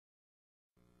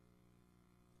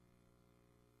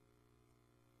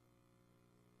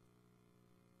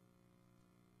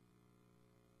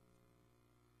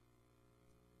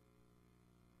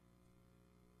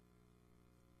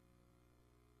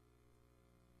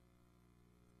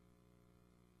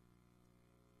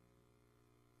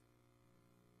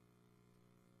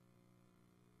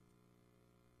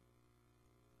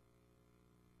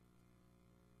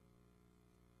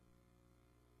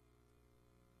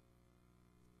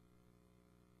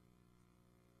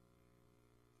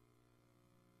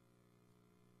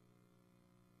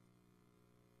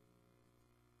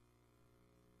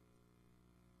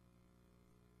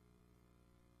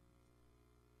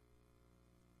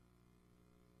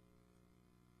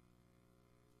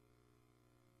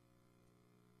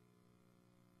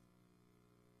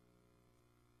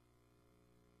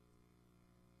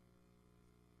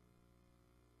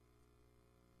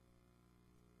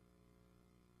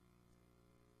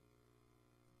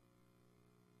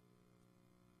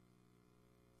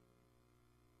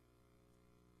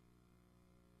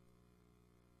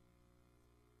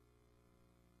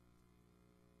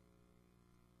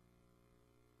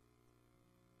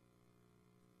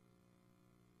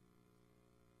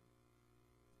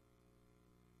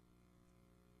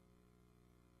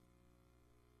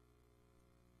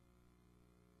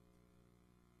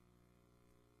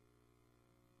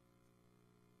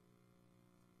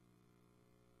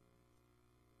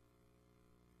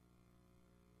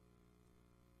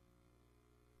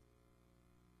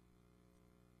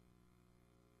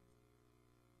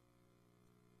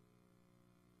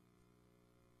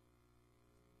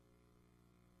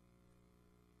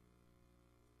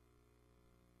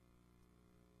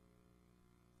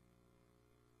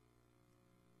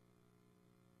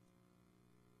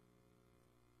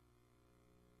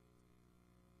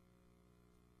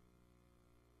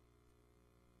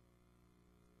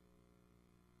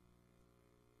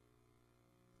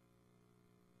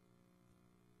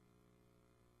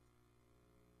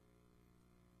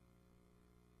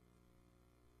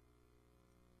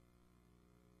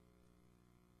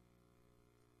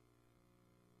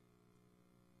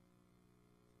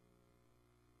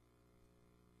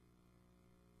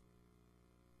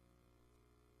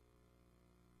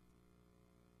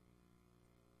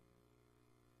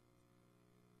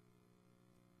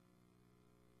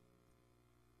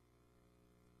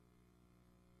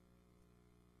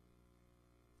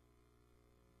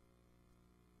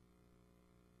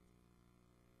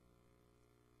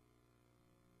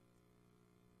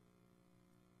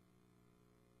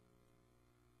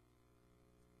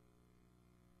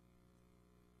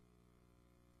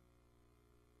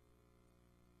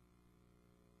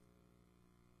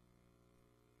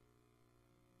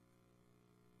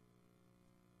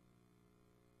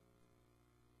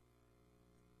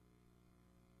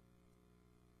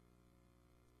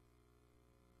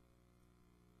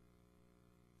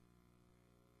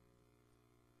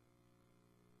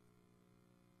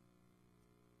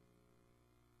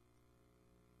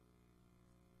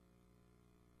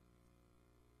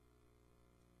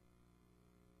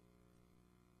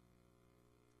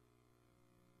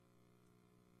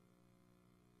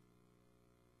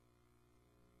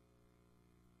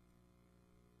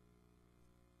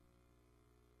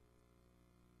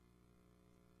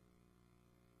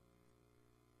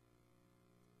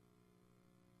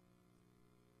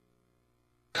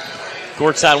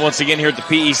Courtside once again here at the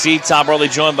PEC. Tom Bartley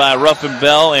joined by Ruffin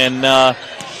Bell, and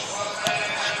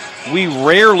we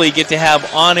rarely get to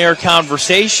have on-air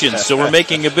conversations, so we're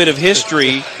making a bit of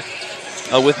history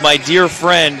with my dear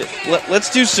friend.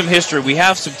 Let's do some history. We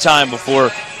have some time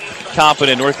before Coppin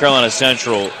and North Carolina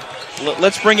Central.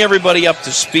 Let's bring everybody up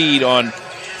to speed on,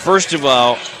 first of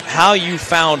all, how you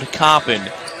found Coppin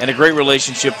and a great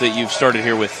relationship that you've started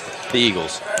here with the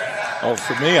Eagles. Oh,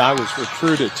 for me, I was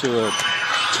recruited to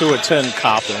attend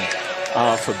Coppin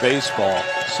for baseball,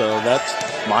 so that's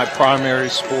my primary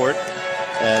sport.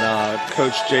 And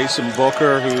Coach Jason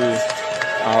Booker, who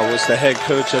was the head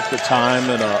coach at the time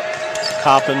and a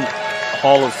Coppin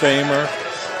Hall of Famer,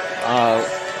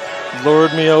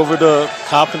 lured me over to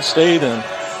Coppin State, and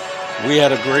we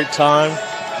had a great time.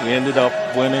 We ended up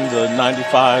winning the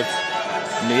 '95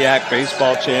 MEAC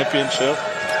Baseball Championship,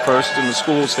 first in the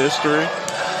school's history.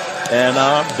 And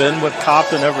I've been with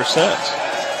Coppin ever since.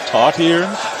 Taught here,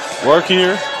 work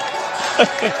here.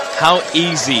 How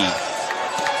easy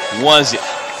was it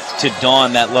to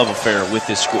dawn that love affair with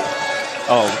this school?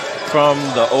 Oh, from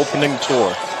the opening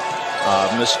tour.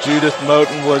 Miss Judith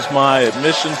Moten was my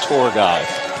admission tour guide.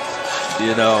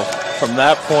 You know, from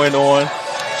that point on,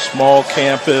 small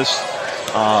campus,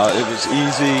 it was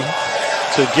easy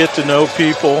to get to know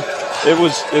people. It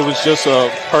was just a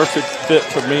perfect fit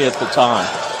for me at the time.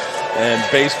 And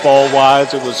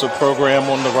baseball-wise, it was a program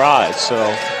on the rise,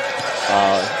 so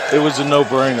it was a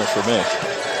no-brainer for me.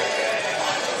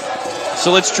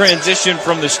 So let's transition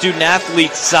from the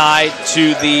student-athlete side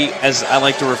to the, as I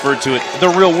like to refer to it, the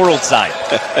real-world side.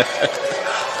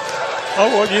 Oh,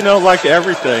 well, you know, like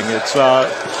everything, it's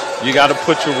you got to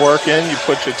put your work in, you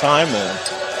put your time in.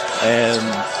 And,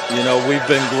 you know, we've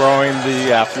been growing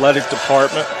the athletic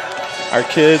department. Our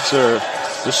kids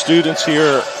the students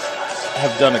here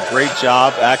have done a great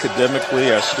job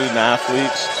academically, our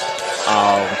student-athletes.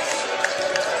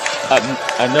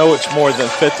 I know it's more than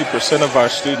 50% of our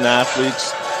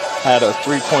student-athletes had a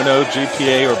 3.0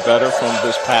 GPA or better from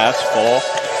this past fall.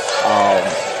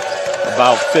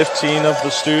 About 15 of the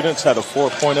students had a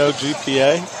 4.0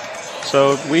 GPA.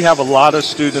 So we have a lot of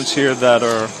students here that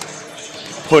are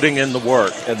putting in the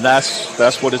work, and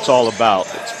that's what it's all about.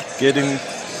 It's getting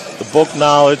the book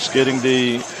knowledge, getting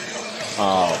the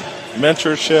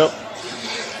mentorship,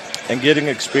 and getting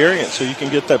experience so you can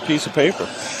get that piece of paper.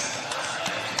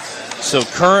 So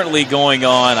currently going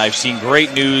on, I've seen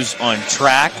great news on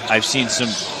track. I've seen some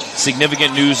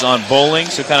significant news on bowling.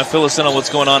 So kind of fill us in on what's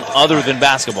going on other than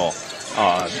basketball.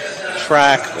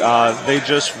 Track, they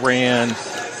just ran, I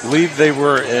believe they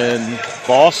were in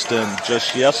Boston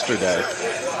just yesterday.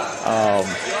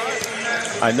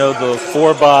 I know the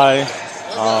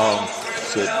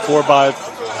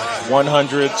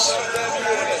 4x100s,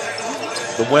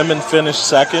 the women finished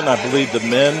second. I believe the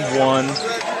men won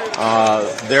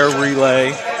their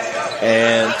relay,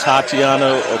 and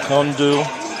Tatiana Okondu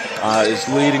is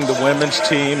leading the women's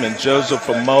team, and Joseph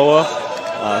Amoa,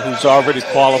 who's already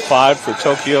qualified for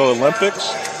Tokyo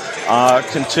Olympics,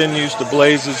 continues to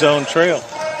blaze his own trail.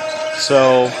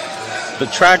 So the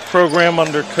track program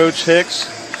under Coach Hicks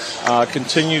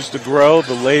continues to grow.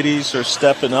 The ladies are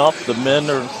stepping up. The men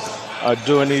are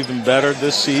doing even better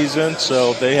this season,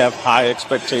 so they have high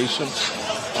expectations.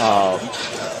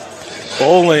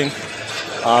 Bowling,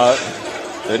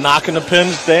 they're knocking the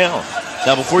pins down.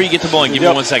 Now, before you get to bowling, give me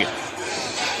 1 second.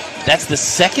 That's the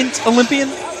second Olympian?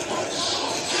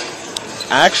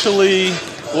 Actually,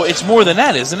 well, it's more than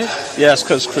that, isn't it? Yes,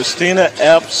 because Christina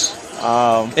Epps.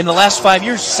 In the last 5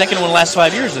 years, second one in the last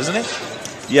 5 years, isn't it?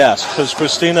 Yes, because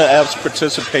Christina Epps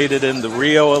participated in the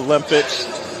Rio Olympics,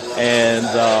 and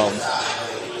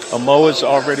Amoa's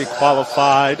already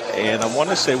qualified, and I want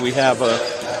to say we have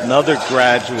another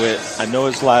graduate. I know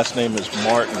his last name is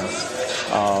Martin.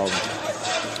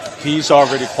 He's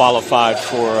already qualified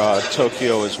for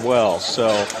Tokyo as well.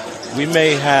 So we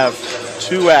may have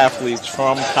two athletes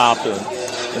from Coppin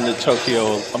in the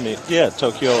Tokyo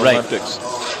Olympics.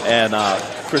 And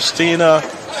Christina,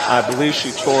 I believe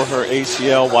she tore her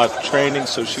ACL while training,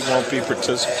 so she won't be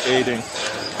participating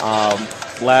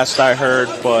last I heard.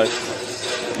 But,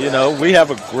 you know, we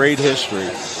have a great history.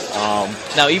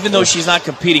 Now, even though she's not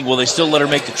competing, will they still let her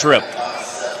make the trip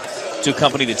to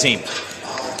accompany the team?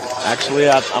 Actually,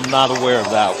 I'm not aware of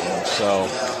that one. So,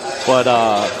 but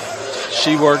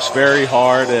she works very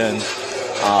hard, and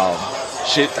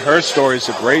her story is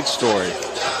a great story.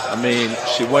 I mean,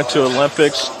 she went to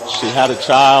Olympics. She had a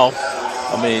child.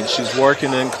 I mean, she's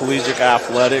working in collegiate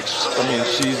athletics. I mean,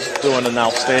 she's doing an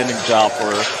outstanding job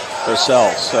for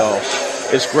herself. So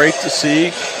it's great to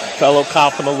see fellow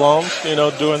Coppin alums, you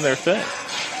know, doing their thing.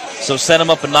 So set them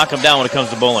up and knock them down when it comes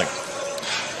to bowling.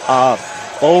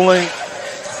 Bowling,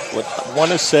 I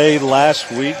want to say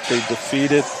last week they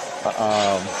defeated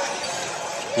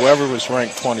whoever was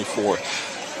ranked 24th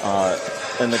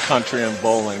in the country in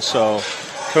bowling. So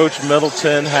Coach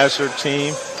Middleton has her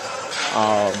team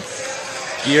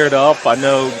geared up. I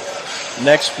know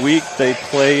next week they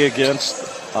play against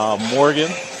Morgan.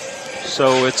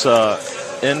 So it's a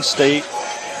in-state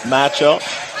matchup.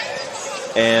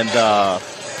 And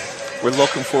we're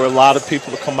looking for a lot of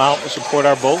people to come out and support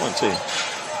our bowling team.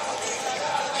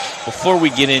 Before we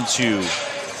get into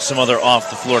some other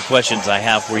off-the-floor questions I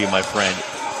have for you, my friend,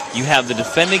 you have the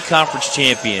defending conference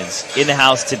champions in the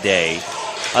house today.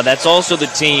 That's also the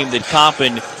team that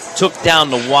Coppin took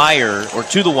down the wire, or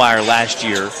to the wire last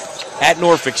year at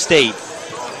Norfolk State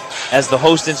as the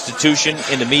host institution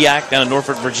in the MEAC down in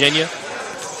Norfolk, Virginia,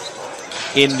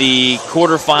 in the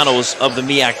quarterfinals of the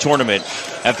MEAC tournament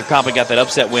after Coppin got that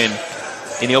upset win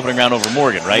in the opening round over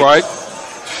Morgan, right? Right.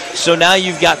 So now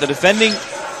you've got the defending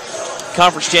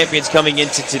conference champions coming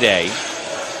into today.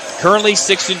 Currently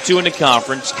 6-2 in the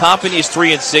conference. Coppin is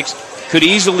 3-6. Could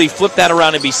easily flip that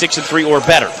around and be 6-3 or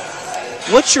better.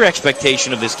 What's your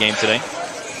expectation of this game today?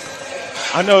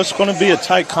 I know it's going to be a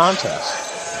tight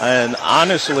contest. And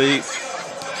honestly,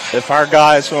 if our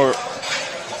guys are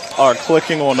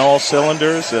clicking on all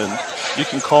cylinders, and you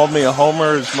can call me a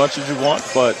homer as much as you want,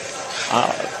 but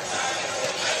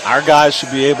our guys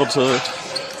should be able to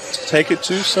take it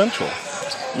to Central.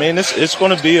 I mean, it's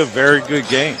going to be a very good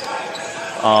game.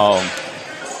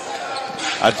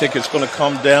 I think it's going to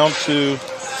come down to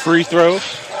free throws,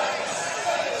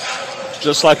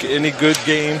 just like any good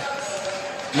game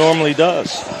normally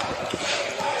does.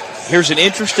 Here's an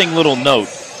interesting little note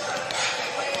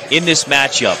in this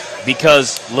matchup,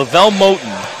 because Lavelle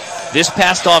Moten, this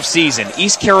past offseason,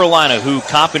 East Carolina, who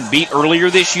Coppin beat earlier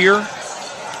this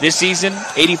season,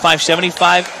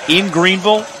 85-75 in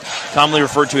Greenville, commonly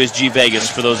referred to as G Vegas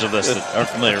for those of us that aren't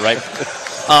familiar, right?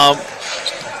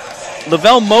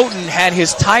 Lavelle Moten had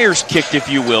his tires kicked, if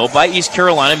you will, by East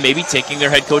Carolina, maybe taking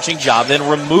their head coaching job, then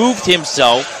removed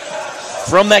himself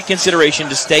from that consideration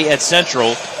to stay at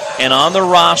Central. And on the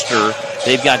roster,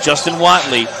 they've got Justin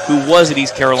Watley, who was at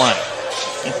East Carolina.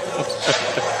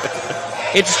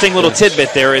 Interesting little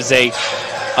tidbit there is a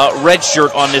red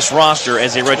shirt on this roster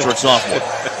as a redshirt sophomore.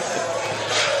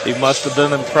 He must have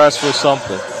been impressed with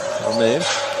something. I mean,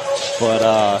 but,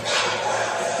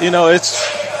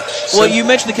 it's... Well, you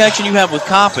mentioned the connection you have with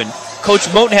Coppin. Coach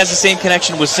Moten has the same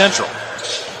connection with Central.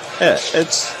 Yeah,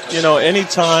 it's,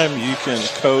 anytime you can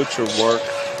coach or work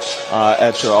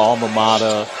at your alma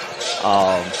mater,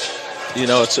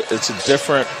 it's a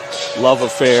different love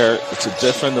affair. It's a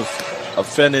different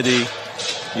affinity.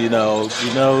 You know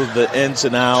the ins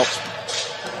and outs,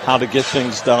 how to get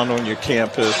things done on your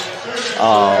campus.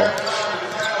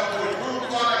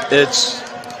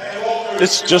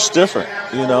 It's just different,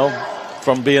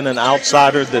 from being an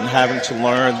outsider than having to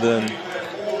learn than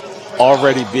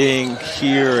already being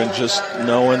here and just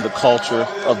knowing the culture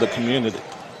of the community.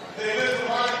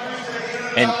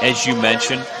 And as you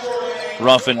mentioned,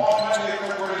 Ruffin,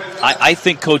 I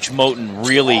think Coach Moten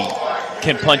really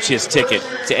can punch his ticket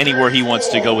to anywhere he wants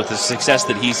to go with the success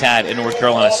that he's had in North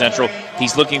Carolina Central.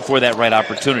 He's looking for that right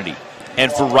opportunity.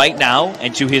 And for right now,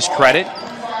 and to his credit,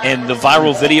 and the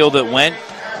viral video that went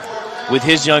with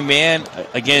his young man,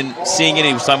 again, seeing it,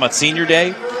 he was talking about senior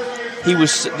day. He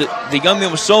was the young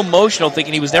man was so emotional,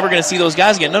 thinking he was never going to see those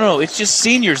guys again. No, it's just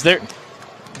seniors.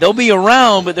 They'll be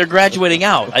around, but they're graduating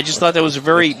out. I just thought that was a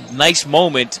very nice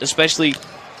moment, especially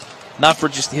not for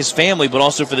just his family, but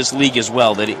also for this league as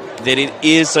well, that it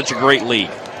is such a great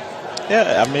league.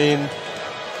 Yeah, I mean,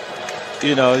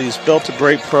 he's built a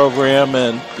great program,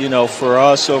 and, for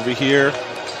us over here,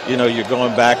 you're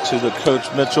going back to the Coach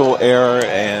Mitchell era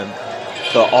and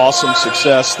the awesome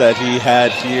success that he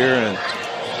had here. And,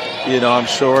 I'm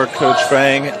sure Coach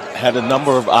Fang had a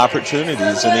number of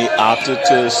opportunities, and he opted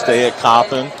to stay at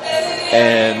Coppin,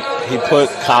 and he put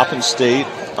Coppin State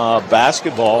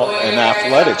basketball and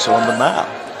athletics on the map.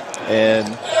 And,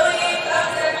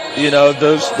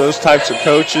 those types of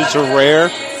coaches are rare,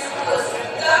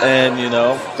 and,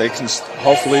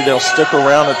 hopefully they'll stick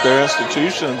around at their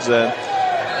institutions and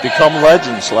become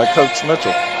legends like Coach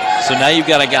Mitchell. So now you've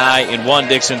got a guy in Juan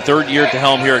Dixon, third year at the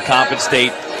helm here at Coppin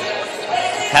State,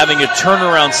 having a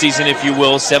turnaround season, if you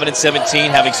will, 7-17,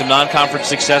 having some non-conference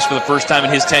success for the first time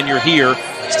in his tenure here.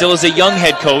 Still as a young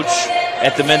head coach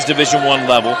at the men's Division I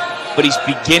level, but he's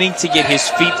beginning to get his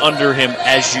feet under him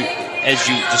as you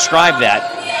describe that.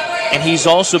 And he's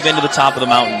also been to the top of the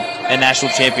mountain, a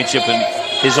national championship in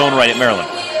his own right at Maryland.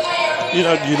 You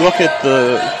look at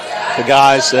the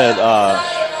guys that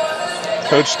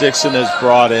Coach Dixon has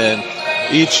brought in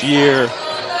each year,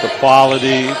 the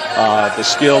quality, the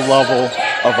skill level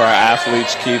of our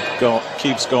athletes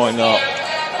keeps going up.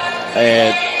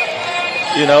 And,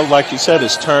 you know, like you said,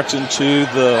 it's turned into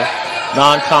the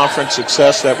non-conference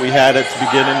success that we had at the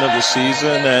beginning of the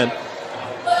season, and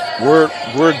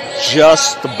we're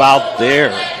just about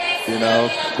there. You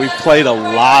know, we've played a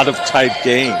lot of tight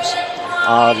games,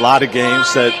 a lot of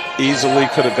games that easily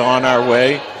could have gone our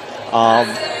way,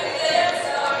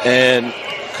 and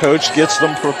Coach gets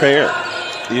them prepared.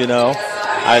 You know,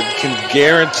 I can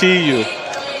guarantee you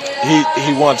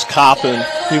he wants Coppin,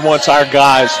 he wants our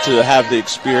guys to have the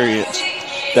experience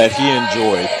that he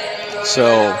enjoyed.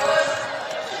 So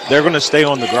they're going to stay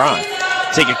on the grind.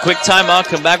 Take a quick timeout,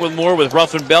 come back with more with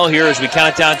Ruff and Bell here as we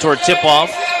count it down toward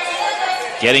tip-off.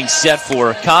 Getting set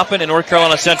for Coppin and North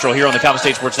Carolina Central here on the Coppin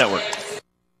State Sports Network.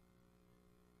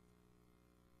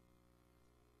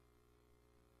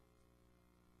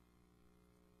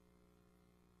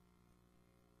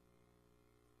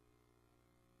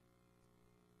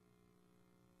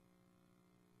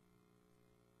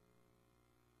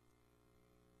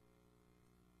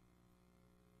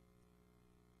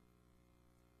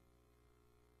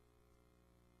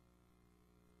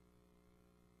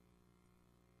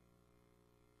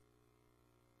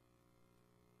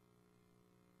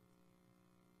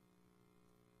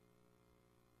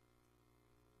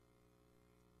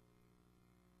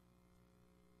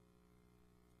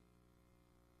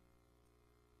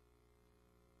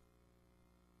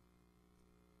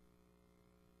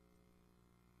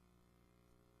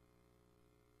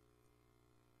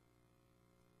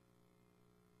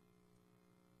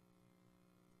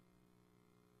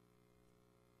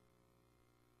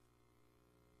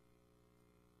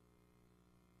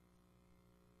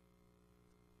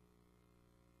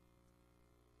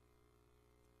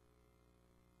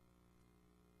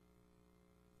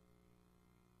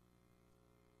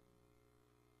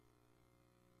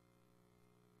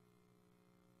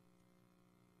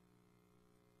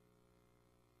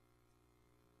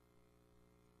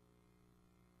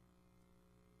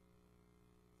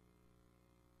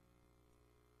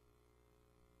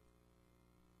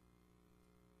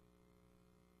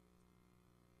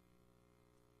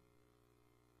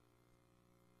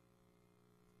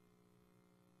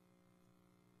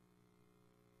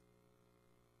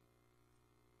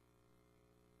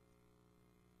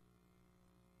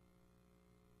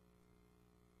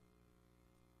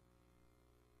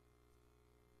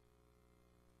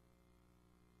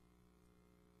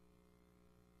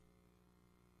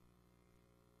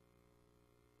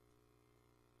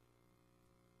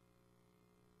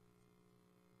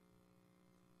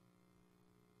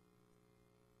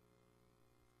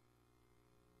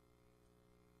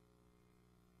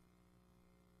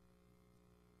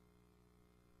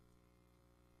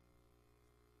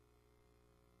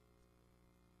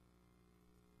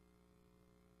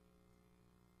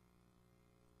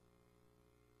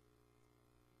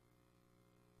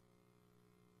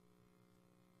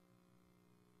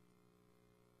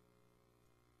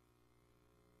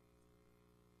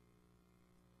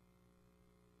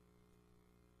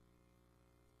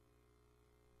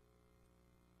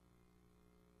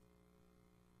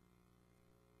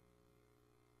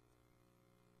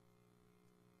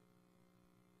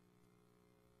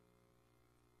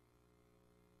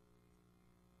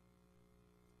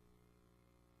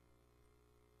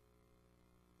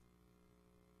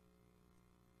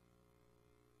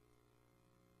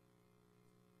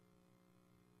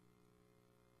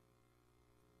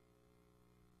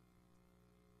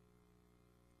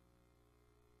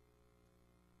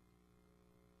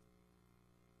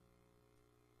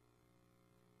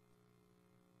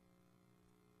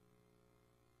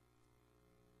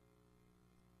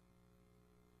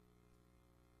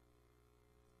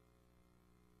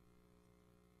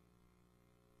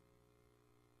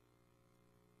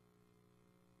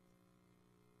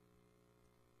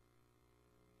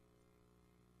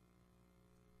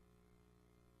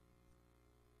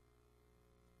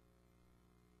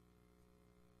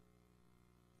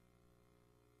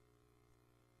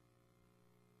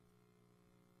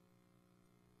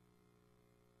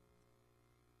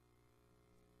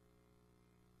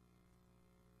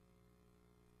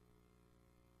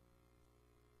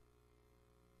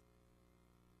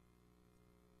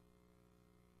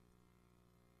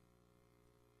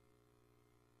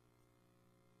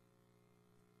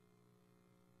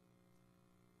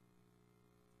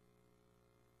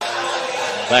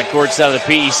 Backcourt side of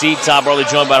the PEC, Tom Burley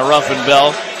joined by Ruff and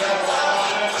Bell.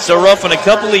 So, Ruff, in a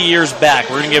couple of years back,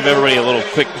 we're going to give everybody a little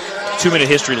quick 2-minute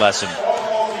history lesson.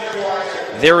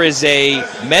 There is a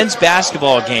men's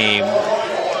basketball game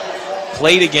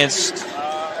played against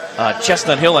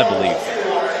Chestnut Hill, I believe,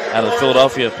 out of the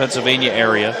Philadelphia, Pennsylvania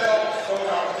area.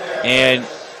 And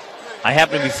I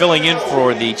happened to be filling in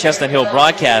for the Chestnut Hill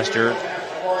broadcaster.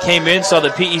 Came in, saw the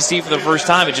PEC for the first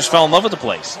time, and just fell in love with the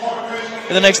place.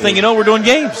 And the next thing you know, we're doing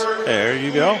games. There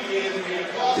you go.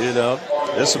 You know,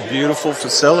 it's a beautiful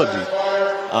facility.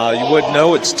 You wouldn't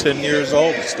know it's 10 years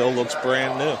old. It still looks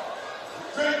brand new.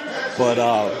 But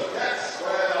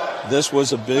this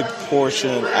was a big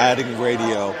portion. Adding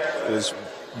radio is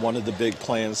one of the big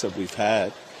plans that we've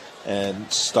had.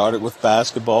 And started with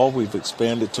basketball. We've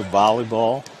expanded to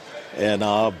volleyball and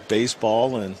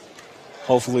baseball, and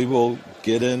hopefully we'll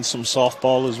get in some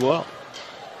softball as well.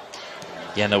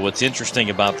 Yeah, no, what's interesting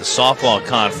about the softball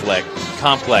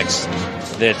complex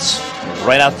that's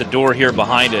right out the door here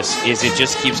behind us is it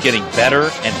just keeps getting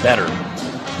better and better.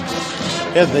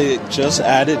 Yeah, they just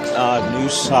added new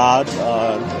sod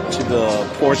to the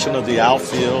portion of the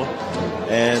outfield,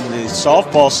 and the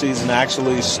softball season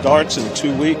actually starts in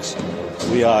 2 weeks.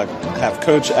 We have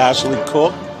Coach Ashley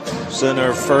Cook, who's in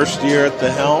her first year at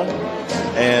the helm,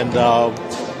 and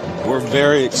we're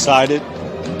very excited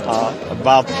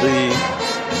about the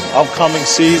upcoming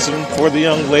season for the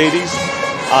young ladies.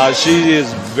 She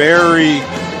is very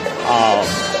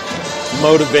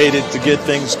motivated to get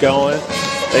things going.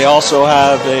 They also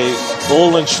have a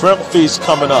bull and shrimp feast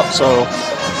coming up, so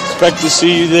expect to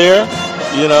see you there.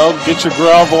 You know, get your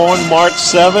grub on March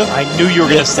 7th. I knew you were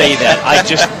going to say that.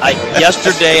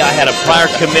 Yesterday I had a prior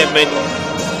commitment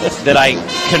that I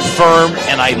confirmed,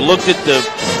 and I looked at the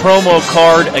promo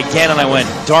card again, and I went,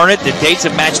 darn it, the dates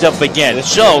have matched up again.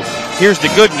 So here's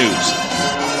the good news.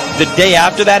 The day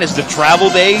after that is the travel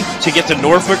day to get to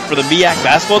Norfolk for the MEAC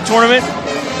Basketball tournament.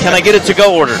 Can I get a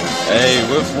to-go order? Hey,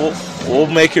 we'll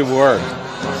make it work.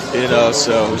 You know,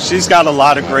 so she's got a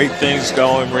lot of great things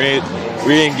going.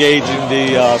 Re-engaging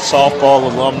the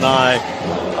softball alumni.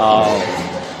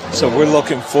 So we're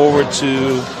looking forward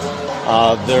to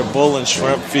their bull and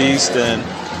shrimp feast. And,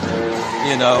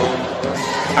 you know,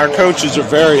 our coaches are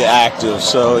very active.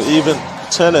 So even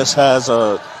tennis has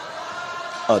a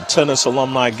tennis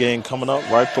alumni game coming up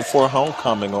right before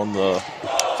homecoming on the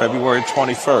February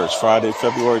 21st, Friday,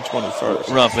 February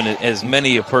 21st. Ruff, and as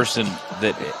many a person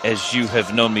that, as you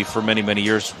have known me for many, many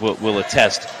years, will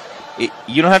attest,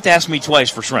 you don't have to ask me twice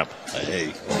for shrimp.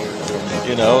 Hey,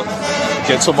 you know,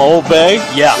 get some Old Bay.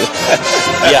 Yeah.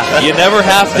 Yeah, you never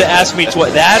have to ask me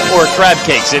twice. That or crab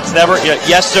cakes. It's never,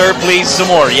 yes, sir, please, some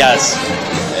more, yes.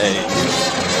 Hey.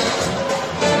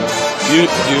 You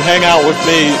hang out with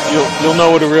me, you'll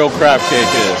know what a real crab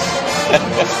cake is.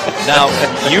 Now,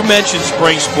 you mentioned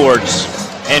spring sports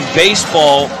and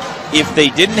baseball. If they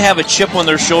didn't have a chip on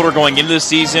their shoulder going into the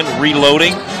season,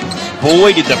 reloading,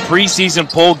 boy, did the preseason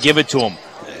poll give it to them.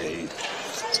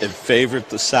 It favored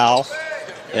the South,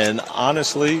 and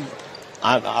honestly,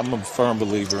 I'm a firm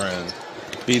believer in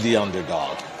be the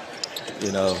underdog.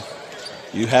 You know,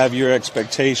 you have your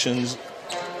expectations.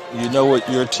 You know what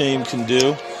your team can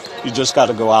do. You just got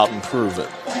to go out and prove it.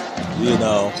 You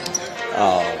know,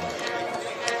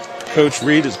 Coach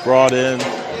Reed has brought in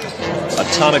a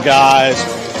ton of guys.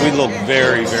 We look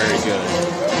very, very good.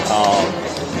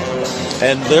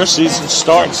 And their season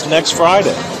starts next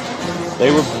Friday.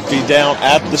 They will be down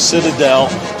at the Citadel.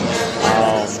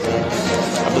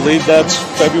 I believe that's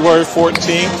February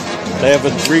 14th. They have a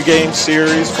 3-game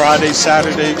series, Friday,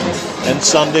 Saturday, and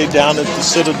Sunday down at the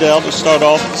Citadel to start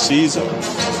off the season.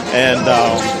 And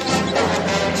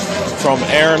from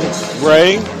Aaron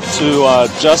Ray to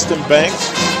Justin Banks,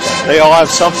 they all have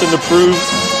something to prove,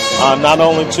 not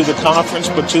only to the conference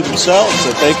but to themselves,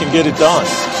 that they can get it done.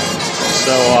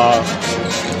 So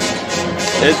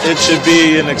it should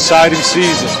be an exciting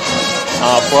season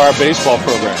for our baseball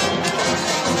program.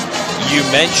 You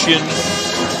mentioned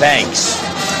Banks,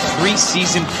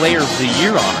 preseason player of the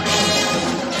year honors.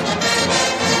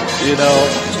 You know,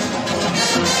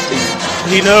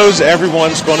 he knows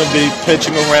everyone's going to be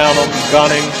pitching around him,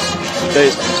 gunning.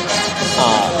 They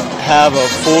have a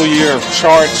full year of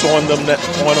charts on them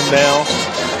now.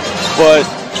 But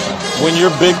when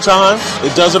you're big time,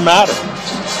 it doesn't matter.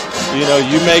 You know,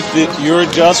 you make your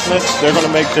adjustments, they're going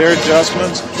to make their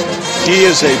adjustments. He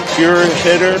is a pure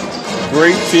hitter,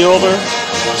 great fielder,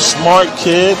 smart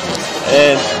kid,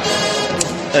 and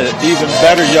an even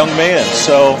better young man.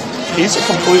 So he's a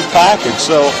complete package.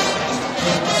 So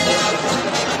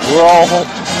we're all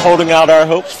holding out our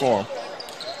hopes for him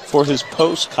for his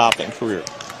post-Coppin career.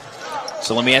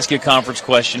 So let me ask you a conference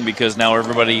question, because now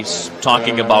everybody's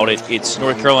talking about it. It's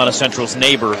North Carolina Central's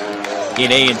neighbor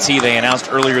in A&T. They announced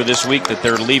earlier this week that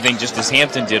they're leaving just as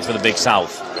Hampton did for the Big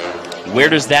South. Where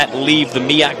does that leave the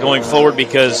MEAC going forward?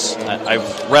 Because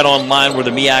I've read online where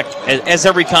the MEAC, as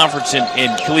every conference in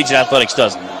collegiate athletics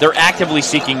does, they're actively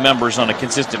seeking members on a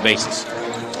consistent basis.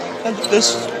 And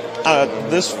this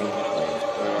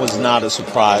was not a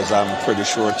surprise, I'm pretty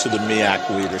sure, to the MEAC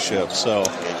leadership. So,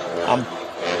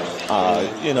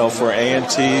 for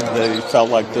A&T, they felt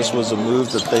like this was a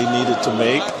move that they needed to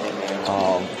make.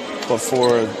 But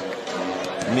for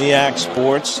MEAC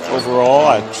sports overall,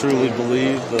 I truly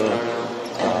believe the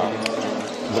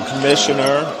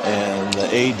commissioner and the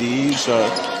ADs,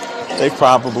 they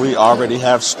probably already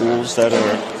have schools that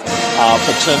are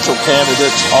potential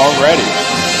candidates already.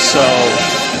 So,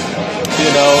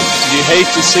 you hate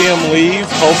to see them leave.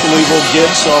 Hopefully we'll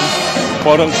get some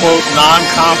quote-unquote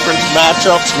non-conference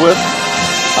matchups with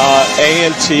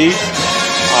A&T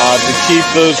to keep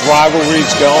those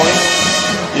rivalries going,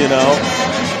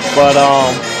 But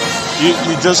you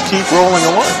just keep rolling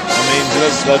on. I mean,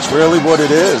 that's really what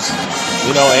it is.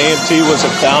 A&T was a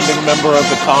founding member of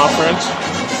the conference,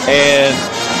 and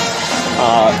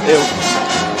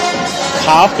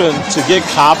to get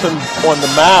Coppin on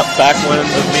the map back when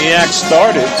the MEAC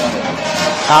started,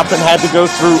 Coppin had to go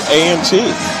through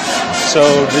A&T. So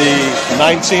the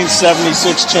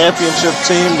 1976 championship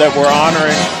team that we're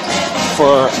honoring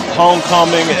for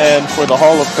homecoming and for the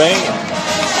Hall of Fame,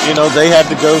 they had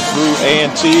to go through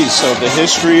A&T. So the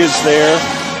history is there,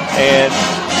 and,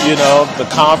 the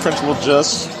conference will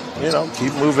just,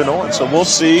 keep moving on. So we'll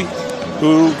see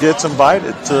who gets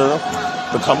invited to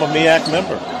become a MEAC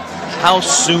member. How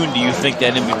soon do you think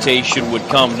that invitation would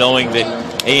come, knowing that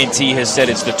A&T has said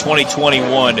it's the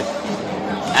 2021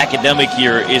 academic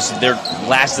year is their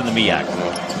last in the MEAC?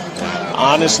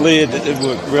 Honestly, it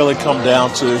would really come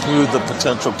down to who the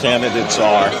potential candidates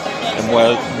are and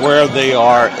where they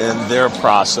are in their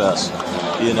process.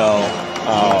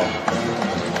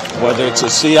 Whether it's a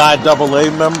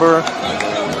CIAA member,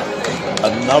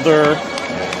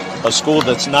 a school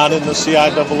that's not in the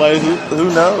CIAA,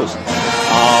 who knows?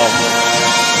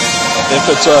 If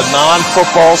it's a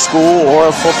non-football school or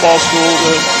a football school,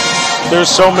 there's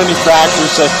so many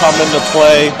factors that come into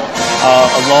play,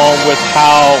 along with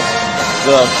how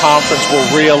the conference will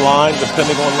realign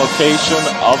depending on location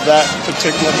of that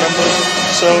particular member.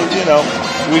 So,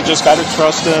 we just got to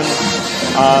trust in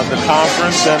the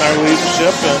conference and our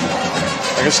leadership. And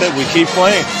like I said, we keep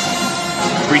playing.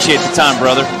 Appreciate the time,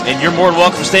 brother. And you're more than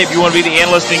welcome to stay if you want to be the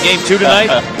analyst in Game 2 tonight.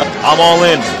 I'm all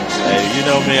in. Hey, you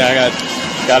know me. I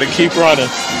got to keep running.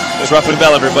 It's Ruffin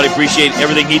Bell, everybody. Appreciate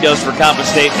everything he does for Coppin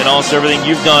State and also everything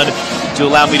you've done to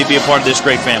allow me to be a part of this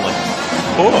great family.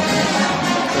 Cool.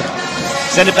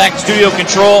 Send it back to studio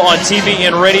control on TV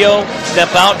and radio.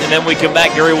 Step out, and then we come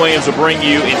back. Gary Williams will bring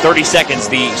you in 30 seconds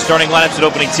the starting lineups and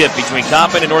opening tip between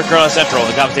Coppin and North Carolina Central on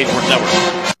the Coppin State Sports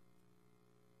Network.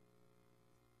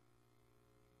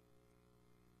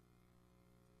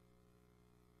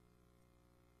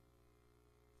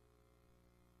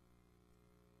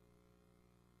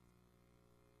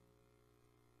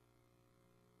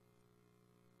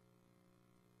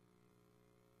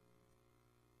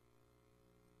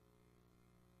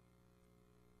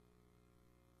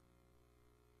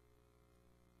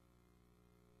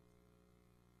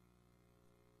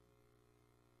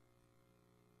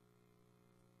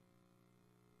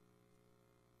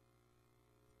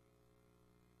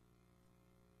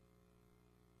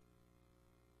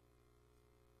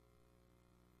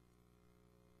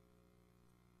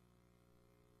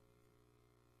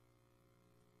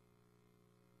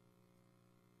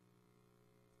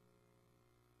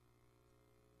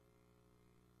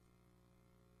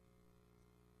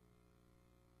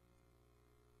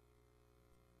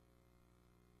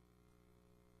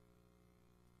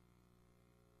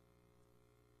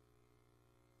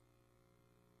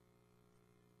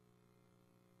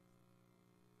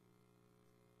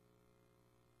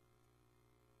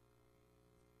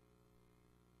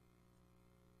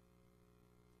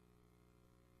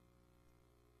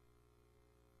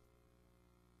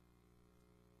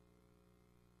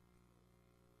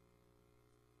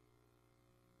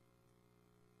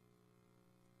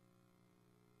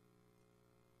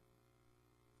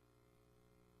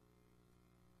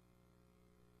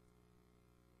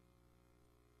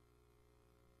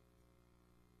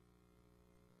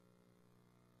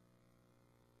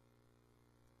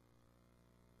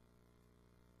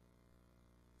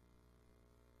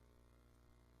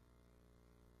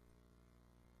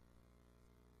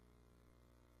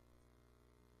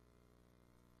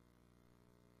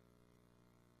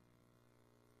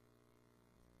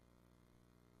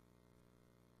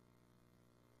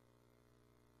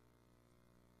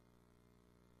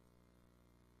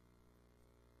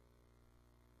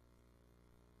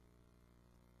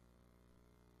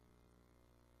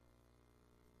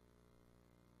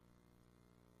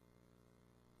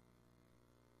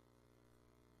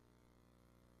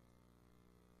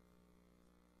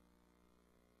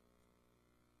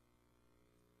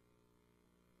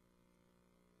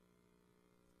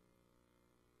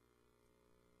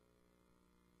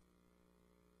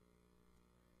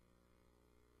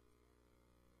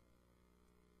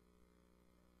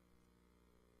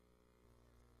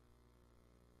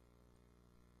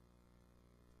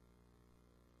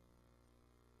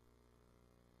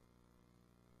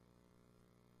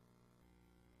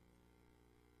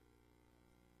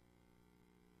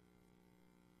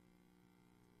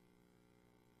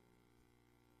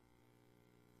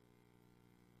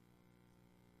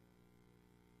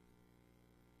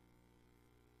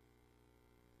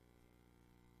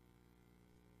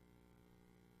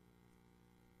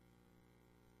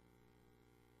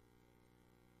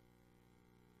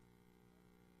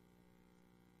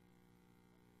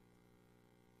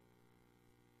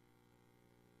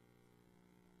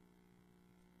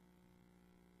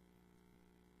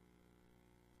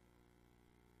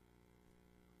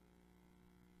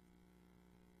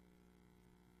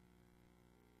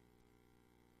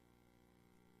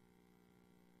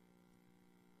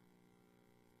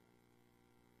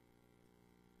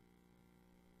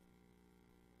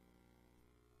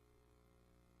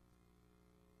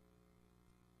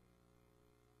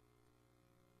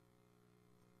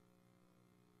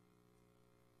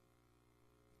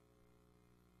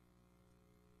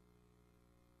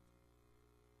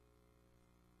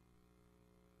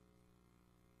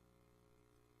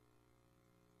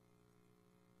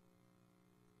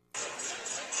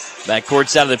 Backcourt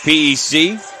side of the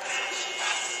PEC.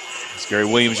 As Gary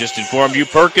Williams just informed you,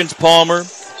 Perkins, Palmer,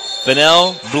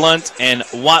 Fennell, Blunt, and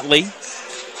Watley.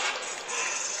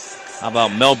 How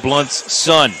about Mel Blunt's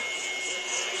son?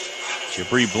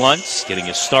 Jabri Blunt getting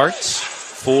his starts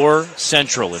for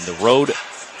Central in the road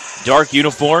dark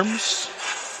uniforms.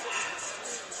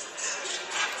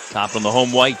 Top on the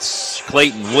home whites,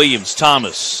 Clayton, Williams,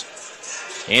 Thomas,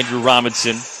 Andrew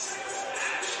Robinson,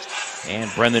 and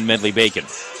Brendan Medley-Bacon.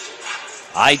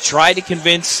 I tried to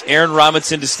convince Aaron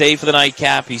Robinson to stay for the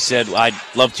nightcap. He said, I'd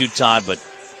love to, Todd, but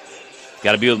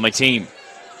got to be with my team.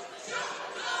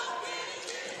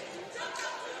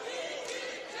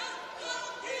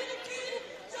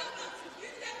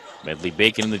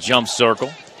 Medley-Bacon in the jump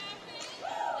circle.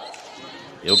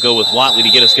 He'll go with Watley to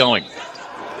get us going.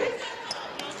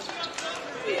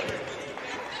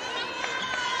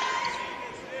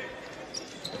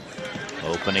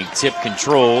 Opening tip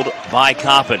controlled by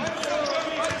Coppin.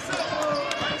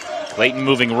 Clayton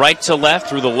moving right to left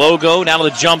through the logo, down to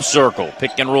the jump circle.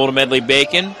 Pick and roll to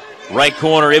Medley-Bacon. Right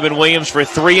corner, Ibn Williams for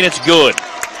three, and it's good.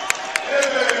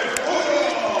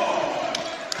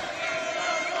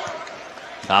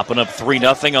 Coppin up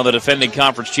 3-0 on the defending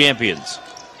conference champions.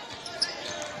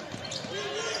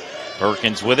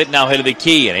 Perkins with it, now head of the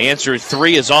key. An answer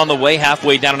three is on the way,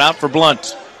 halfway down and out for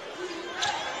Blunt.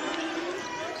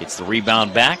 Gets the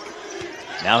rebound back.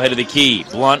 Now head of the key.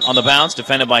 Blunt on the bounce,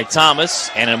 defended by Thomas,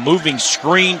 and a moving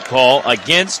screen call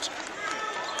against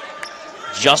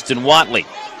Justin Watley.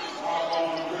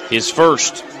 His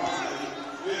first.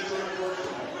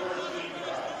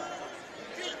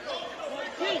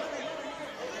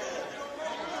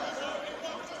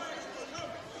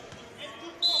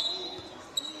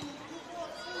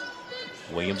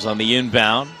 Williams on the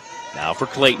inbound. Now for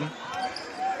Clayton.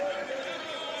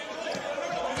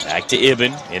 Back to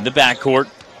Ibn in the backcourt.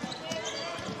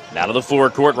 Now to the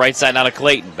forecourt, right side now to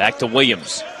Clayton. Back to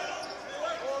Williams.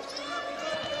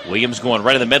 Williams going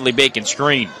right of the Medley-Bacon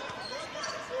screen.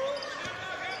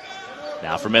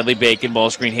 Now for Medley-Bacon, ball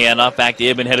screen handoff. Back to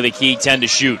Ibn, head of the key, 10 to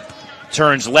shoot.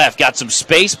 Turns left, got some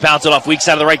space, bounce it off weak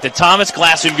side of the right to Thomas,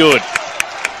 glass and good.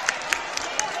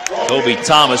 Kobe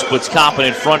Thomas puts Coppin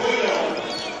in front.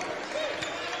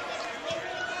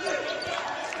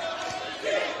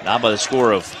 Now by the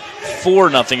score of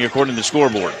 4-0 according to the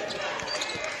scoreboard.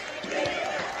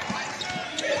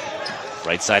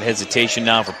 Right side hesitation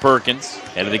now for Perkins.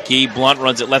 Head of the key, Blunt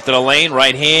runs it left of the lane.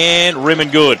 Right hand, rim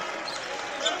and good.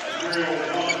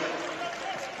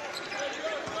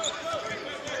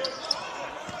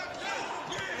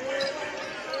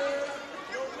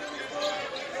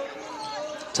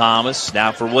 Thomas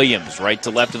now for Williams. Right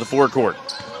to left of the forecourt.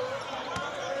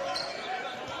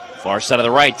 Far side of the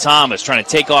right, Thomas trying to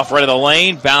take off right of the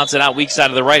lane. Bounce it out weak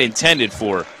side of the right, intended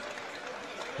for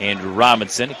Andrew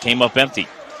Robinson. It came up empty.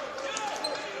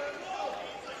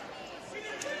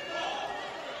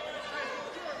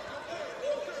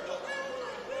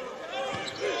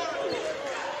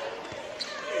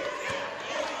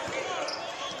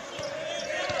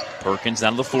 Perkins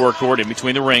down to the forecourt, in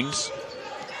between the rings.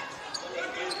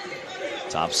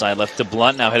 Top side left to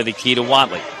Blunt, now head of the key to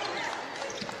Watley.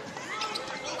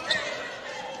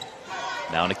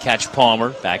 Now to catch Palmer.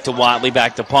 Back to Watley,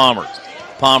 back to Palmer.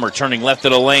 Palmer turning left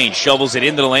of the lane. Shovels it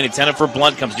into the lane. Intended for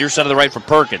Blunt. Comes near side of the right for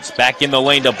Perkins. Back in the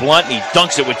lane to Blunt, and he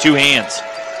dunks it with two hands.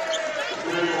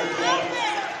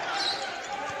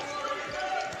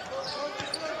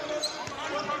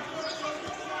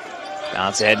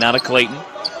 Bounce ahead now to Clayton.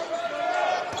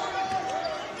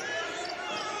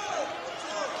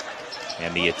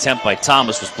 And the attempt by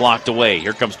Thomas was blocked away.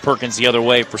 Here comes Perkins the other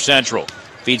way for Central.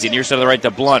 Feeds it near side of the right to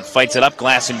Blunt. Fights it up,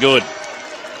 glass and good.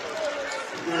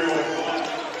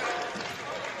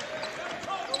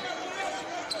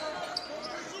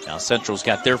 Now Central's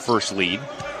got their first lead.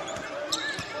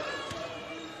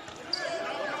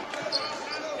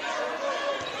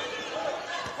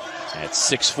 At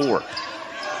 6-4.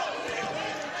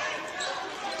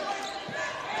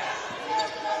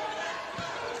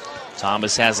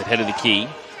 Thomas has it head of the key.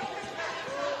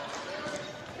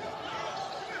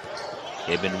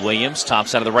 Ibn Williams, top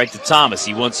side of the right to Thomas.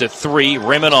 He wants a three,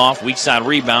 rim it off, weak side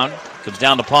rebound. Comes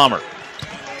down to Palmer.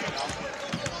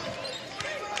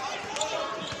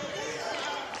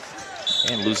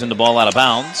 And losing the ball out of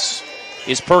bounds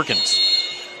is Perkins.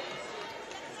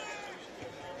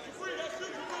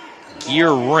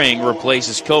 Gear Ring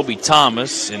replaces Kobe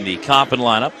Thomas in the Coppin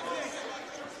lineup.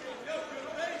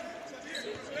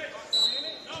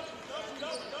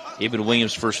 Ibn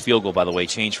Williams' first field goal, by the way,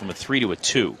 changed from a 3 to a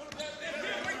 2.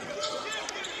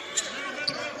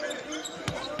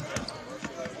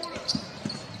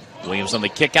 Williams on the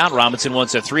kick out. Robinson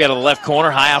wants a three out of the left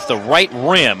corner, high off the right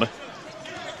rim.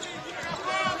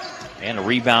 And a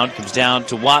rebound comes down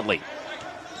to Watley.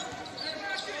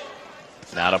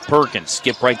 Now to Perkins.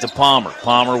 Skip right to Palmer.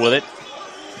 Palmer with it.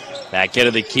 Back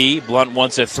into the key. Blunt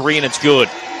wants a three, and it's good.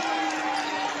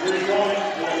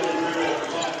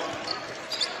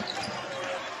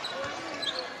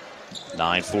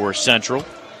 Nine 9-4 Central.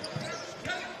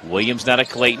 Williams now to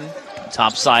Clayton.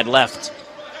 Top side left.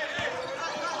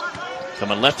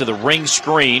 Coming left of the ring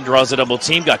screen. Draws a double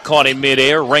team. Got caught in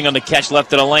midair. Ring on the catch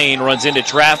left of the lane. Runs into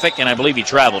traffic, and I believe he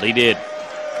traveled. He did.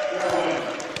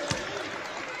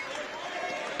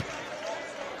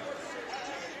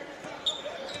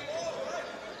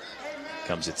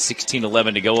 Comes at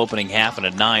 16-11 to go, opening half, and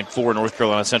a 9-4 North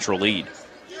Carolina Central lead.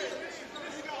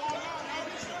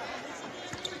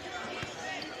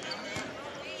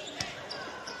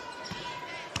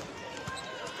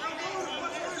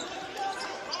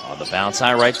 On the bounce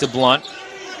high right to Blunt.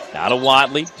 Now to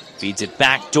Watley. Feeds it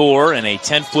back door, and a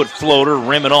 10-foot floater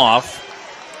rimming off.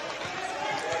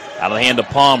 Out of the hand of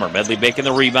Palmer. Medley Bacon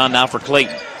the rebound now for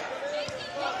Clayton.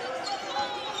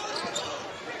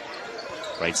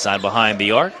 Right side behind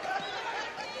the arc.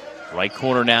 Right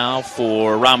corner now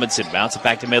for Robinson. Bounce it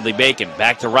back to Medley Bacon.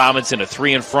 Back to Robinson. A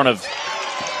three in front of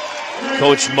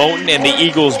Coach Moten and the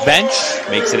Eagles bench.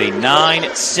 Makes it a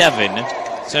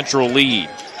 9-7 Central lead.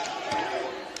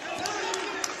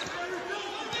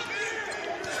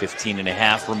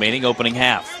 15.5 remaining, opening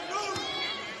half.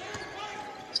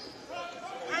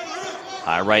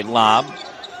 High right lob.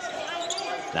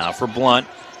 Now for Blunt.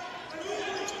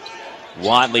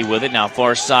 Watley with it, now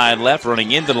far side left,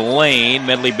 running into the lane.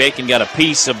 Medley Bacon got a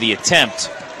piece of the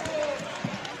attempt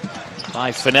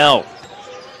by Fennell.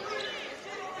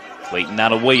 Clayton now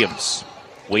to Williams.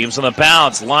 Williams on the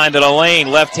bounce, line to the lane.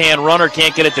 Left-hand runner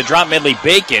can't get it to drop. Medley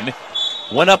Bacon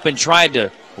went up and tried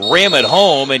to ram it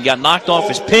home and got knocked off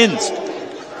his pins.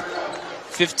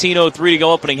 15:03 to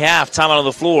go, opening half. Time out on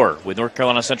the floor with North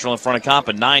Carolina Central in front of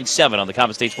Coppin. 9-7 on the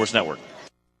Coppin State Sports Network.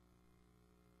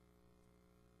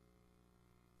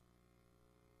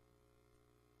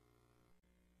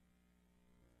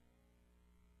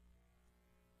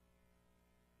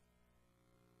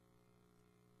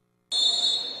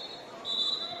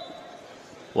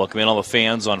 Welcome in all the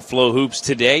fans on FloHoops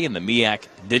today in the MEAC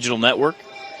Digital Network.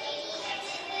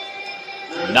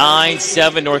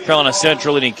 9-7 North Carolina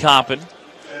Central leading Coppin.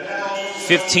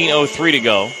 15:03 to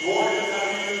go.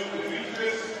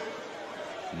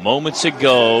 Moments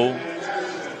ago,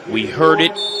 we heard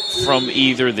it from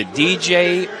either the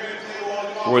DJ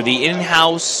or the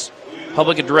in-house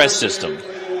public address system.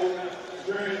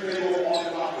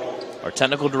 Our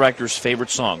technical director's favorite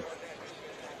song,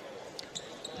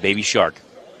 Baby Shark.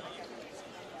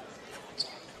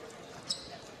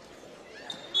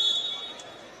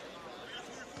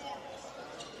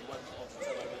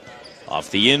 Off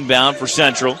the inbound for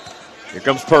Central. Here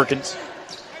comes Perkins.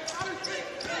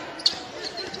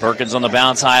 Perkins on the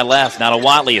bounce high left. Now to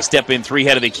Watley. A step in three,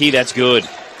 head of the key. That's good.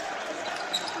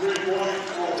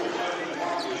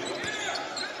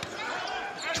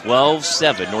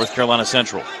 (12-7) North Carolina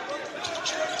Central.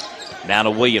 Now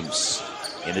to Williams.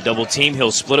 In the double team,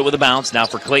 he'll split it with a bounce. Now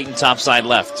for Clayton, top side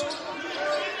left.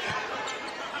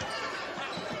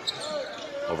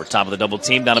 Over top of the double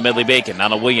team, down to Medley Bacon. Now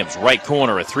to Williams, right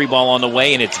corner. A three ball on the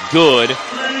way, and it's good.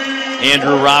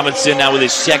 Andrew Robinson now with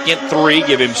his second three.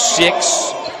 Give him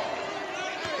 6.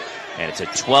 And it's a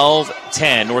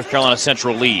 12-10 North Carolina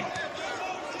Central lead.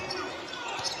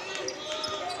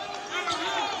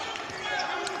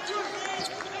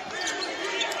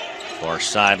 Far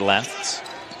side left.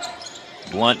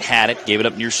 Blunt had it, gave it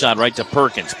up near side right to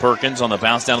Perkins. Perkins on the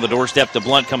bounce down to the doorstep to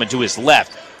Blunt, coming to his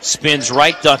left. Spins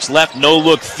right, ducks left, no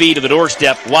look feed to the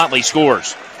doorstep. Watley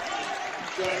scores.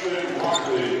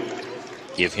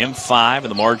 Give him 5, and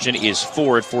the margin is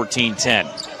 4 at 14-10.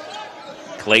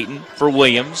 Clayton for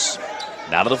Williams.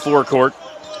 Now to the forecourt.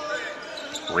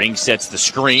 Ring sets the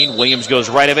screen. Williams goes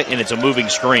right of it, and it's a moving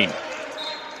screen.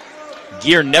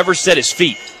 Gear never set his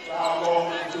feet.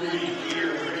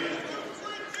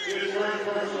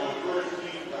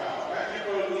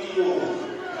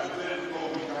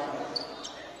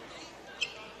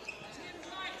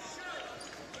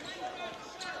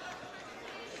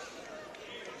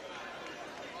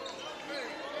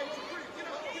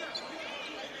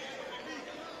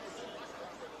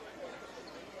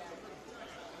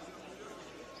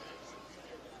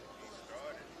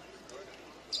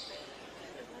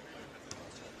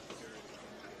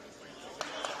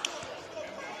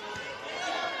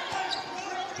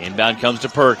 Inbound comes to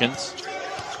Perkins.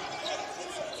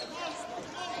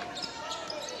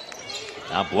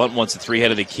 Now Blunt wants a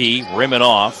three-head of the key. Rim it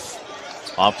off.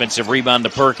 Offensive rebound to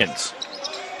Perkins.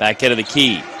 Back head of the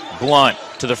key. Blunt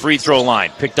to the free throw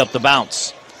line. Picked up the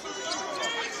bounce.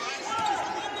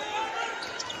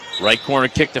 Right corner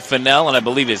kick to Fennell, and I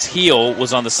believe his heel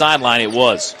was on the sideline. It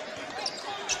was.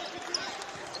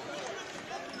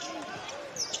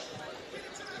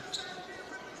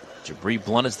 Jabri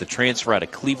Blunt is the transfer out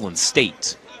of Cleveland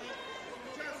State.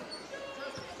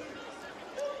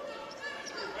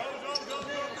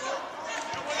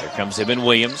 Here comes Eben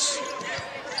Williams.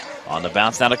 On the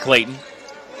bounce now to Clayton.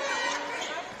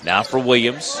 Now for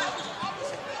Williams.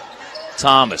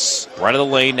 Thomas, right of the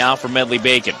lane now for Medley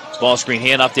Bacon. Ball screen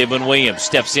handoff to Eben Williams.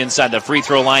 Steps inside the free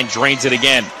throw line, drains it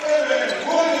again.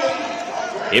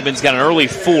 Eben's got an early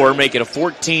 4, make it a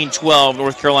 14-12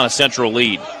 North Carolina Central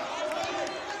lead.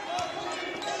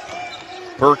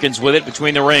 Perkins with it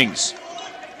between the rings.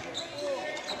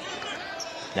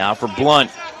 Now for Blunt.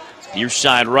 Near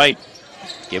side right.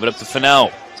 Give it up to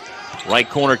Fennell. Right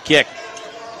corner kick.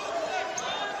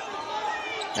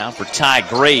 Now for Ty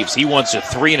Graves. He wants a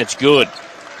 3, and it's good.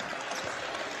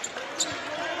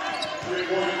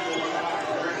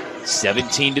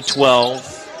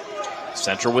 17-12.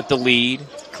 Central with the lead.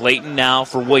 Clayton now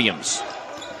for Williams.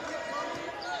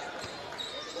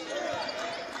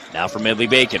 Now for Medley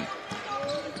Bacon.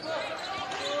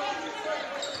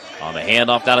 On the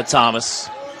handoff down to Thomas.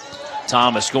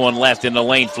 Thomas going left in the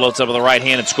lane. Floats up to the right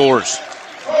hand and scores.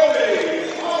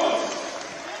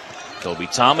 Kobe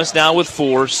Thomas now with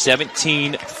 4,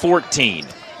 17-14.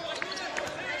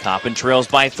 Coppin trails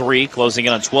by 3, closing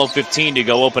in on 12:15 to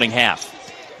go opening half.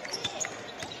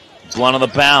 Blunt on the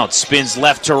bounce, spins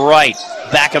left to right.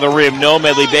 Back of the rim, no.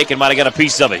 Medley Bacon might have got a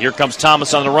piece of it. Here comes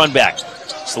Thomas on the run back.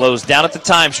 Slows down at the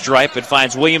time stripe, but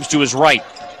finds Williams to his right.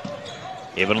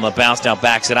 Even on the bounce now,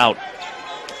 backs it out.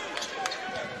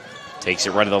 Takes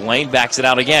it right of the lane, backs it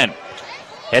out again.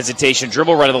 Hesitation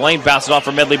dribble, right of the lane, bounce it off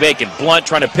for Medley Bacon. Blunt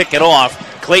trying to pick it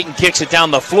off. Clayton kicks it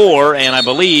down the floor, and I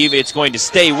believe it's going to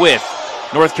stay with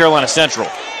North Carolina Central.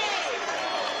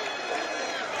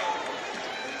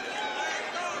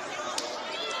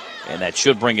 And that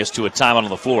should bring us to a timeout on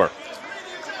the floor.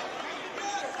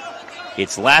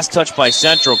 It's last touch by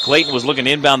Central. Clayton was looking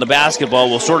to inbound the basketball.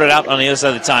 We'll sort it out on the other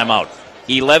side of the timeout.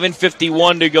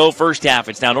 11:51 to go first half.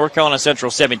 It's now North Carolina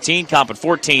Central 17, Coppin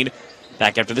 14.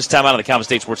 Back after this timeout on the Coppin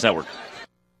State Sports Network.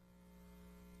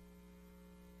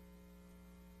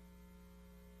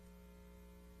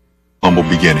 Humble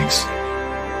beginnings.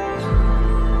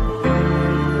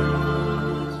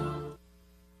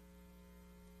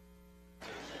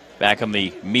 Back on the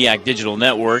MEAC Digital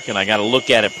Network, and I got a look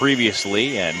at it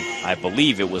previously, and I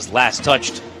believe it was last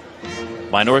touched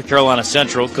by North Carolina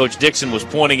Central. Coach Dixon was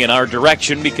pointing in our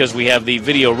direction because we have the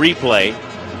video replay.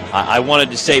 I wanted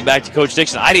to say back to Coach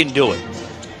Dixon, I didn't do it.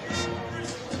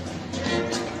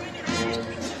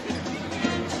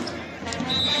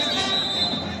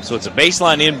 So it's a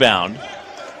baseline inbound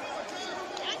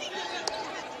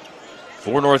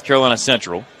for North Carolina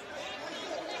Central.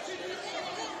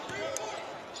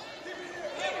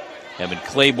 Evan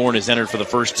Claiborne has entered for the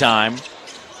first time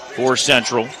for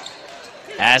Central,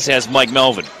 as has Mike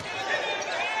Melvin.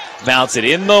 Bounce it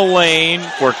in the lane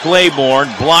for Claiborne,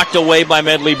 blocked away by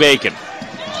Medley Bacon.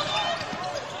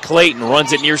 Clayton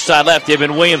runs it near side left.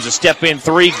 Eben Williams, a step-in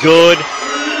 3, good.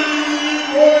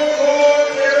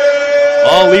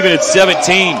 Oh, leaving it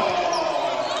 17.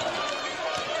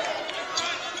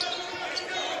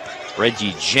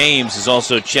 Reggie James is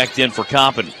also checked in for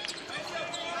Coppin.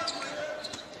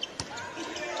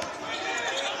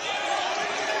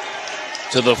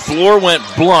 To the floor went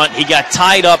Blunt. He got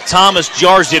tied up. Thomas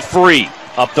jars it free.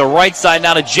 Up the right side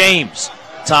now to James.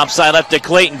 Top side left to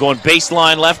Clayton. Going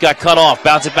baseline left. Got cut off.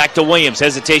 Bounce it back to Williams.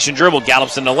 Hesitation dribble.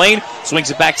 Gallops in the lane.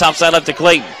 Swings it back top side left to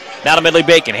Clayton. Now to Medley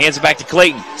Bacon. Hands it back to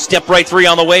Clayton. Step right 3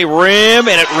 on the way. Rim.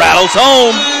 And it rattles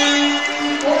home.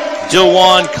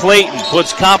 DeJuan Clayton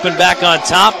puts Coppin back on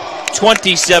top.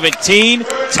 2017.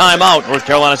 Timeout, North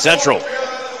Carolina Central.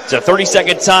 It's a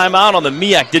 30-second timeout on the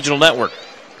MEAC Digital Network.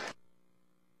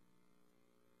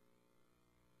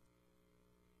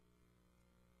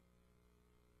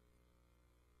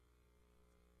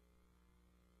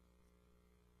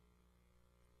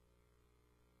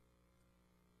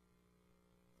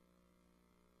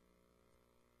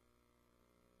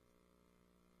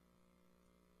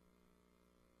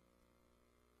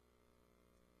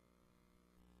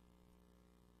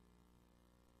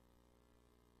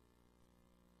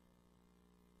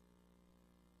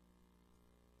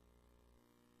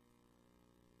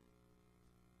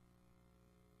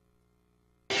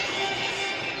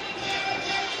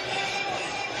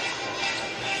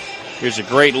 Here's a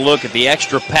great look at the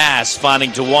extra pass,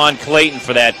 finding DeJuan Clayton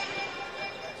for that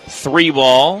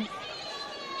 3-ball.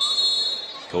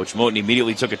 Coach Moten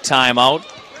immediately took a timeout.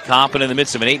 Coppin in the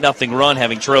midst of an 8-0 run,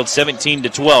 having trailed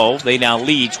 17-12. They now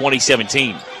lead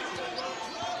 2017.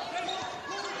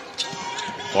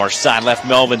 Far side left,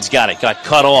 Melvin's got it. Got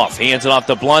cut off. Hands it off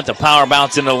to Blunt. A power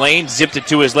bounce in the lane. Zipped it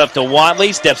to his left to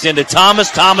Watley. Steps into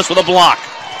Thomas. Thomas with a block.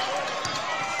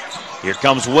 Here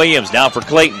comes Williams now for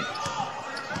Clayton.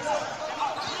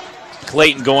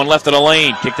 Clayton going left of the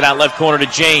lane. Kicked it out left corner to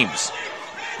James.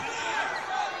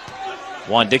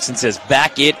 Juan Dixon says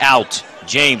back it out.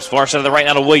 James, far side of the right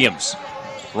now to Williams.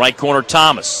 Right corner,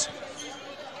 Thomas.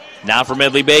 Now for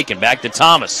Medley Bacon. Back to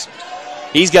Thomas.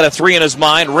 He's got a 3 in his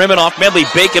mind. Rimming off. Medley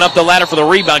Bacon up the ladder for the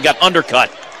rebound. Got undercut.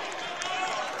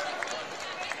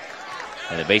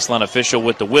 And the baseline official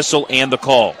with the whistle and the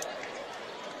call.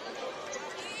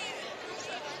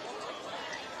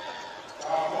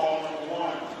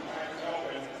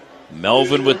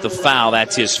 Melvin with the foul.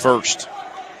 That's his first.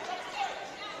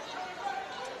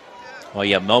 Well,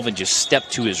 yeah, Melvin just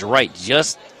stepped to his right,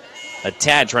 just a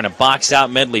tad, trying to box out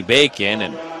Medley Bacon,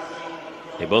 and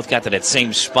they both got to that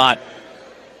same spot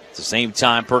at the same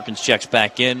time. Perkins checks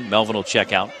back in. Melvin will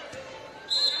check out.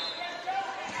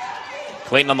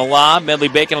 Clayton on the lob. Medley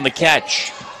Bacon on the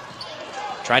catch.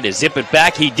 Trying to zip it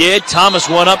back. He did. Thomas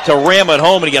went up to ram it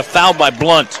home, and he got fouled by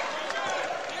Blunt.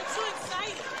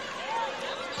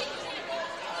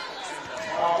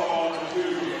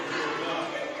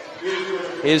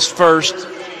 His first.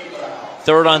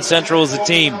 Third on Central as a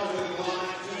team.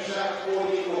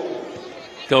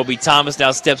 Kobe Thomas now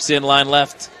steps in, line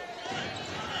left.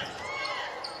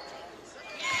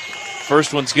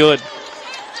 First one's good.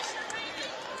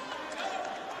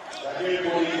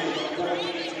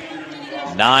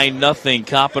 (9-0)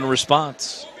 Coppin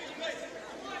response.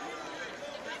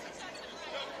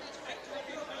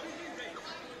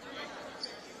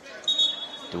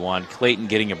 DeJuan Clayton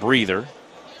getting a breather.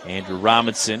 Andrew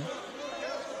Robinson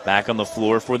back on the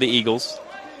floor for the Eagles.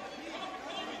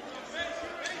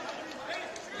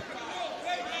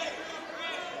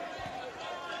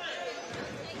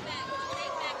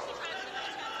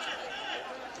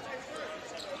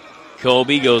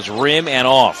 Kobe goes rim and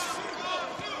off.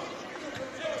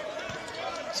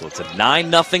 So it's a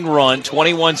 9-0 run,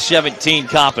 21-17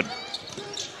 Coppin.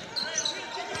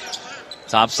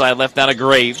 Top side left now to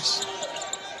Graves.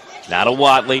 Now to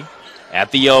Watley.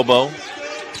 At the elbow.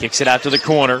 Kicks it out to the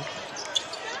corner.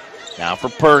 Now for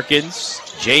Perkins.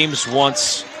 James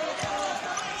wants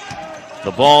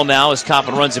the ball now as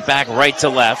Coppin runs it back right to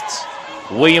left.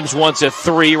 Williams wants a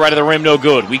 3 right of the rim, no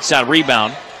good. Weak side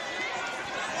rebound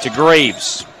to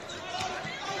Graves.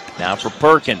 Now for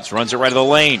Perkins. Runs it right of the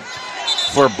lane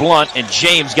for Blunt, and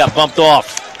James got bumped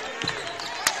off.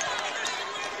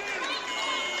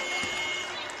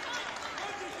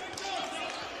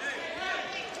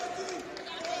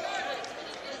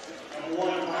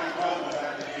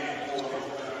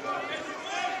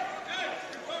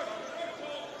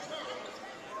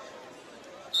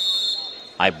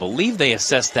 I believe they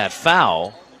assessed that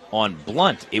foul on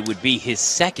Blunt. It would be his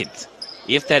second,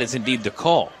 if that is indeed the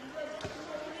call.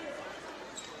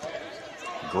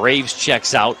 Graves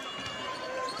checks out.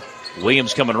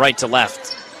 Williams coming right to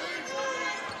left.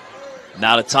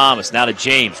 Now to Thomas, now to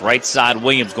James. Right side,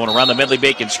 Williams going around the Medley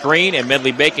Bacon screen, and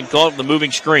Medley Bacon called the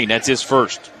moving screen. That's his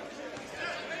first.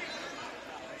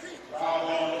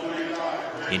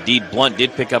 Indeed, Blunt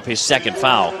did pick up his second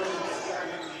foul.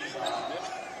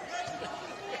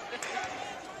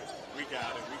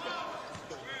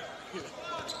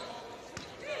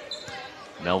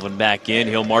 Melvin back in.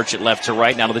 He'll march it left to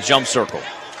right. Now to the jump circle.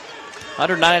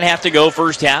 Under 9.5 to go,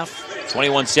 first half.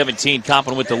 21-17,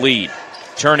 Coppin with the lead.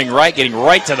 Turning right, getting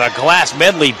right to the glass.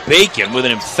 Medley Bacon with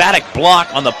an emphatic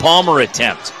block on the Palmer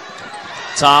attempt.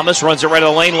 Thomas runs it right to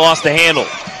the lane, lost the handle.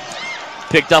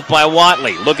 Picked up by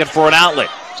Watley, looking for an outlet.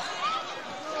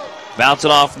 Bounce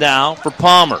it off now for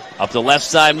Palmer. Up the left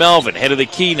side, Melvin. Head of the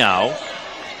key now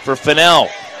for Fennell.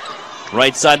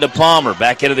 Right side to Palmer.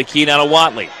 Back head of the key now to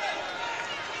Watley.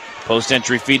 Post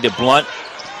entry feed to Blunt.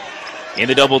 In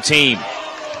the double team.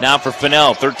 Now for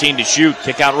Fennell. 13 to shoot.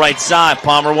 Kick out right side.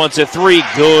 Palmer wants a 3.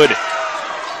 Good.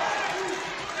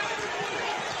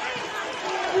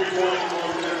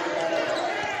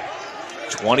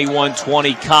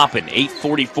 (21-20) Coppin.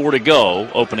 8:44 to go.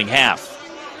 Opening half.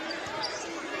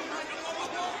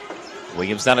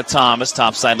 Williams down to Thomas.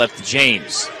 Top side left to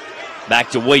James. Back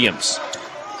to Williams.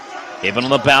 Even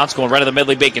on the bounce, going right to the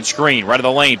Medley Bacon screen. Right of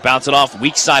the lane. Bounce it off.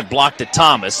 Weak side block to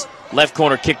Thomas. Left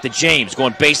corner kick to James.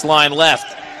 Going baseline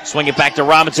left. Swing it back to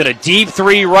Robinson. A deep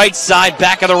 3 right side.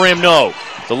 Back of the rim. No.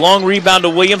 The long rebound to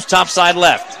Williams, top side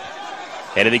left.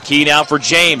 Head of the key now for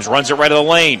James. Runs it right of the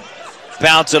lane.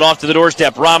 Bounce it off to the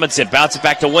doorstep. Robinson bounce it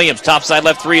back to Williams. Top side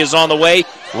left three is on the way.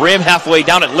 Rim halfway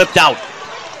down, it lipped out.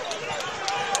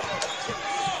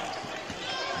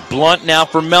 Blunt now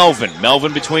for Melvin.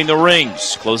 Melvin between the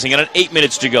rings. Closing in on 8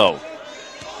 minutes to go.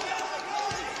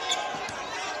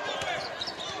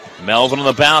 Melvin on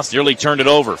the bounce, nearly turned it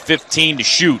over. 15 to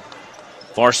shoot.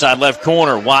 Far side left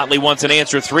corner. Watley wants an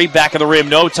answer three. Back of the rim,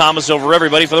 no. Thomas over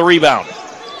everybody for the rebound.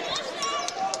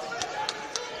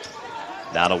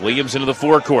 Now to Williams into the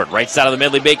forecourt. Right side of the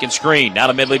Medley-Bacon screen. Now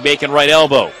to Medley-Bacon right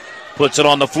elbow. Puts it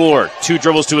on the floor. Two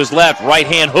dribbles to his left. Right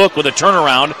hand hook with a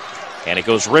turnaround. And it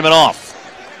goes rimming off.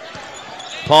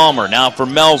 Palmer now for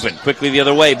Melvin. Quickly the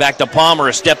other way. Back to Palmer.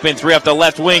 A step in three off the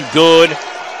left wing. Good.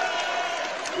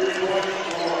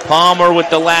 Palmer with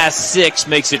the last six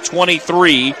makes it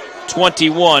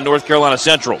 23-21 North Carolina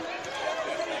Central.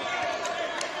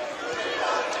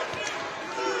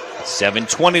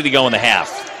 7:20 to go in the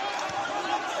half.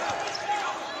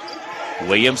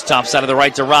 Williams, top side of the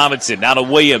right to Robinson. Now to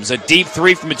Williams. A deep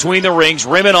three from between the rings.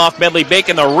 Rimming off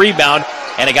Medley-Bacon, the rebound,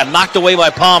 and it got knocked away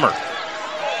by Palmer.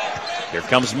 Here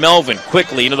comes Melvin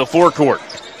quickly into the forecourt.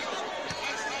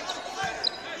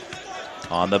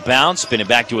 On the bounce, spinning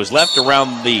back to his left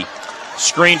around the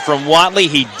screen from Watley.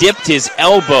 He dipped his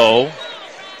elbow.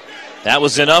 That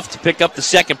was enough to pick up the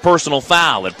second personal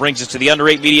foul. It brings us to the under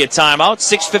 8 media timeout.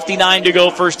 6:59 to go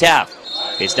first half.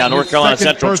 It's down North Carolina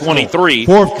Central 23,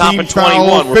 Coppin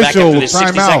 21. We're back after this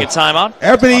 60-second timeout.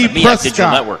 Ebony on the MEAC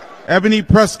Digital Network. Ebony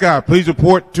Prescott, please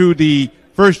report to the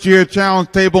first-year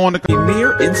challenge table on the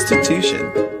premier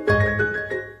institution.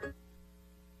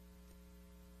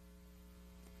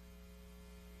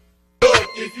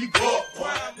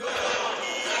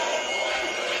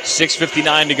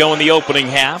 $6:59 to go in the opening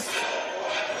half.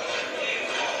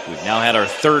 We've now had our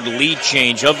third lead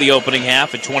change of the opening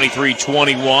half at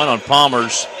 23-21 on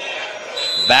Palmer's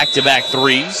back-to-back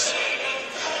threes.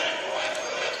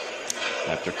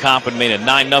 After Coppin made a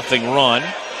 9-0 run,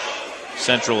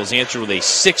 Central has answered with a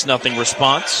 6-0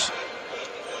 response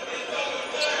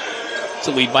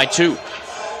to lead by 2.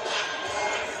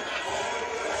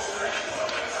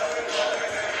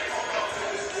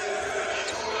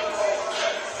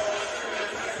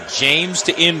 James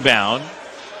to inbound.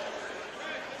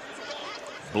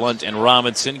 Blunt and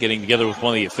Robinson getting together with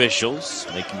one of the officials,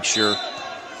 making sure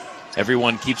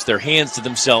everyone keeps their hands to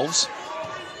themselves.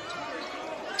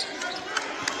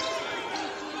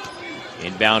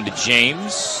 Inbound to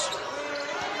James.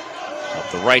 Up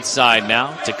the right side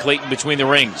now to Clayton between the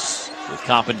rings. With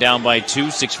Coppin down by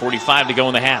 2, 6:45 to go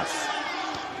in the half.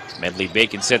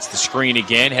 Medley-Bacon sets the screen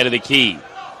again, head of the key.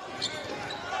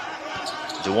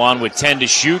 Dewan with 10 to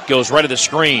shoot, goes right of the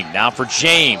screen. Now for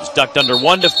James, ducked under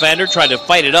one defender, tried to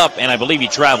fight it up, and I believe he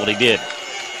traveled. He did.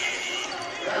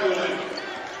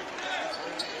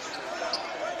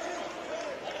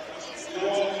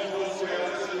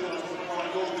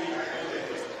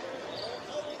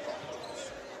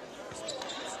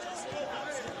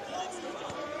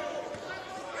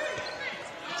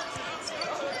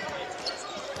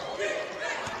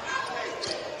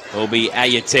 Obi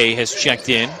Ayate has checked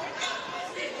in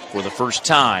for the first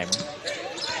time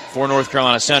for North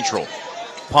Carolina Central.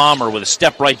 Palmer with a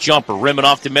step right jumper, rimming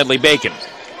off to Medley-Bacon.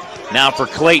 Now for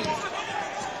Clayton.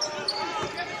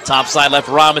 Top side left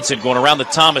Robinson going around the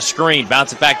Thomas screen.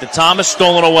 Bounce it back to Thomas,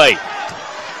 stolen away.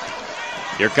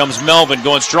 Here comes Melvin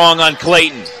going strong on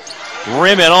Clayton.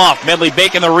 Rim it off,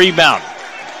 Medley-Bacon the rebound.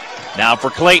 Now for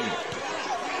Clayton.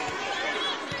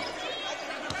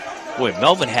 Boy,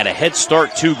 Melvin had a head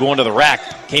start too going to the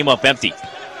rack. Came up empty.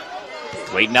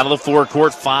 Clayton out of the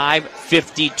forecourt,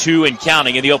 5:52 and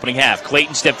counting in the opening half.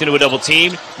 Clayton stepped into a double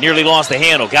team, nearly lost the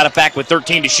handle. Got it back with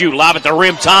 13 to shoot. Lob at the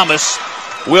rim, Thomas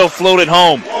will float it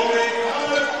home.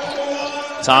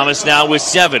 Thomas now with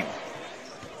 7.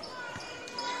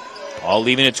 All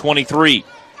leaving at 23.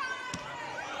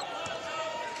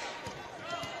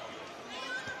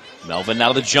 Melvin out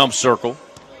of the jump circle.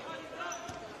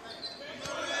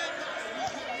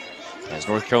 As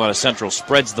North Carolina Central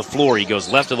spreads the floor, he goes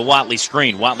left of the Watley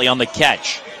screen. Watley on the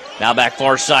catch. Now back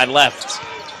far side left.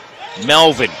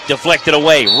 Melvin deflected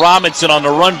away. Robinson on the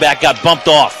run back got bumped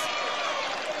off.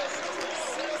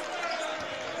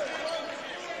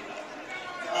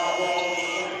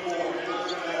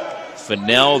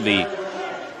 Fennell, the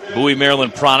Bowie,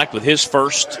 Maryland product, with his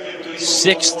first,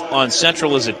 6th on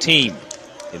Central as a team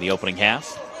in the opening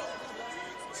half.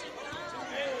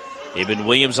 Ibn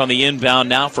Williams on the inbound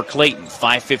now for Clayton.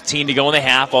 5:15 to go in the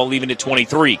half, all leaving at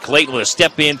 23. Clayton with a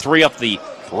step in, 3 up the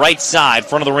right side,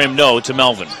 front of the rim, no, to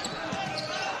Melvin.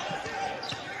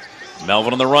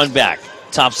 Melvin on the run back.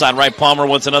 Top side right, Palmer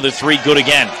wants another three. Good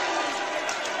again.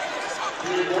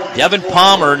 Devin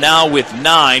Palmer now with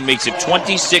 9 makes it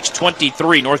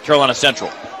 26-23, North Carolina Central.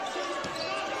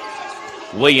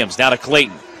 Williams now to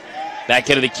Clayton. Back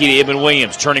into the key to Ibn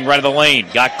Williams, turning right of the lane.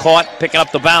 Got caught, picking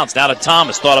up the bounce. Now to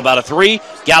Thomas. Thought about a three.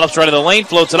 Gallops right of the lane,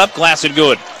 floats it up, glass and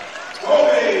good.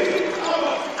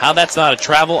 How that's not a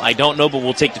travel, I don't know, but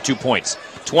we'll take the 2 points.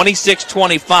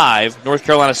 26-25, North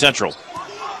Carolina Central.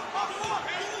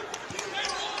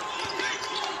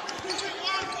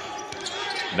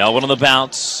 Melvin on the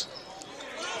bounce.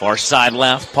 Far side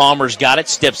left. Palmer's got it.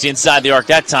 Steps inside the arc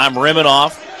that time. Rimming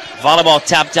off. Volleyball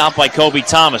tapped out by Kobe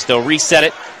Thomas. They'll reset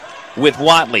it with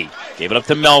Watley. Gave it up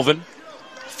to Melvin.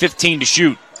 15 to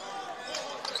shoot.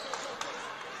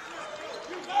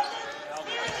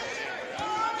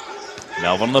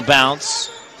 Melvin on the bounce.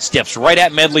 Steps right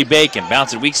at Medley Bacon.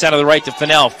 Bounce it weak side of the right to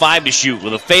Fennell. 5 to shoot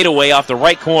with a fadeaway off the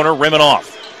right corner. Rimming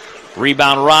off.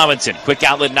 Rebound Robinson. Quick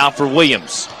outlet now for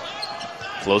Williams.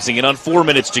 Closing it on 4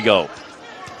 minutes to go.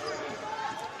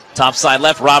 Top side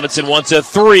left, Robinson wants a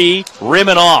three,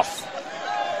 rimming off.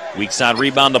 Weak side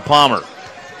rebound to Palmer.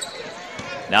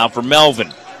 Now for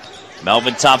Melvin.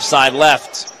 Melvin top side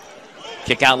left.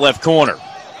 Kick out left corner.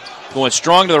 Going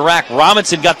strong to the rack.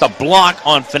 Robinson got the block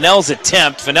on Fennell's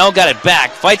attempt. Fennell got it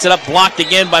back, fights it up, blocked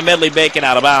again by Medley Bacon,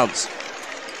 out of bounds.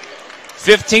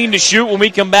 15 to shoot when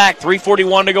we come back.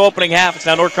 3:41 to go opening half. It's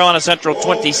now North Carolina Central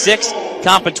 26,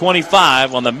 Coppin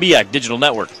 25 on the MEAC Digital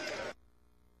Network.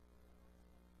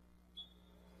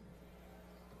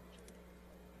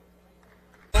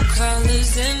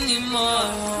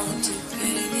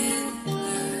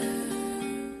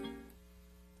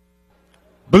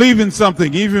 Believe in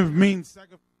something, even if it means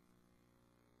sacrifice.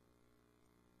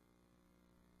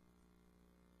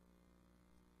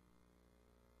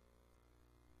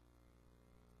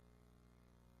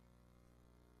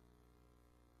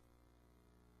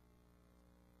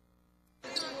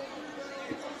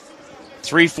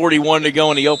 .341 to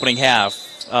go in the opening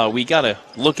half. We got to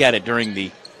look at it during the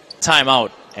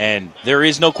timeout, and there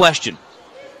is no question.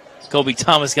 Kobe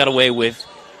Thomas got away with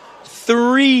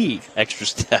 3 extra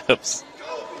steps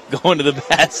going to the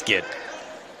basket.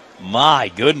 My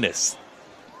goodness.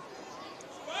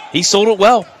 He sold it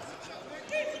well.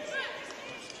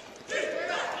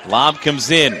 Lob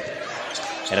comes in.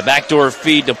 And a backdoor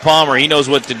feed to Palmer. He knows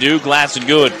what to do. Glass and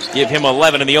good. Give him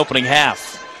 11 in the opening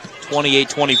half.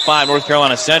 28-25 North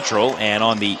Carolina Central. And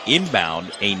on the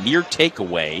inbound, a near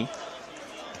takeaway.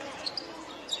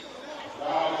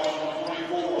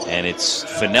 And it's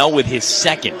Fennell with his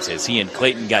second as he and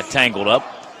Clayton got tangled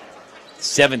up.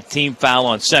 7th team foul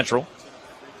on Central.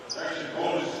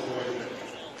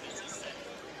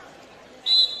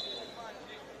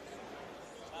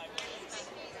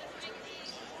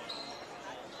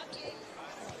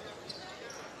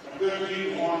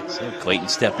 So Clayton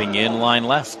stepping in, line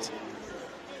left.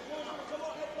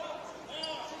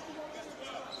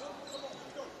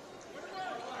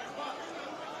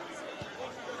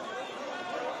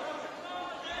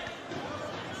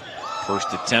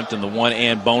 First attempt in the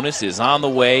one-and bonus is on the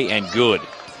way and good.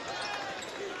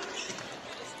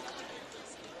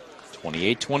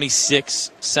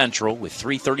 28-26 Central with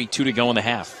 3:32 to go in the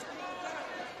half.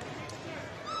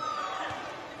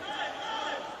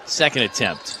 Second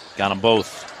attempt. Got them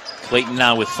both. Clayton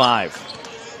now with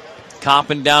 5.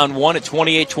 Coppin down 1 at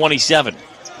 28-27.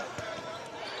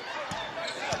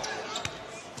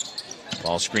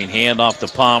 Ball screen handoff to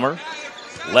Palmer.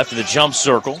 Left of the jump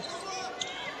circle.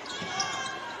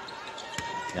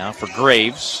 Now for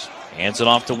Graves. Hands it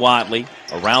off to Watley.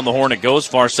 Around the horn it goes.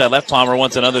 Far side left. Palmer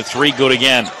wants another three. Good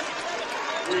again.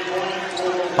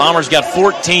 Palmer's got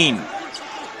 14.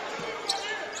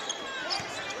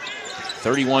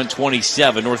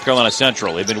 31-27 North Carolina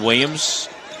Central. Ibn Williams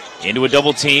into a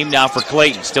double team. Now for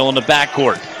Clayton. Still in the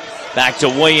backcourt. Back to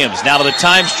Williams. Now to the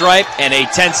time stripe and a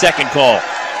 10-second call.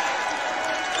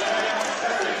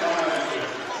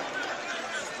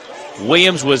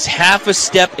 Williams was half a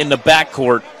step in the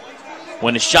backcourt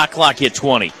when the shot clock hit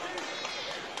 20.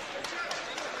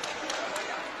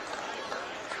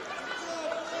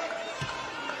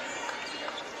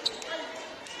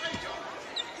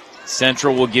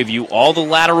 Central will give you all the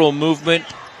lateral movement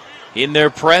in their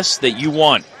press that you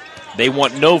want. They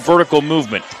want no vertical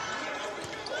movement.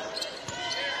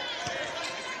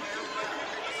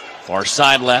 Far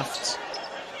side left.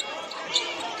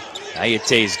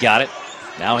 Ayate's got it.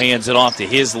 Now hands it off to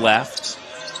his left.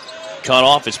 Cut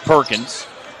off is Perkins.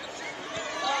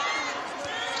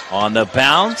 On the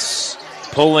bounce,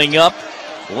 pulling up,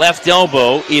 left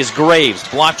elbow is Graves.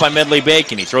 Blocked by Medley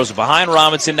Bacon. He throws it behind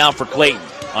Robinson now for Clayton.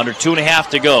 Under 2.5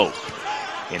 to go.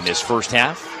 in this first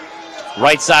half.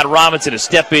 Right side Robinson, a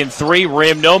step in three,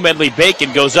 rim no. Medley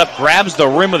Bacon goes up, grabs the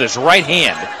rim with his right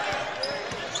hand.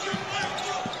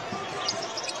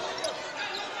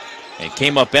 And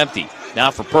came up empty.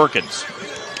 Now for Perkins.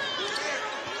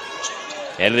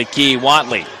 Head of the key,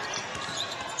 Watley.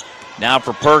 Now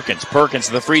for Perkins. Perkins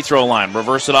to the free throw line.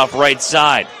 Reverse it off right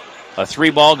side. A three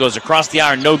ball goes across the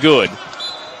iron, no good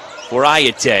for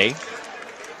Ayate.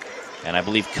 And I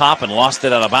believe Coppin lost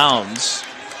it out of bounds.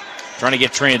 Trying to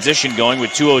get transition going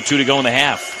with 2:02 to go in the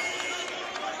half.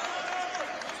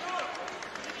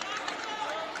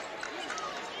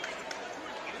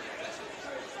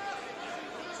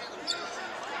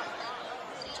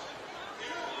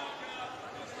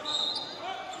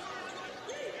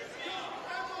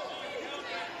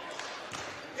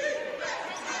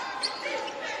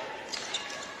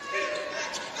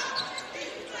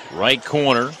 Right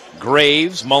corner,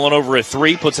 Graves mulling over a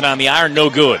three, puts it on the iron,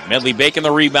 no good. Medley Bacon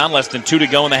the rebound, less than 2 to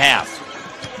go in the half.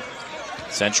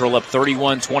 Central up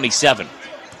 31-27.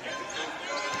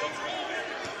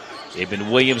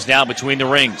 Ibn Williams now between the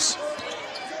rings.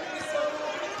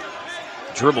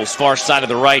 Dribbles far side of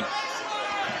the right.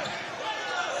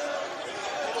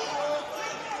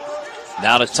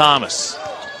 Now to Thomas.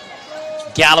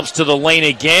 Gallops to the lane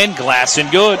again, glass and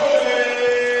good.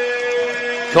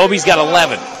 Kobe's got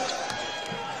 11.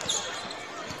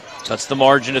 Cuts the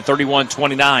margin to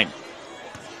 31-29.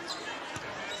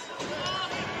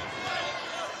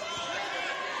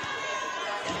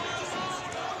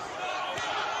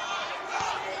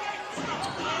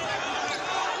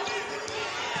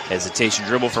 Hesitation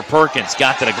dribble for Perkins.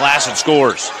 Got to the glass and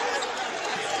scores.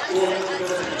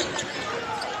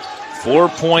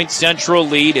 4-point Central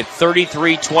lead at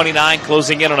 33-29,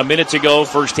 closing in on a minute to go,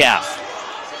 first half.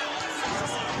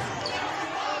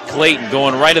 Clayton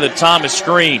going right to the Thomas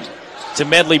screen to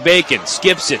Medley Bacon.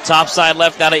 Skips it. Top side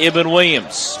left now to Ibn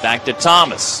Williams. Back to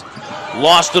Thomas.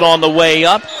 Lost it on the way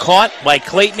up. Caught by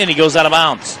Clayton, and he goes out of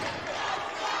bounds.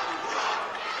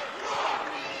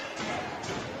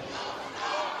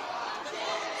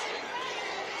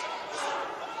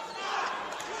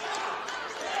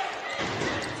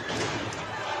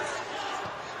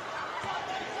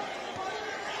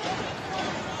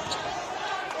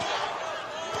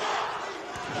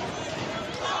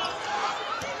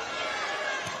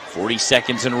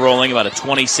 Seconds and rolling, about a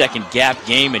 20-second gap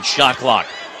game and shot clock.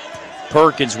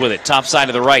 Perkins with it, top side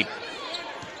of the right.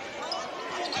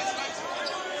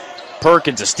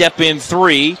 Perkins, a step in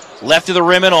three, left of the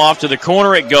rim and off, to the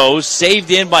corner it goes, saved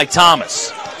in by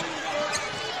Thomas.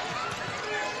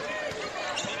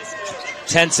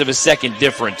 Tenths of a second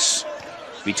difference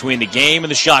between the game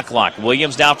and the shot clock.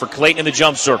 Williams down for Clayton in the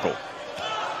jump circle.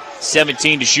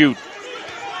 17 to shoot.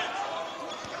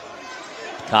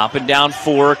 Coppin down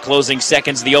 4, closing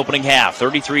seconds of the opening half.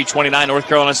 33-29 North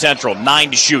Carolina Central.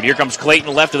 9 to shoot. Here comes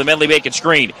Clayton left of the Medley Bacon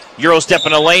screen. Euro step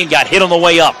in the lane, got hit on the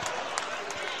way up.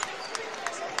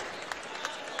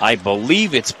 I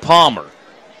believe it's Palmer.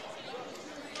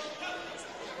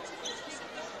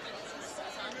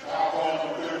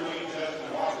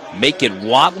 Make it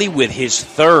Watley with his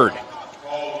third.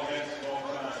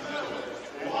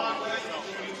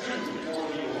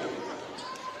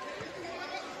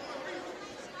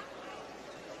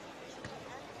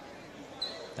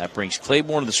 That brings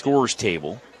Claiborne to the scorer's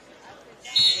table.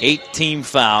 8-team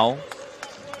foul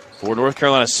for North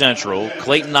Carolina Central.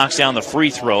 Clayton knocks down the free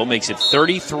throw, makes it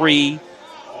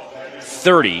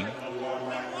 33-30.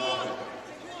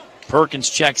 Perkins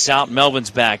checks out,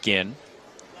 Melvin's back in.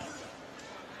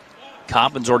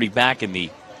 Coppin's already back in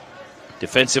the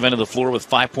defensive end of the floor with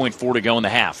 5.4 to go in the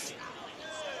half.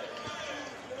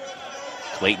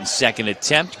 Clayton's second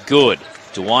attempt, good.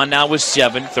 Dewan now with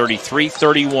 7,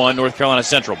 33-31, North Carolina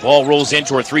Central. Ball rolls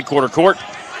into our three-quarter court.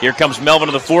 Here comes Melvin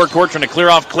to the forecourt, trying to clear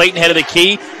off Clayton, head of the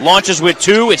key. Launches with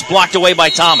 2. It's blocked away by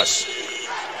Thomas.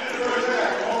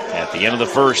 At the end of the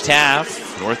first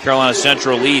half, North Carolina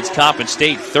Central leads Coppin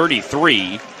State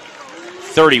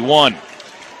 33-31.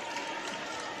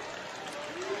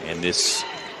 And this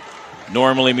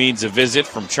normally means a visit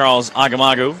from Charles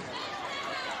Agamago,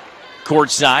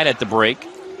 courtside at the break.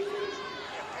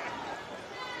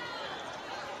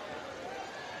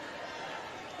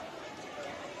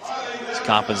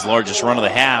 Coppin's largest run of the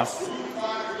half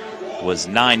was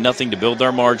 9-0 to build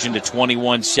their margin to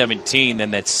 21-17.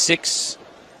 Then that 6-0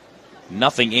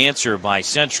 answer by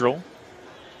Central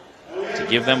to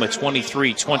give them a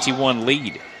 23-21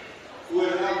 lead.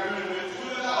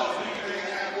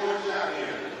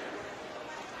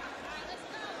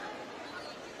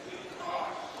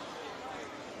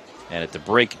 And at the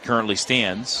break, it currently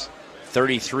stands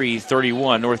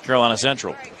 33-31 North Carolina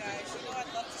Central.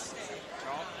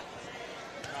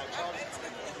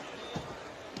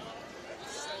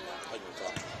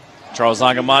 Charles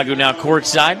Agamagu now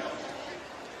courtside.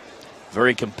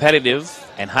 Very competitive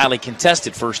and highly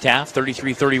contested first half,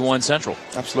 33-31 Central.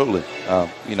 Absolutely.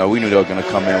 We knew they were going to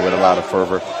come in with a lot of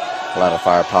fervor, a lot of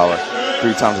firepower.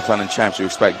 3-time defending champs, you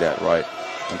expect that, right?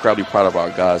 Incredibly proud of our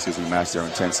guys because we matched their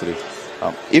intensity.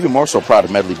 Even more so proud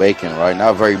of Medley Bacon, right?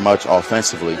 Not very much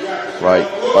offensively, right?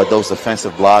 But those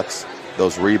defensive blocks,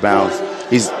 those rebounds,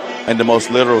 he's, in the most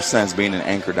literal sense, being an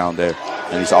anchor down there,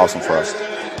 and he's awesome for us.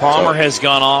 Palmer has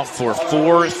gone off for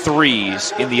 4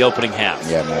 threes in the opening half.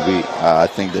 Yeah, man. I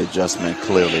think the adjustment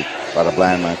clearly by the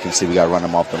blind man can see we got to run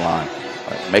him off the line.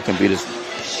 Right? Make him beat us,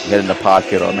 get in the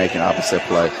pocket or make an opposite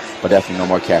play, but definitely no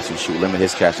more catch and shoot. Limit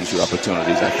his catch and shoot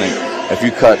opportunities. I think if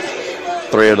you cut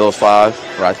 3 of those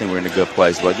 5, right, I think we're in a good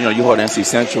place. But, you hold NC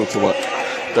Central to,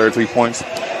 33 points?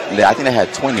 I think they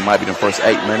had 20, might be the first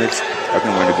 8 minutes. I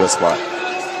think we're in a good spot.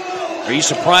 Are you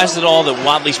surprised at all that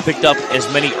Wadley's picked up as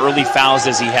many early fouls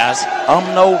as he has?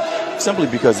 No, simply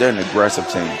because they're an aggressive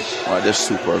team. They're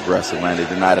super aggressive, man. They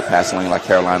deny the passing lane like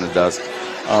Carolina does.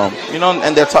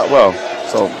 And they're taught well.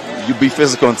 So you be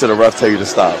physical until the ref tell you to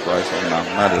stop, right? So,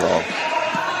 not at all.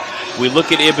 We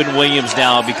look at Ibn Williams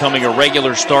now becoming a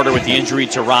regular starter with the injury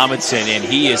to Robinson, and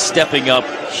he is stepping up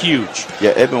huge.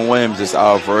 Yeah, Ibn Williams is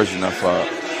our version of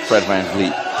Fred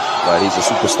VanVleet. Right? He's a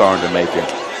superstar in the making.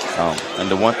 And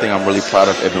the one thing I'm really proud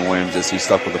of Ibn Williams is he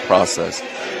stuck with the process.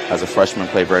 As a freshman,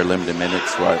 played very limited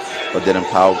minutes, right? But didn't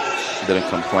pout, didn't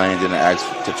complain, didn't ask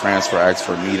to transfer, ask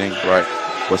for a meeting, right?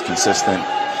 Was consistent.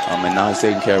 And now he's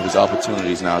taking care of his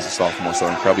opportunities now as a sophomore. So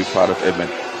I'm incredibly proud of Ibn.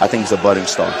 I think he's a budding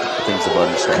star.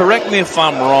 Correct me if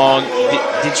I'm wrong.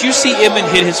 Did you see Ibn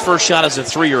hit his first shot as a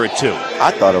 3 or a 2?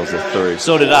 I thought it was a 3.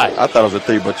 So did I. I thought it was a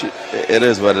 3, but it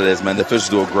is what it is, man. The officials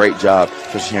do a great job,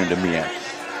 especially here in the MEAC.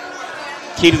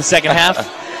 Key to the second half?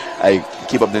 Hey,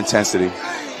 keep up the intensity,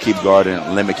 keep guarding,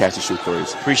 limit catch and shoot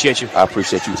threes. Appreciate you. I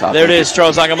appreciate you, Top. There it is,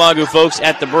 Charles Agamagu, folks,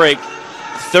 at the break.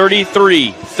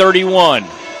 33-31.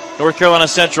 North Carolina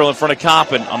Central in front of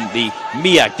Coppin on the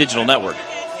MEAC Digital Network.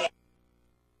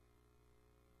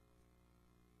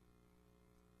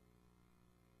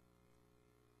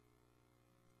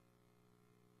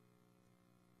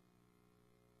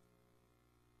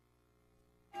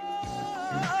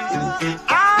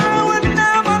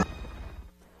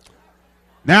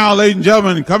 Now, ladies and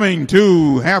gentlemen, coming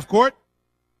to half court.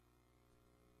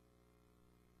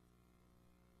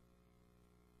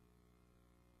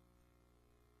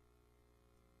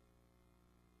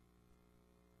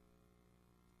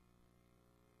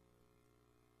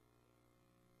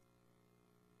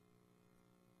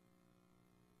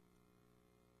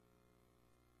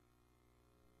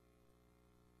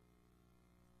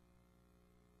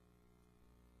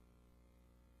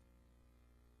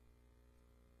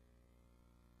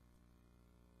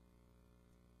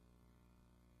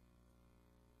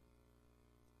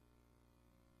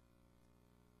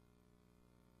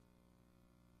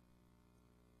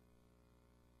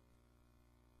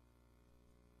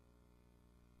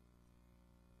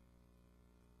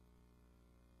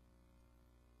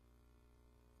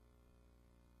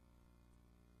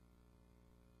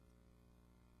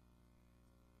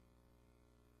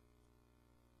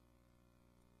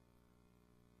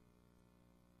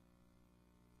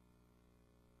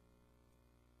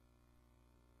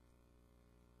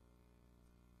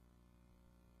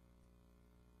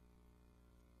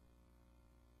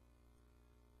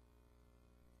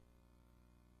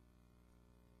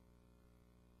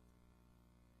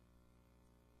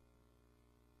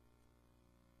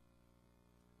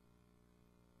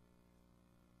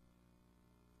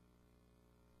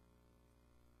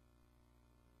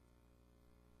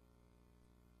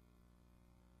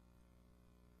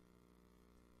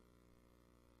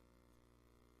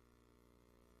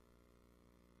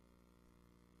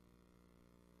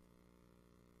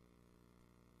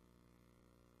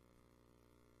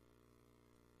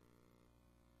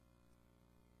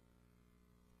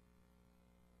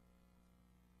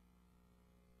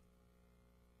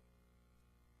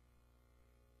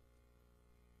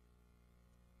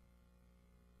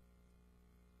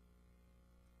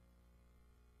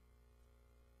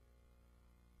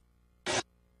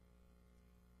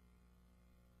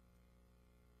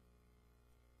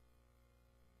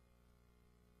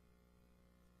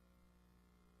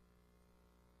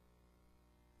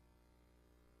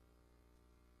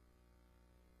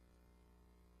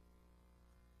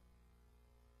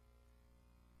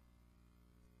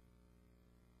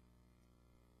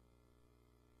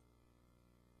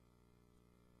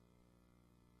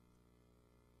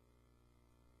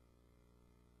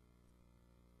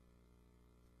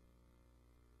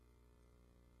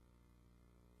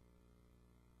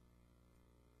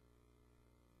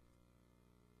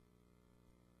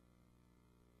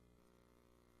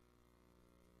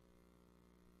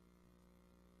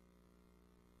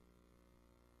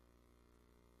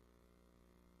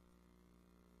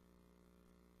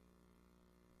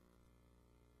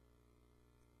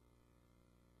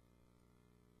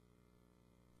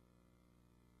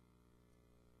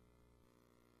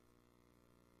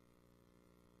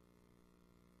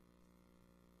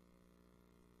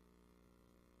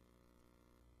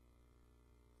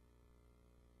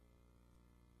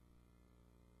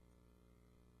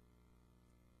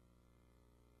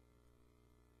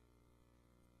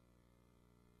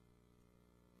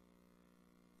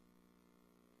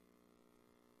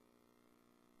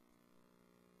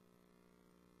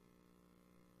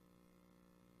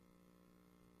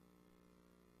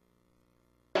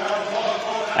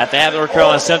 at the half, North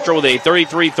Carolina Central with a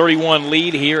 33-31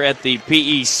 lead here at the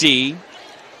PEC.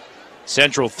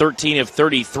 Central 13 of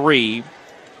 33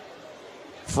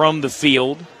 from the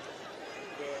field.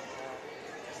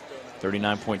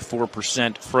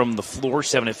 39.4% from the floor,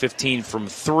 7 of 15 from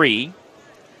 3.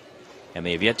 And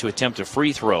they have yet to attempt a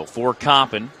free throw for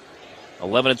Coppin.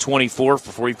 11 of 24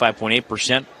 for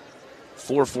 45.8%.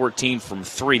 4-14 from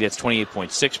 3, that's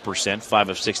 28.6%. 5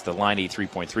 of 6 to the line,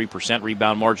 83.3%.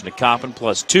 Rebound margin to Coppin,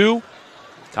 +2.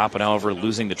 Coppin, however,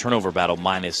 losing the turnover battle,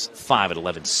 -5 at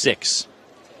 11-6.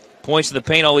 Points to the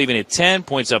paint all even at 10.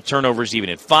 Points up turnovers even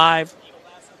at 5.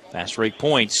 Fast break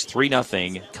points,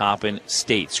 3-0 Coppin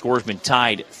State. Score's been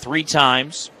tied 3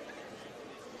 times,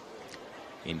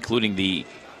 including the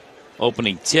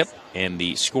opening tip, and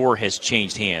the score has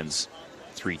changed hands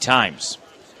 3 times.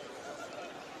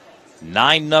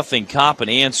 9-0 Coppin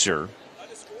answer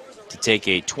to take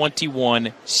a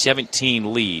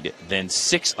 21-17 lead, then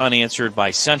 6 unanswered by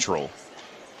Central.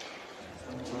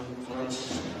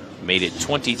 Made it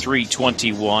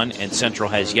 23-21, and Central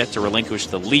has yet to relinquish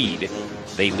the lead.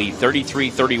 They lead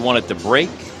 33-31 at the break.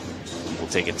 We'll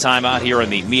take a timeout here on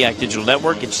the MEAC Digital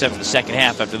Network. Get set for the second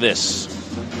half after this.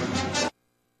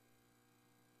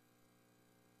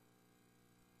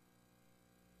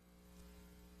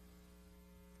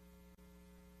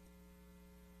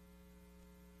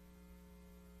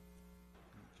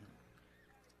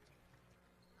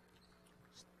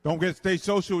 Don't forget to stay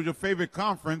social with your favorite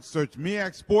conference. Search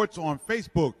MEAC Sports on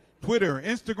Facebook, Twitter,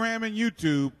 Instagram, and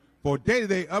YouTube for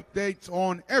day-to-day updates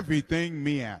on everything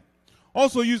MEAC.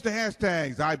 Also use the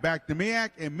hashtags #IBackTheMEAC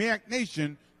and MEAC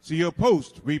Nation to see your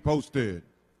post reposted.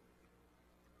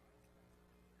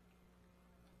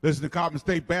 Listen to Coppin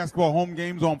State basketball home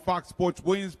games on Fox Sports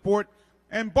Williamsport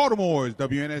and Baltimore's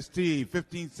WNST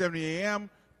 1570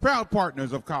 AM, proud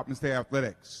partners of Coppin State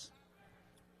Athletics.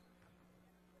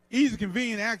 Easy,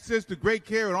 convenient access to great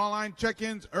care and online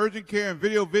check-ins, urgent care, and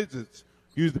video visits.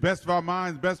 Use the best of our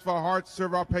minds, best of our hearts to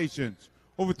serve our patients.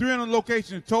 Over 300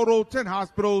 locations in total, 10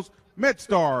 hospitals.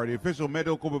 MedStar, the official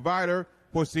medical provider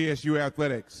for CSU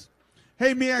Athletics.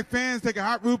 Hey, MEAC fans, take a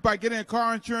hot route by getting a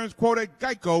car insurance quote at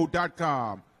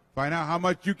Geico.com. Find out how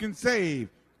much you can save.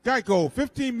 Geico,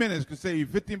 15 minutes can save you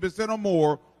 15% or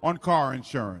more on car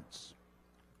insurance.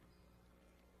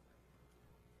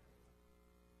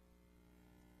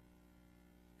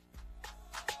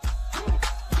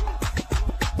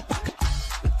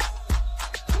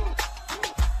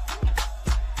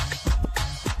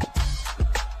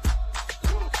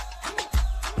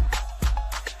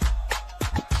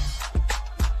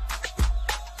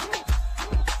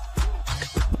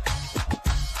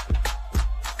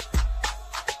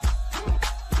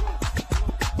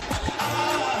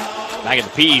 Back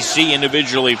at the PEC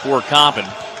individually for Coppin.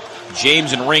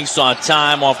 James and Ring saw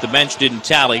time off the bench, didn't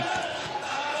tally.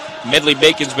 Medley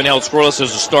Bacon's been held scoreless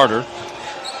as a starter.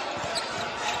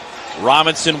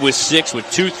 Robinson with 6 with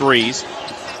 2 threes.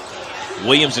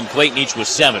 Williams and Clayton each with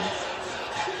 7.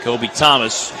 Kobe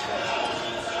Thomas,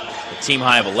 a team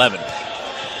high of 11.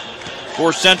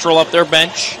 For Central up their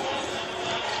bench.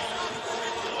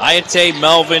 Ayate,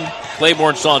 Melvin,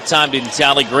 Claiborne saw time, didn't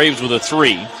tally. Graves with a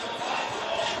 3.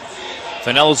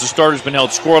 Fennell as the starter's been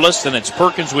held scoreless. Then it's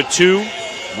Perkins with 2.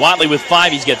 Watley with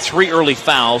 5. He's got 3 early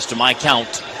fouls to my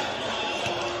count.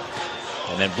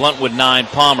 And then Blunt with 9.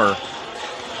 Palmer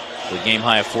with a game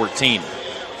high of 14.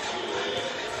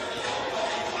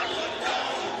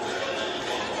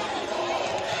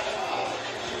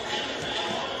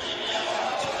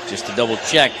 Just to double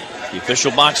check, the official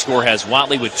box score has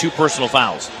Watley with 2 personal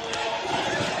fouls.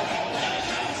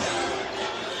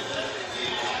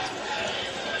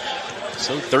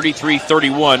 So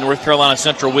 33-31, North Carolina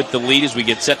Central with the lead as we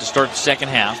get set to start the second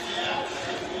half.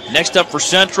 Next up for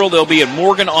Central, they'll be at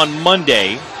Morgan on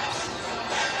Monday.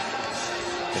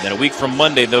 And then a week from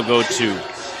Monday, they'll go to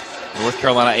North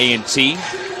Carolina A&T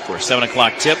for a 7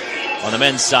 o'clock tip on the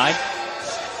men's side.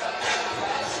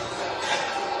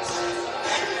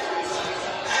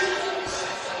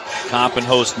 Coppin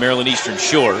hosts Maryland Eastern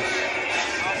Shore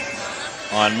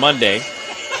on Monday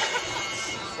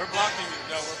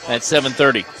at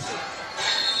 7:30.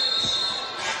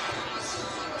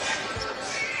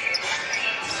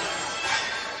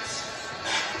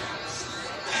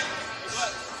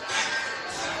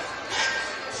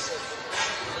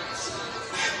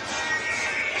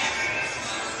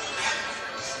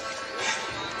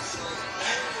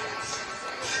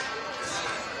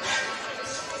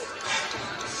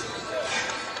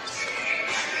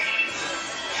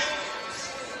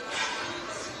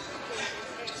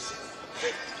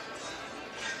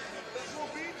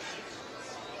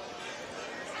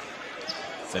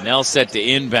 Fennell set to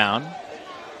inbound.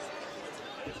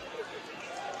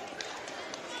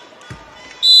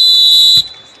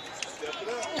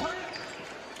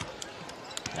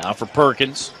 Now for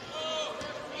Perkins.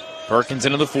 Perkins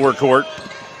into the forecourt.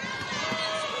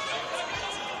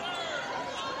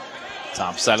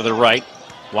 Top side of the right.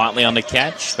 Watley on the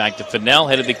catch. Back to Fennell,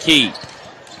 head of the key.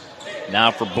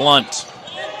 Now for Blunt.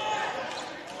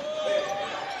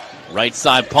 Right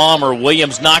side Palmer.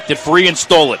 Williams knocked it free and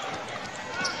stole it.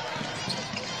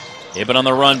 Ibben on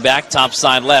the run back. Top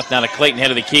side left. Now to Clayton,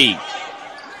 head of the key.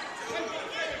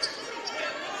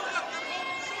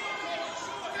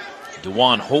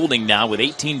 Dewan holding now with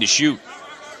 18 to shoot.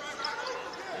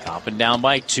 Coppin down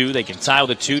by 2. They can tie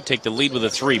with a 2, take the lead with a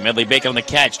 3. Medley Bacon on the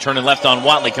catch, turning left on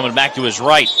Watley, coming back to his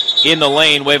right. In the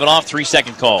lane, waving off,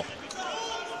 3-second call.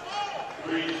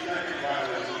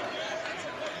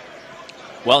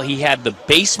 Well, he had the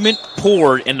basement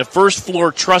poured and the first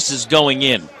floor trusses going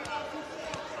in.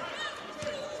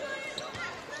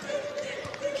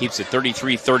 Keeps it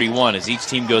 33-31 as each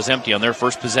team goes empty on their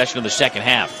first possession of the second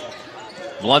half.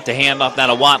 Blunt the handoff now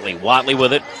to Watley. Watley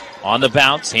with it on the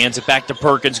bounce. Hands it back to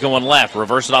Perkins going left.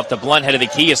 Reverse it off to Blunt. Head of the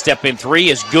key. A step in 3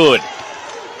 is good.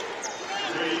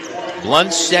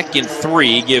 Blunt's second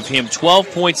 3 give him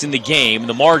 12 points in the game.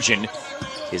 The margin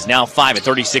is now 5 at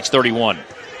 36-31.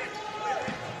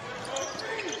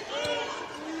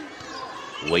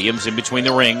 Williams in between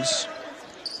the rings.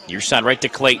 Near side right to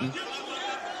Clayton.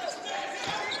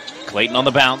 Clayton on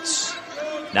the bounce.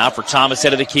 Now for Thomas,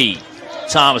 head of the key.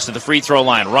 Thomas to the free throw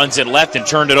line, runs it left and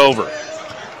turned it over.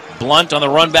 Blunt on the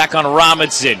run back on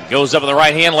Robinson. Goes up with the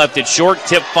right hand, left it short.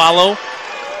 Tip follow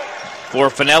for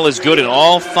Fennell is good, and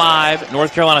all 5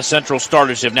 North Carolina Central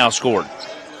starters have now scored.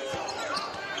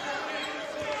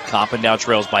 Coppin now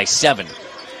trails by 7.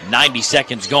 90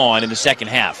 seconds gone in the second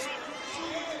half.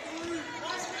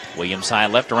 Williams high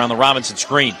left around the Robinson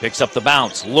screen. Picks up the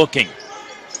bounce, looking.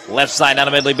 Left side down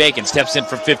to Medley Bacon. Steps in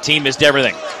for 15, missed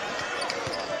everything.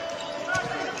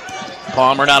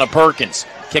 Palmer now to Perkins.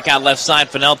 Kick out left side.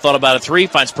 Fennell thought about a 3.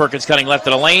 Finds Perkins cutting left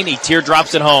of the lane. He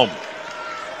teardrops it home.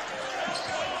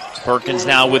 Perkins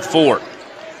now with 4.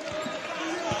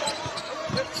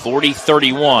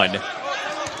 40-31.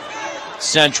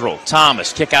 Central.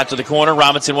 Thomas. Kick out to the corner.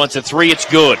 Robinson wants a 3. It's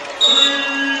good.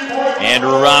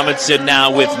 Andrew Robinson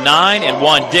now with 9. And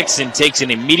Juan Dixon takes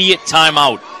an immediate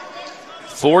timeout.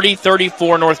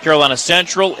 40-34 North Carolina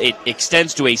Central. It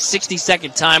extends to a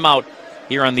 60-second timeout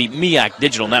here on the MEAC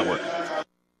Digital Network.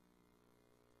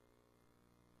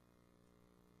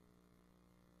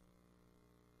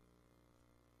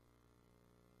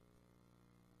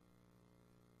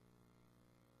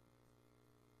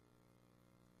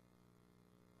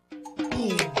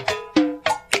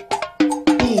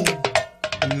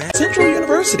 Central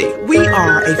University, we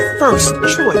are a first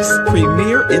choice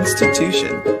premier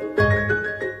institution.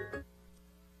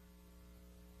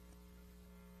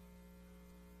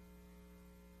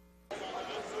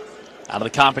 Out of the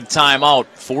Coppin timeout,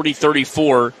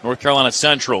 40-34, North Carolina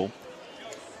Central.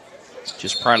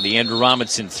 Just prior to the Andrew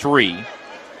Robinson 3.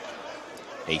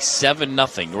 A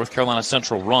 7-0 North Carolina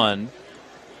Central run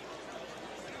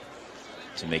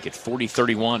to make it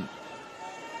 40-31.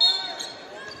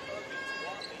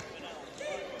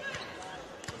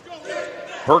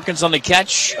 Perkins on the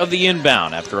catch of the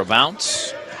inbound after a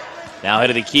bounce. Now head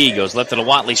of the key, goes left to the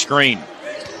Watley screen.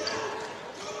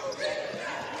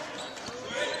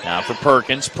 Now for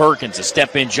Perkins. Perkins, a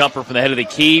step-in jumper from the head of the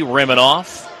key. Rim it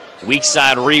off. Weak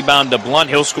side rebound to Blunt.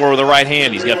 He'll score with the right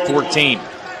hand. He's got 14.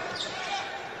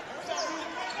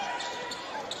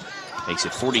 Makes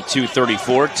it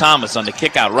 42-34. Thomas on the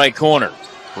kick out right corner.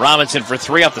 Robinson for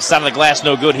 3 off the side of the glass.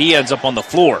 No good. He ends up on the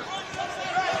floor.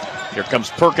 Here comes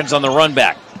Perkins on the run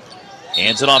back.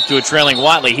 Hands it off to a trailing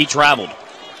Watley. He traveled.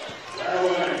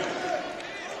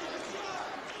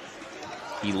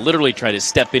 He literally tried to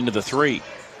step into the 3.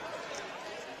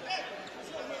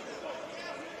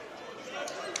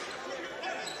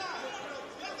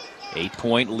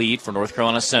 Eight-point lead for North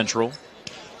Carolina Central.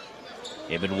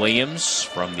 Ibben Williams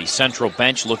from the Central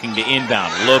bench looking to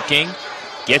inbound. Looking.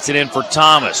 Gets it in for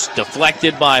Thomas.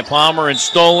 Deflected by Palmer and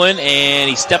stolen. And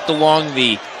he stepped along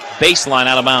the baseline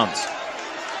out of bounds.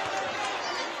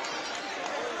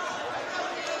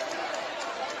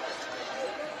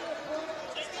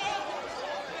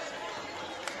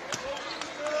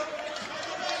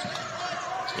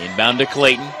 Inbound to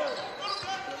Clayton.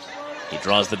 He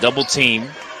draws the double team.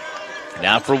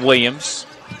 Now for Williams.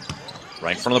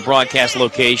 Right in front of the broadcast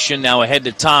location. Now ahead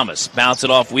to Thomas. Bounce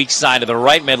it off weak side to the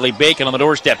right. Medley Bacon on the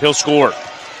doorstep. He'll score.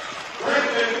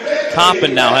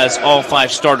 Coppin now has all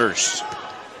 5 starters.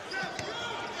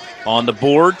 on the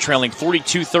board, trailing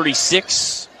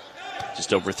 42-36.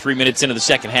 Just over 3 minutes into the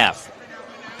second half.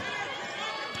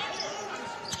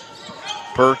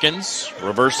 Perkins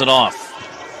reversing off.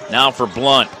 Now for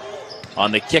Blunt.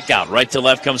 On the kick out, right to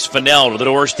left comes Fennell to the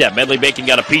doorstep. Medley Bacon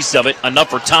got a piece of it. Enough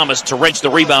for Thomas to wrench the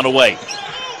rebound away.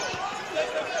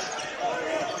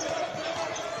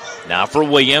 Now for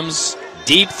Williams.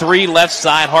 Deep three, left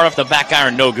side, hard off the back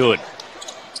iron, no good.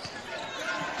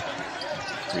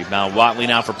 Rebound Watley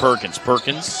now for Perkins.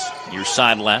 Perkins, near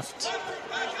side left.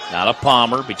 Now to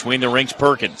Palmer, between the rings,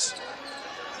 Perkins.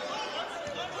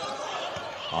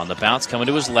 On the bounce, coming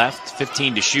to his left,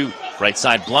 15 to shoot. Right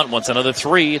side, Blunt wants another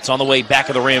three. It's on the way, back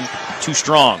of the rim, too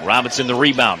strong. Robinson the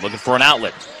rebound, looking for an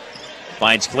outlet.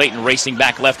 Finds Clayton racing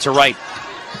back left to right.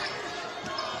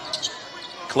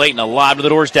 Clayton a lob to the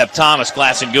doorstep. Thomas,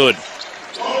 glass and good.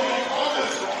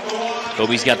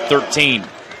 Kobe's got 13.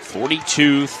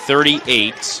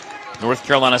 42-38. North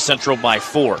Carolina Central by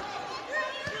 4.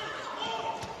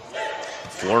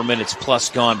 4 minutes plus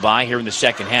gone by here in the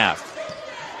second half.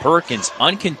 Perkins,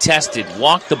 uncontested,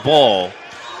 walked the ball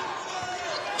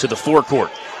to the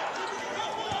forecourt.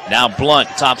 Now Blunt,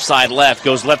 top side left,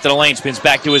 goes left of the lane, spins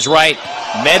back to his right.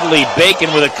 Medley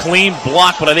Bacon with a clean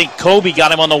block, but I think Kobe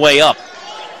got him on the way up.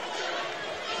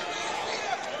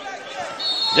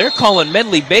 They're calling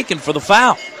Medley Bacon for the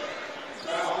foul.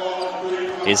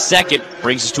 His second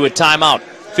brings us to a timeout.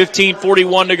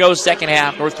 15:41 to go, second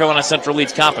half. North Carolina Central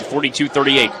leads Coppin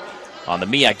 42-38 on the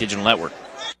MEAC Digital Network.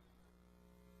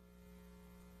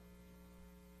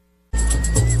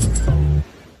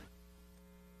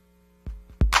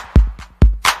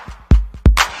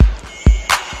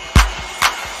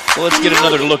 Well, let's get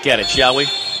another look at it, shall we?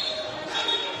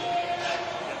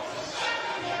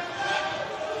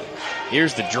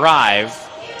 Here's the drive,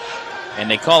 and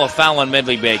they call a foul on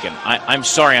Medley Bacon. I'm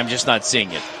sorry, I'm just not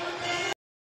seeing it.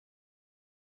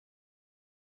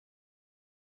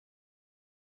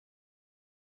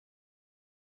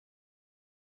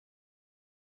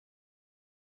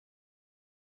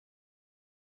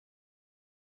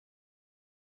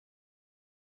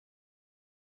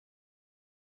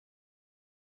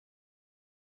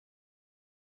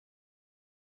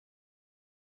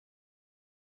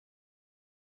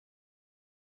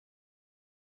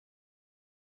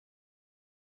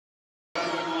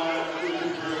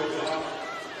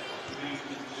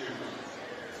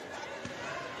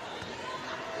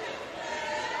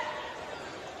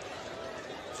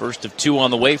 First of two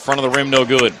on the way, front of the rim, no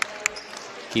good.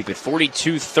 Keep it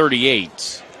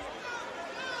 42-38.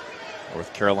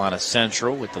 North Carolina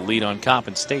Central with the lead on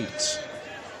Coppin State.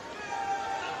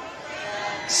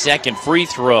 Second free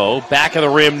throw, back of the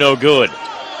rim, no good.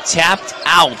 Tapped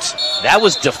out. That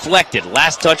was deflected.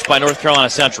 Last touch by North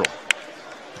Carolina Central.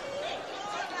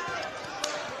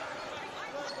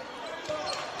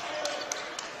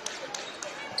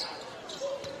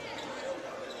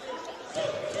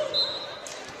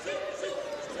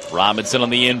 Robinson on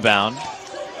the inbound.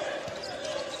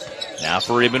 Now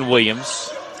for Ibn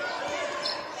Williams.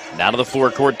 Now to the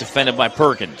forecourt, defended by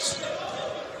Perkins.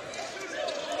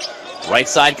 Right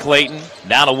side Clayton.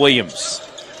 Now to Williams.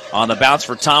 On the bounce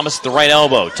for Thomas at the right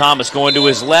elbow. Thomas going to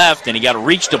his left, and he got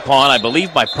reached upon, I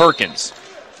believe, by Perkins.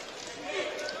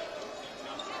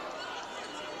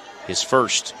 His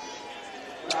first.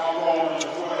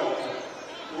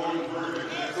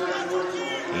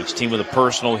 Each team with a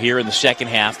personal here in the second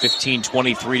half.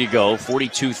 15:23 to go.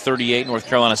 42-38 North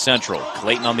Carolina Central.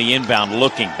 Clayton on the inbound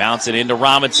looking. Bounce it into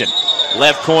Robinson.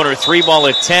 Left corner three-ball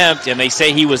attempt, and they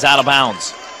say he was out of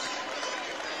bounds.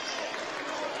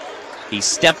 He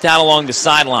stepped out along the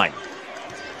sideline.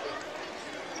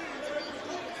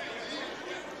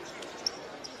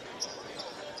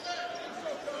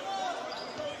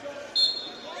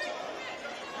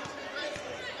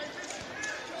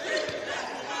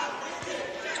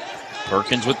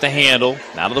 Perkins with the handle.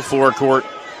 Now to the forecourt.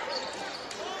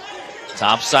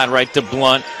 Top side right to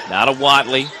Blunt. Now to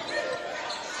Watley.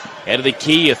 Head of the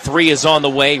key. A three is on the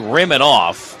way. Rim it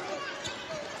off.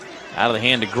 Out of the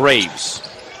hand of Graves.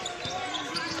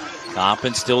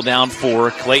 Coppin still down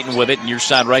 4. Clayton with it. Near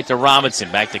side right to Robinson.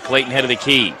 Back to Clayton, head of the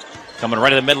key. Coming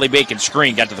right to the Medley Bacon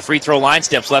screen. Got to the free throw line.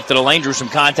 Steps left of the lane. Drew some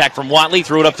contact from Watley.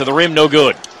 Threw it up to the rim. No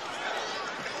good.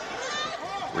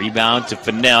 Rebound to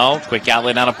Fennell. Quick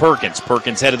outlet out of Perkins.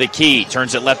 Perkins head of the key.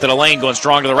 Turns it left of the lane. Going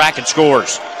strong to the rack and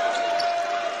scores.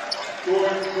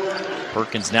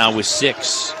 Perkins now with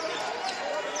 6.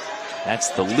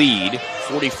 That's the lead.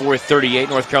 44-38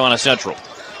 North Carolina Central.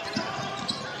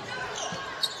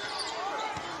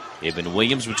 Ibn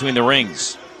Williams between the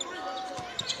rings.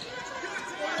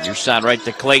 Near side right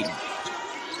to Clayton.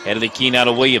 Head of the key now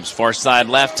to Williams. Far side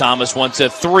left. Thomas wants a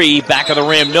three. Back of the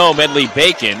rim. No. Medley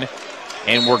Bacon.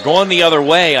 And we're going the other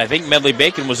way. I think Medley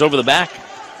Bacon was over the back.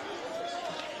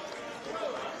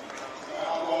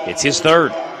 It's his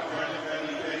third.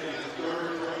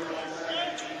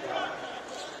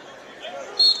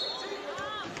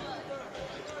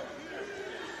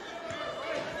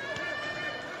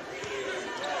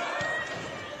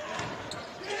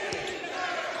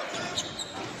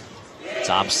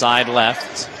 Top side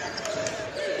left.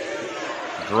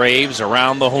 Graves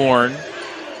around the horn.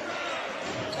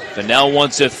 Fennell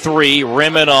wants a three.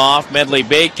 Rim it off. Medley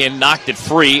Bacon knocked it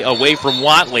free away from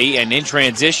Watley. And in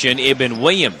transition, Ibn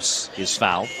Williams is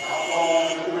fouled.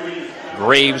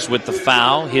 Graves with the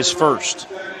foul, his first.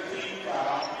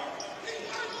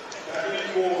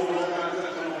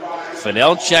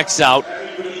 Fennell checks out.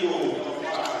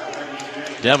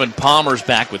 Devin Palmer's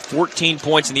back with 14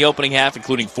 points in the opening half,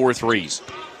 including 4 threes.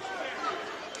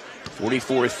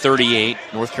 44-38,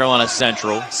 North Carolina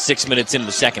Central, 6 minutes into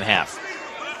the second half.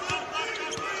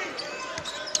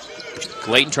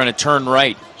 Clayton trying to turn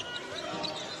right.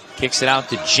 Kicks it out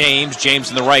to James. James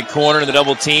in the right corner in the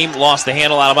double team. Lost the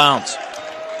handle out of bounds.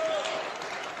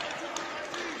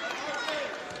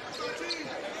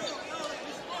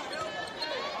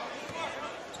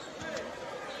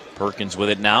 Perkins with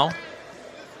it now.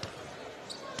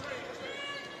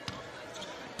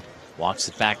 Walks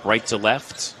it back right to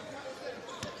left.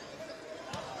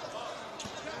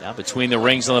 Now between the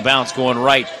rings on the bounce, going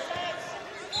right.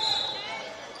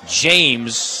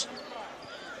 James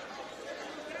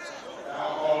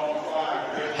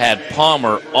had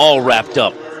Palmer all wrapped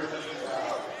up.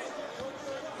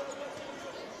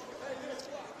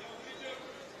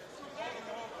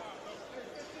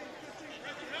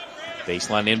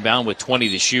 Baseline inbound with 20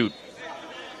 to shoot.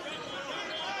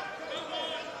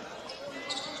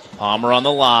 Palmer on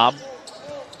the lob.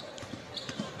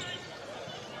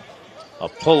 A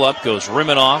pull-up goes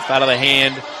rimming off out of the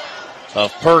hand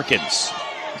of Perkins.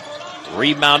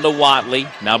 Rebound to Watley.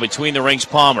 Now between the rings,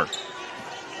 Palmer.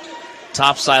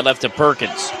 Top side left to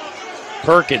Perkins.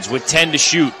 Perkins with 10 to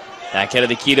shoot. Back head of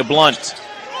the key to Blunt.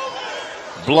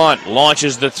 Blunt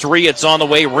launches the three. It's on the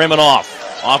way, rimming off.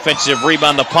 Offensive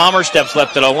rebound to Palmer. Steps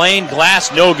left to the lane.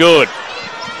 Glass, no good.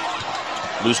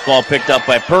 Loose ball picked up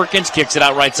by Perkins. Kicks it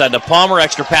out right side to Palmer.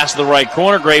 Extra pass to the right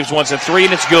corner. Graves wants a three,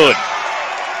 and it's good.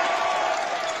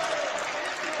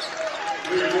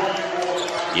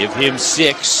 Give him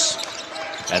 6.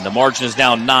 And the margin is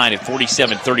now 9 at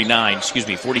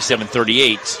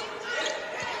 47-38.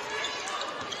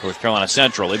 North Carolina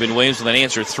Central. Ibn Williams with an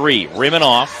answer three. Rimming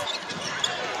off.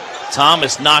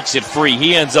 Thomas knocks it free.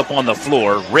 He ends up on the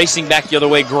floor. Racing back the other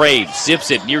way, Graves.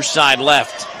 Zips it near side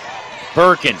left.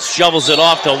 Perkins shovels it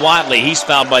off to Watley. He's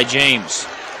fouled by James.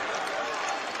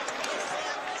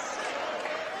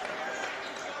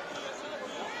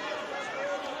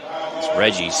 It's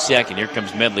Reggie's second. Here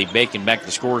comes Medley Bacon back to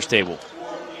the scorer's table.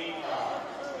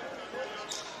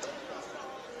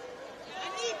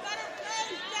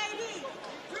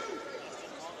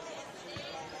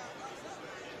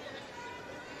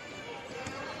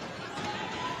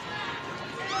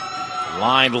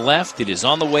 Line left. It is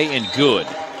on the way and good.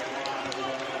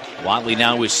 Watley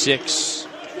now with 6.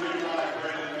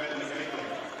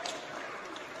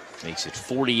 Makes it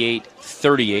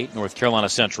 48-38, North Carolina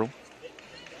Central.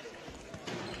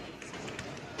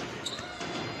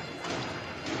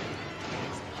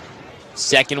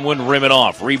 Second one, rim it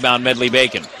off. Rebound, Medley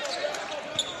Bacon.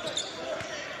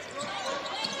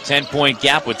 10-point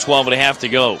gap with 12.5 to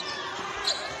go.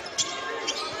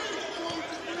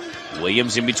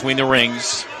 Williams in between the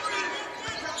rings.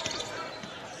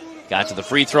 Got to the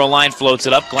free throw line, floats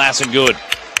it up, glass and good.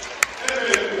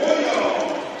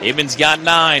 Ibn's got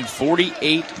 9,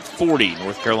 48-40,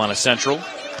 North Carolina Central.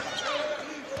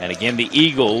 And again, the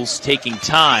Eagles taking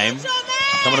time,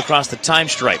 coming across the time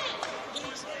stripe.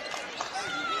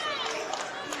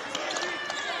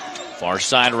 Far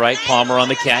side right, Palmer on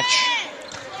the catch.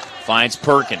 Finds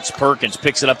Perkins. Perkins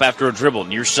picks it up after a dribble.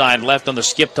 Near side left on the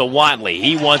skip to Watley.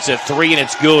 He wants a three, and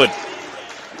it's good.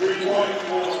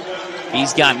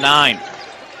 He's got 9.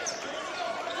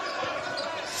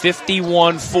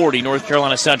 51-40, North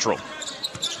Carolina Central.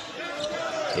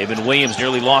 Ibn Williams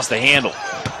nearly lost the handle.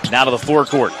 Now to the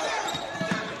forecourt.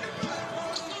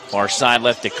 Far side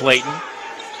left to Clayton.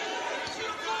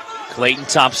 Clayton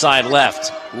top side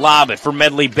left. Lob it for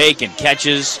Medley Bacon.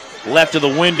 Catches left of the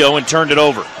window and turned it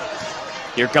over.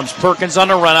 Here comes Perkins on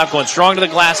the run out, going strong to the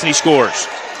glass, and he scores.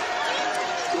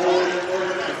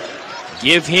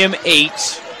 Give him 8.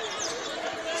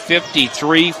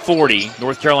 53-40,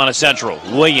 North Carolina Central.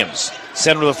 Williams,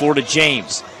 center of the floor to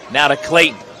James. Now to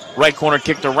Clayton. Right corner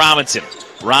kick to Robinson.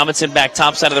 Robinson back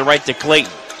top side of the right to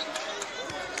Clayton.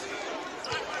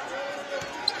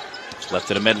 Left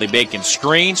to the Medley Bacon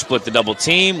screen. Split the double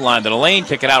team. Line to the lane.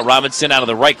 Kick it out. Robinson out of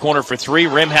the right corner for three.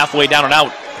 Rim halfway down and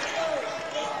out.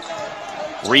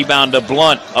 Rebound to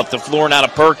Blunt. Up the floor now to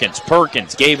Perkins.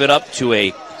 Perkins gave it up to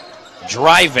a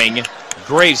driving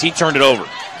Graves. He turned it over.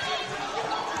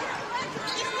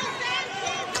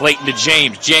 Clayton to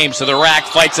James. James to the rack.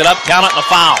 Fights it up. Count it and a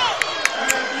foul.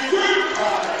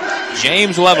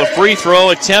 James will have a free throw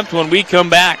attempt when we come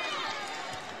back.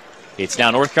 It's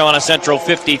now North Carolina Central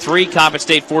 53, Coppin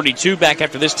State 42. Back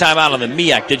after this timeout on the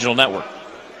MEAC Digital Network.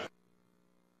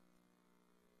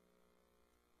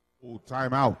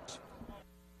 Timeout.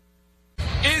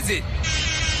 Is it?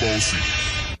 Bossy.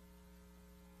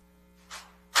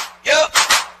 Yep.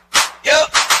 Yep. Yep.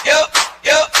 Yep.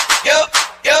 Yep. Yep.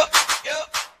 Yep.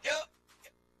 Yep.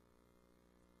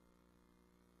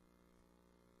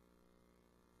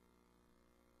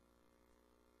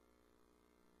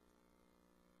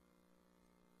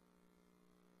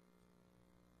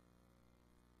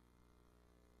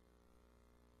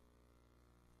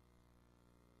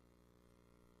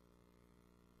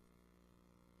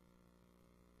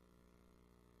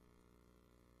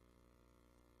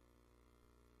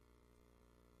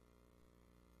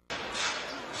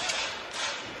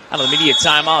 Out of the media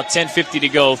timeout, 10:50 to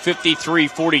go,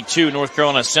 53-42 North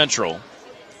Carolina Central.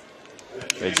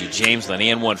 Reggie James, an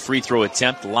and one free throw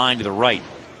attempt, line to the right.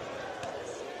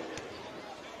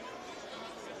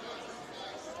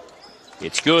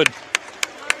 It's good.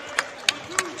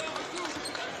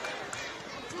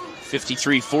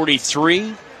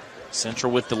 53-43,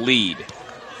 Central with the lead.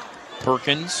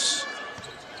 Perkins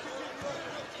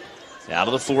out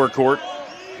of the forecourt.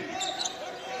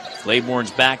 Claiborne's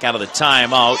back out of the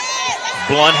timeout.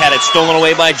 Blunt had it stolen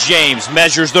away by James.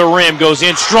 Measures the rim, goes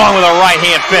in strong with a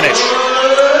right-hand finish.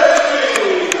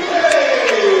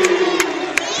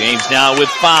 James now with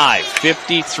 5.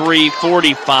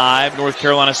 53-45, North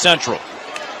Carolina Central.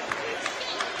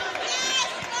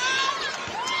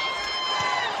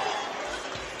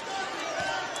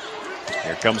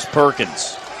 Here comes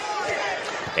Perkins.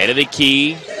 Head of the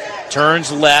key.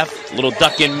 Turns left. Little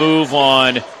duck-in move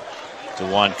on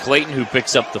DeJuan Clayton, who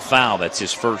picks up the foul. That's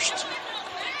his first.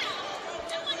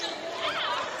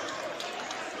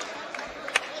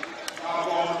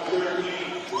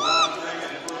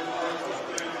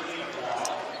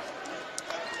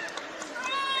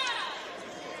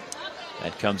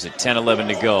 That comes at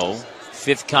 10-11 to go.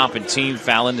 Fifth Coppin team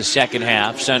foul in the second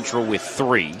half. Central with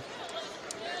 3.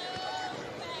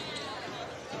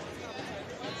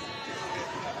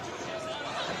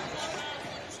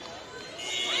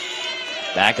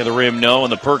 Back of the rim, no, on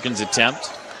the Perkins attempt.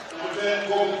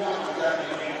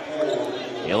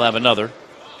 He'll have another.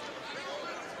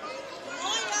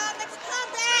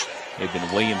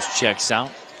 Eben Williams checks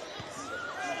out.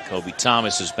 Kobe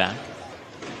Thomas is back.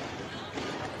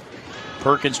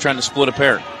 Perkins trying to split a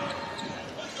pair.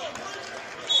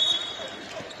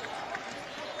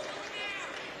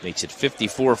 Makes it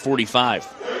 54-45.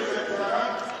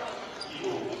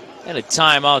 And a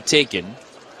timeout taken,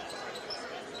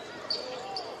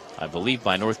 I believe,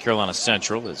 by North Carolina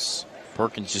Central, as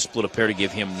Perkins just split a pair to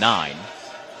give him 9.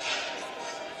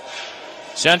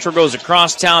 Central goes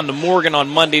across town to Morgan on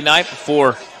Monday night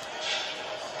before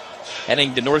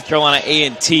heading to North Carolina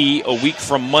A&T a week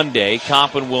from Monday.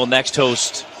 Coppin will next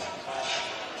host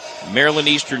Maryland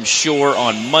Eastern Shore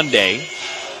on Monday.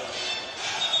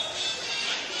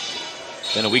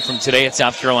 Then a week from today at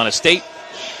South Carolina State.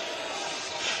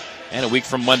 And a week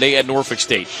from Monday at Norfolk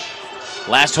State.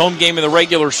 Last home game in the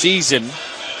regular season is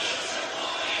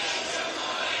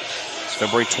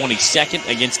February 22nd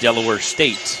against Delaware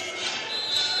State.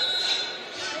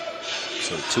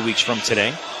 So 2 weeks from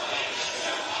today.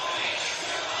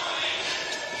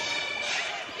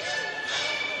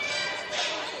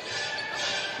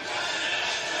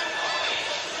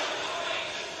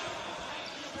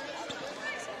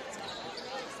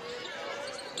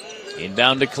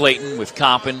 Inbound to Clayton with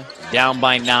Coppin down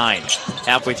by 9.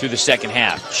 Halfway through the second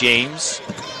half. James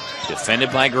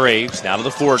defended by Graves. Now to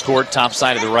the forecourt, top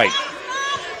side of the right.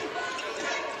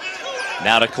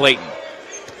 Now to Clayton.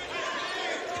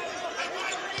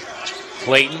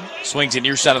 Clayton swings it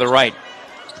near side of the right.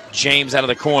 James out of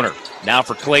the corner. Now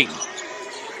for Clayton.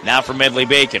 Now for Medley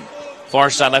Bacon.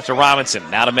 Far side left to Robinson.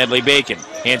 Now to Medley Bacon.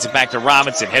 Hands it back to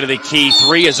Robinson. Head of the key.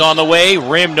 3 is on the way.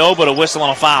 Rim no, but a whistle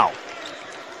on a foul.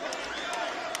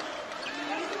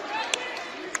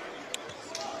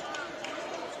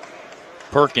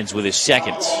 Perkins with his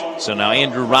seconds. So now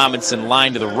Andrew Robinson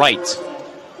line to the right.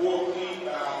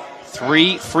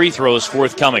 3 free throws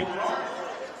forthcoming.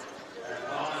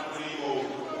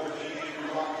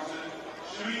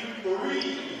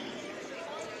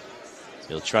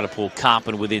 He'll try to pull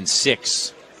Coppin within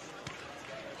 6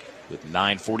 with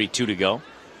 9:42 to go.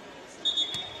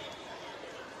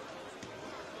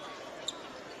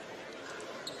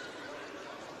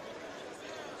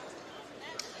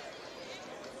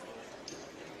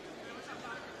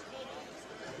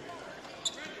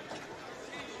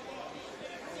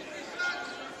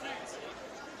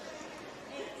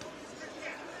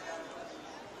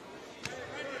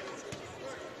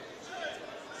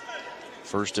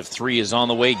 First of 3 is on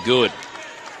the way, good.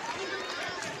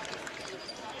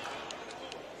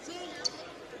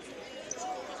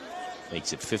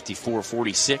 Makes it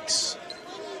 54-46.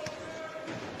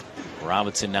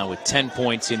 Robinson now with 10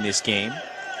 points in this game.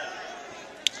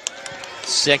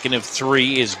 Second of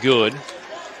 3 is good.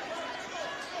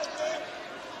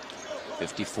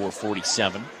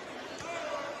 54-47.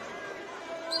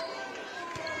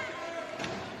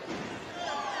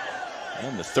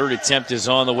 And the third attempt is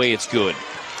on the way. It's good.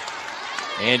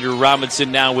 Andrew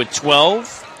Robinson now with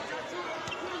 12.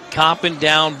 Coppin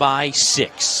down by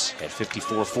 6 at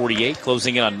 54-48,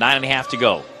 closing in on 9.5 to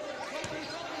go.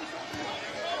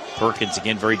 Perkins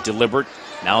again very deliberate.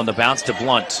 Now on the bounce to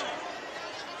Blunt.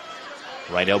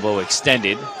 Right elbow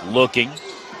extended, looking.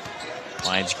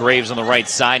 Finds Graves on the right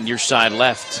side, near side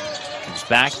left. Comes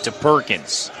back to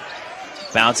Perkins.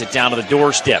 Bounce it down to the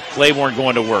doorstep. Claiborne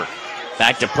going to work.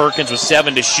 Back to Perkins with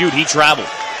 7 to shoot. He traveled.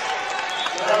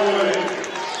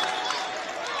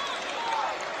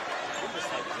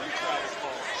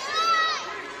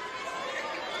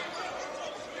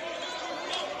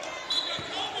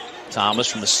 Thomas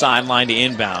from the sideline to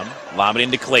inbound. Lob it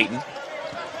into Clayton.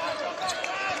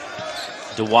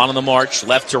 DeWan on the march.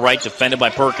 Left to right, defended by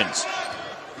Perkins.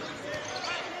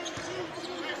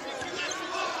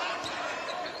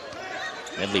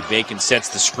 Medley Bacon sets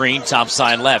the screen, top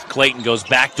side left. Clayton goes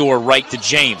backdoor right to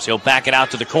James. He'll back it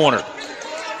out to the corner.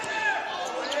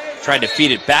 Tried to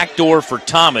feed it backdoor for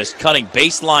Thomas, cutting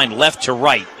baseline left to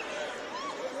right.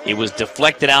 It was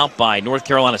deflected out by North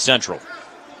Carolina Central.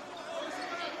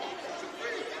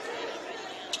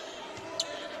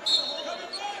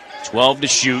 .12 to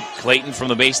shoot. Clayton from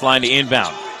the baseline to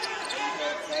inbound.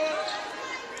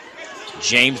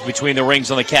 James between the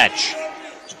rings on the catch.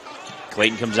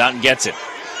 Clayton comes out and gets it.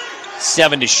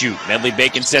 7 to shoot. Medley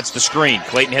Bacon sets the screen.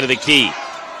 Clayton head of the key.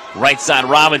 Right side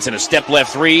Robinson. A step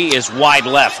left 3 is wide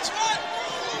left.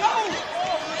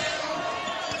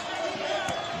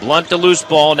 Blunt the loose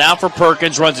ball. Now for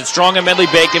Perkins. Runs it strong on Medley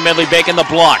Bacon. Medley Bacon the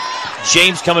block.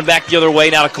 James coming back the other way.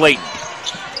 Now to Clayton.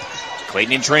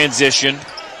 Clayton in transition.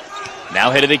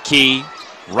 Now head of the key.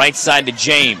 Right side to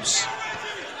James.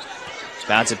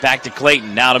 Bounce it back to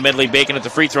Clayton. Now to Medley Bacon at the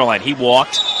free throw line. He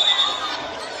walked.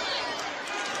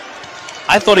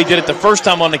 I thought he did it the first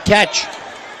time on the catch.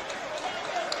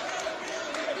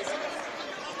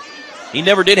 He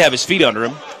never did have his feet under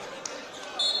him.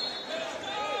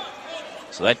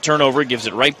 So that turnover gives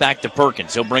it right back to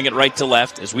Perkins. He'll bring it right to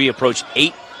left as we approach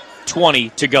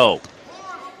 8:20 to go.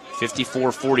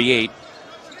 54-48.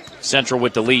 Central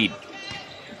with the lead.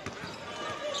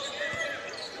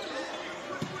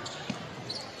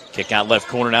 Kick out left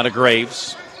corner now to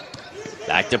Graves.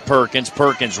 Back to Perkins.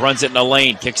 Perkins runs it in the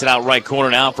lane. Kicks it out right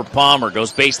corner now for Palmer.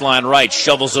 Goes baseline right.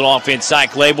 Shovels it off inside.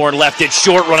 Claiborne left it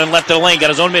short. Running left of the lane. Got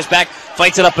his own miss back.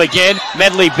 Fights it up again.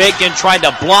 Medley Bacon tried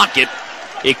to block it.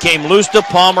 It came loose to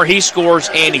Palmer. He scores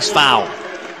and he's fouled.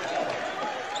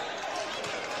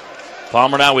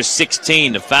 Palmer now with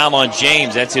 16. The foul on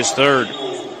James. That's his third.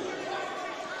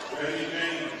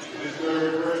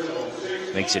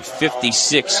 Makes it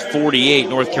 56-48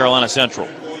 North Carolina Central.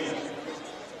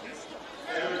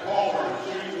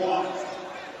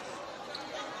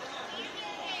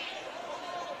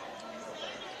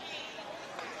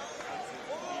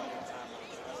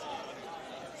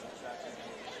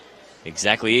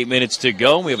 Exactly 8 minutes to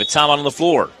go. We have a timeout on the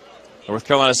floor. North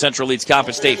Carolina Central leads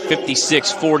Coppin State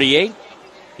 56-48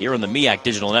 here on the MEAC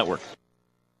Digital Network.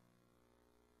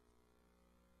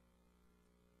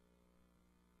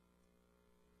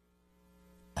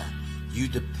 You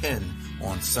depend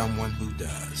on someone who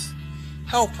does.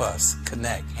 Help us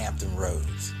connect Hampton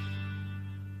Roads.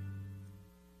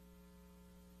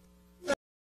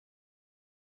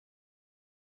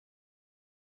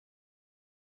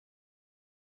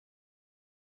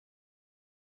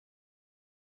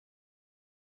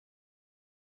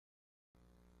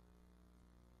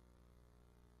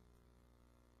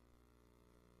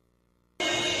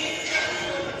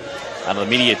 Out of the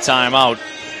immediate timeout.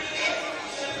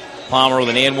 Palmer with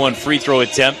an and one free throw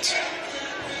attempt.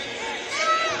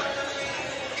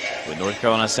 with North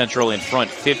Carolina Central in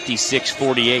front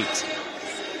 56-48.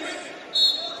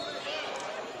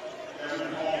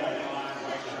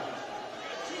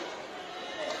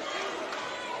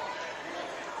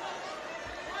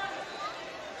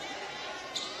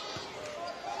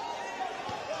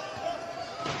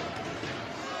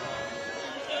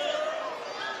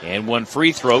 And one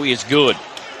free throw is good.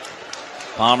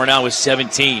 Palmer now with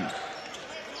 17.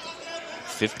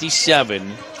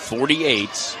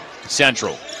 57-48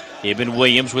 Central. Ibn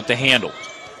Williams with the handle.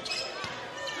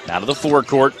 Now to the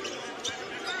forecourt.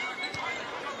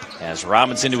 As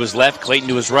Robinson to his left, Clayton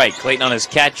to his right. Clayton on his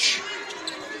catch.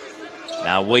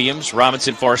 Now Williams,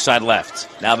 Robinson far side left.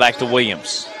 Now back to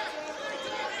Williams.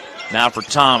 Now for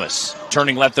Thomas.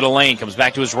 Turning left of the lane. Comes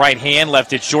back to his right hand.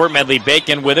 Left it short. Medley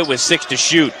Bacon with it with 6 to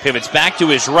shoot. Pivots back to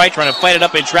his right. Trying to fight it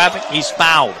up in traffic. He's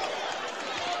fouled.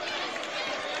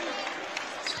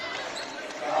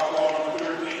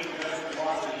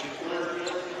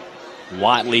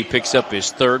 Watley picks up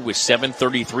his third with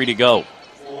 7:33 to go.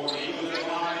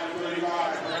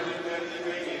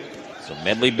 So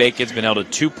Medley Bacon's been held to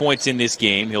 2 points in this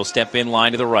game. He'll step in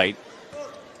line to the right.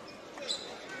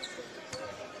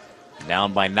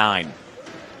 Down by 9.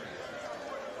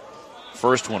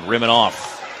 First one, rimming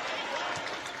off.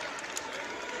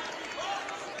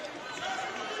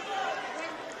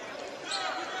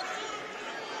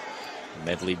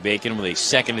 Medley Bacon with a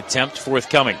second attempt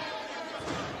forthcoming.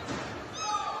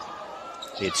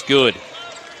 It's good.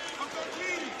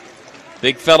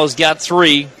 Big fella's got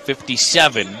 3,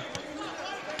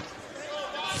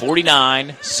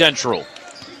 57-49 Central.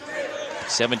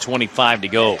 7:25 to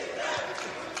go.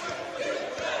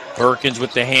 Perkins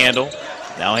with the handle.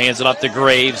 Now hands it up to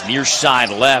Graves. Near side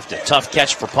left. A tough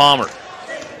catch for Palmer.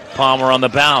 Palmer on the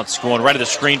bounce. Going right to the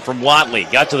screen from Watley.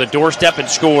 Got to the doorstep and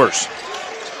scores.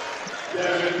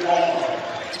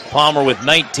 Palmer with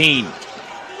 19.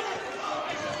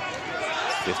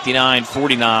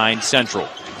 59-49 Central.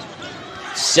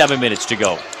 7 minutes to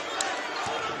go.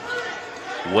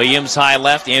 Williams high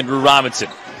left. Andrew Robinson.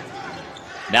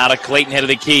 Now to Clayton, head of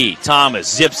the key. Thomas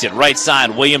zips it right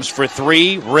side. Williams for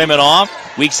 3. Rim it off.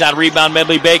 Weak side rebound,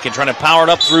 Medley Bacon. Trying to power it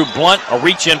up through Blunt. A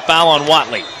reach-in foul on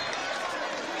Watley.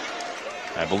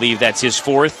 I believe that's his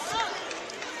 4th.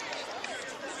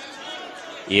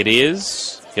 It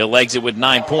is. He'll exit with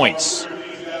 9 points.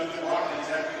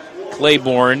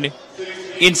 Claiborne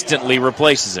instantly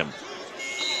replaces him.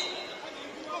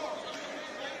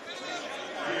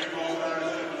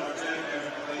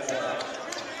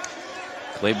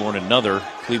 Claiborne, another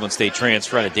Cleveland State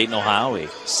transfer out of Dayton, Ohio, a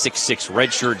 6'6"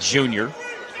 redshirt junior.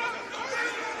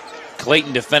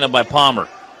 Clayton defended by Palmer.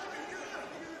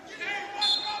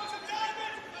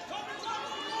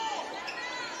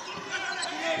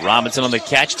 Robinson on the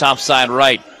catch, top side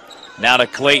right. Now to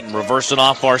Clayton, reversing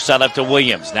off far side up to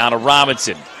Williams. Now to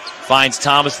Robinson. Finds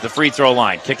Thomas at the free throw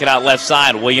line. Kick it out left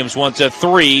side. Williams wants a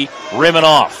 3. Rimming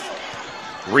off.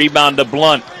 Rebound to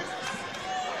Blunt.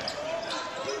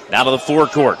 Now to the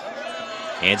forecourt.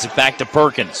 Hands it back to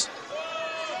Perkins.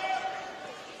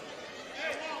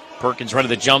 Perkins running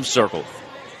the jump circle.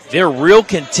 They're real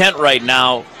content right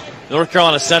now, North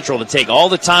Carolina Central, to take all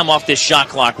the time off this shot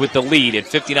clock with the lead at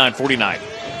 59-49.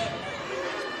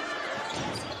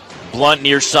 Blunt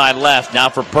near side left. Now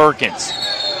for Perkins.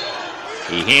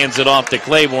 He hands it off to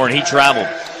Claiborne. He traveled.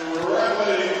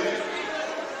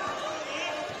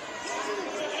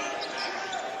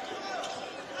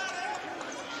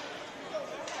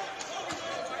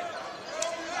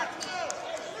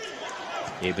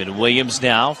 Ibn Williams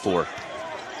now for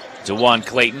DeJuan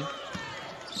Clayton.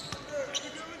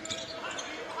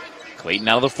 Clayton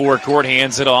out of the forecourt,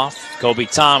 hands it off. Kobe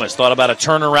Thomas thought about a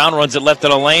turnaround, runs it left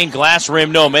of the lane. Glass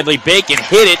rim, no. Medley Bacon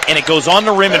hit it, and it goes on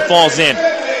the rim and falls in.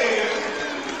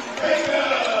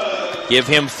 Give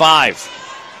him 5.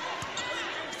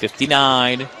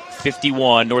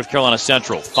 59-51, North Carolina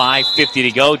Central. 5:50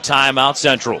 to go, timeout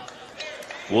Central.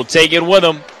 We'll take it with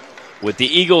them. With the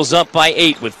Eagles up by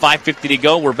 8 with 5:50 to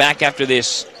go, we're back after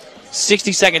this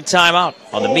 60-second timeout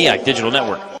on the MEAC Digital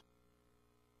Network.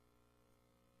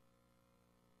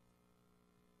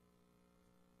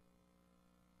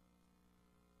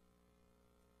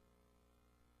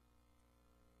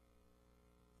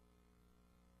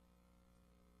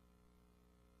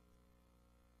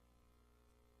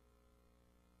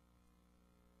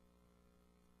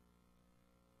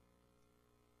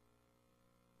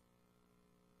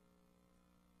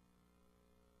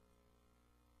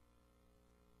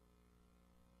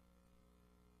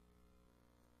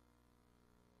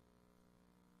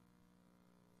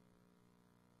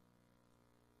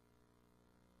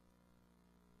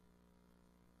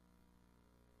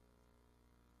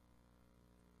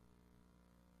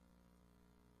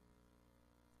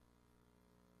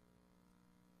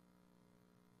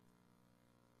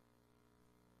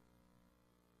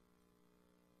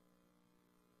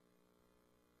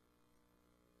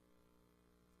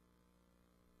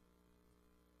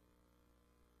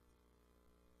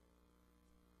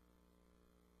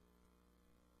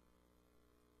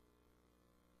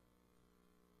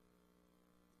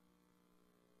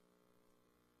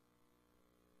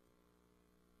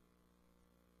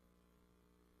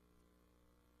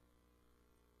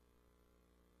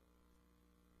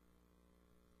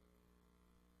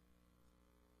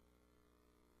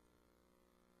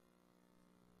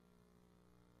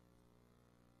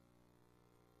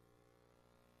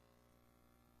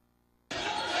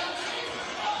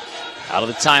 Out of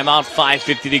the timeout,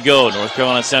 5:50 to go. North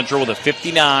Carolina Central with a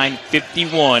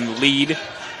 59-51 lead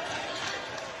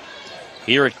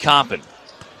here at Coppin.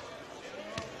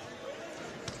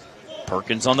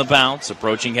 Perkins on the bounce,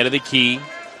 approaching head of the key.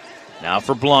 Now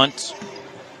for Blunt.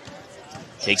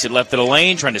 Takes it left of the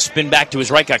lane, trying to spin back to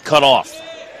his right, got cut off.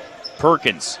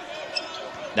 Perkins.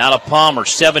 Now to Palmer,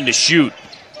 7 to shoot.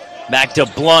 Back to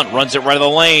Blunt, runs it right of the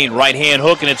lane. Right hand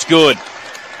hook, and it's good.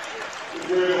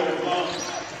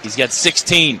 He's got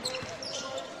 16.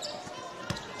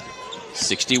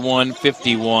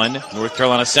 61-51, North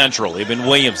Carolina Central. Eben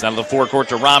Williams down to the forecourt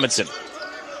to Robinson.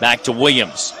 Back to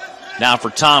Williams. Now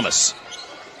for Thomas.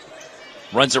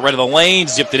 Runs it right of the lane,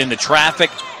 zipped it into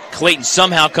traffic. Clayton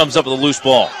somehow comes up with a loose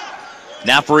ball.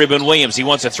 Now for Eben Williams. He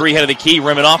wants a three head of the key,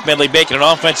 rim it off. Medley Bacon, an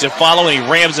offensive follow, and he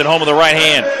rams it home with the right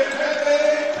hand.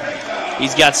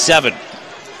 He's got 7.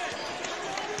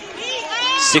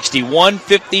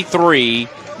 61-53,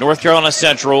 North Carolina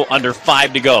Central, under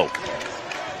 5 to go.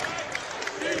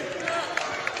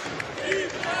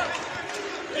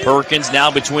 Perkins now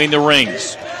between the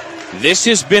rings. This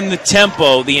has been the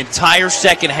tempo the entire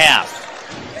second half.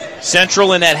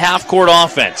 Central in that half-court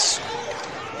offense.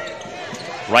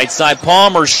 Right side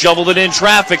Palmer shoveled it in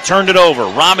traffic, turned it over.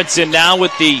 Robinson now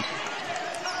with the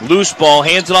loose ball,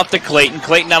 hands it off to Clayton.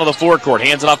 Clayton out of the forecourt,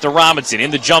 hands it off to Robinson in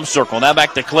the jump circle. Now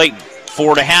back to Clayton.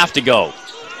 4.5 to go.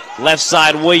 Left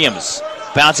side Williams.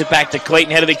 Bounce it back to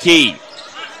Clayton, head of the key.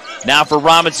 Now for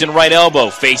Robinson, right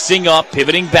elbow. Facing up,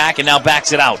 pivoting back, and now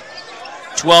backs it out.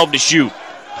 12 to shoot.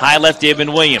 High left to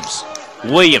Eben Williams.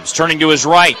 Williams turning to his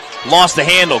right. Lost the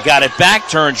handle. Got it back.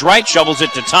 Turns right. Shovels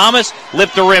it to Thomas.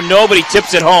 Lift the rim. Nobody.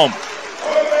 Tips it home.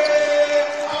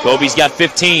 Kobe's got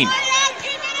 15.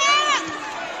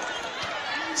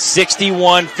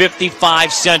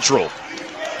 61-55 Central.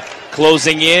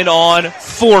 Closing in on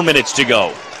 4 minutes to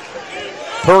go.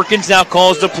 Perkins now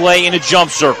calls the play in a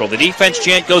jump circle. The defense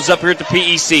chant goes up here at the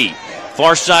PEC.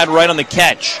 Far side right on the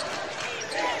catch.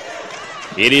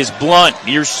 It is Blunt,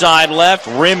 near side left,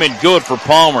 rim and good for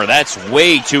Palmer. That's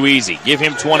way too easy. Give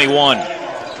him 21.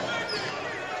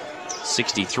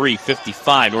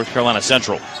 63-55, North Carolina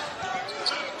Central.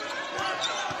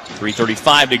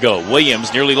 3:35 to go.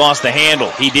 Williams nearly lost the handle.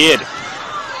 He did.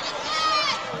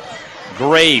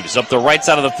 Graves up the right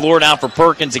side of the floor now for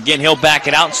Perkins. Again, he'll back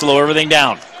it out and slow everything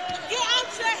down.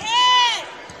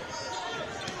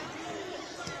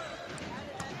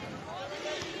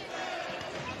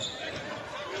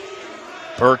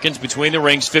 Perkins between the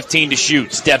rings, 15 to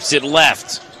shoot. Steps it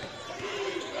left.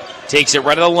 Takes it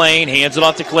right of the lane, hands it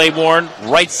off to Claiborne.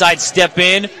 Right side step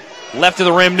in. Left of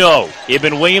the rim, no.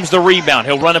 Eben Williams the rebound.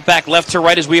 He'll run it back left to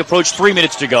right as we approach 3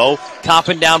 minutes to go.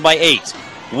 Coppin down by 8.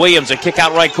 Williams, a kick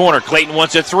out right corner. Clayton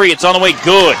wants a three. It's on the way.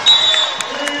 Good.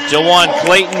 Jawan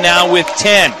Clayton now with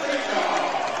 10.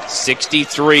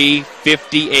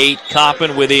 63-58.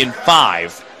 Coppin within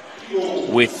 5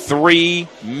 with 3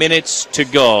 minutes to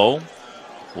go.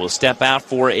 We'll step out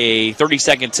for a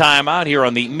 30-second timeout here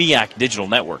on the MEAC Digital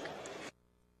Network.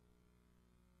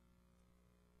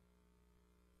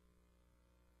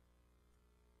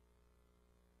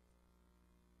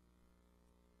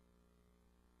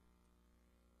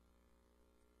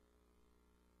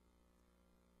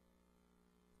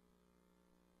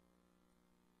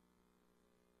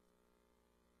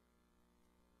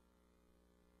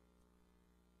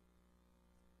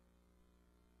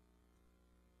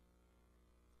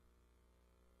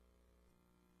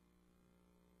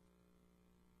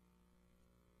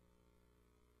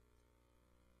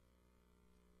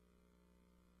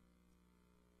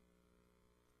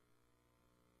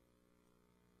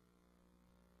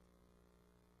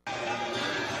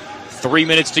 Three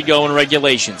minutes to go in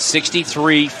regulation.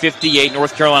 63-58,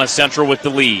 North Carolina Central with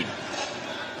the lead.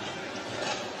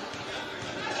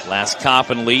 Last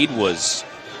Coppin lead was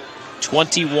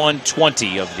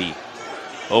 21-20 of the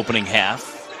opening half.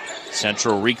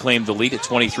 Central reclaimed the lead at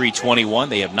 23-21.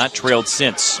 They have not trailed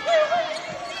since.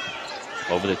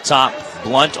 Over the top,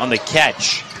 Blunt on the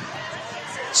catch.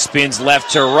 Spins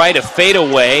left to right, a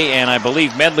fadeaway, and I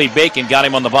believe Medley Bacon got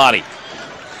him on the body.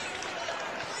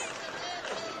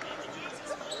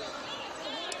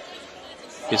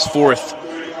 His fourth.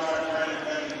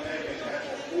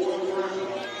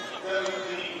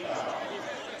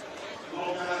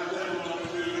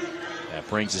 That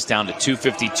brings us down to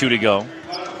 2:52 to go.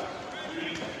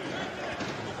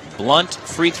 Blunt,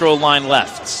 free throw line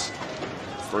left.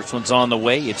 First one's on the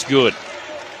way. It's good.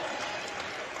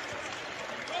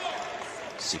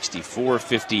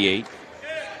 64-58.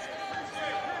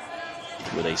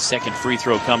 With a second free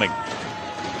throw coming.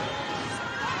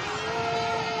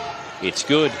 It's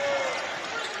good.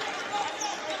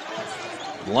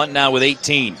 Blunt now with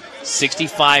 18.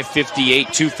 65-58,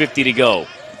 2:50 to go.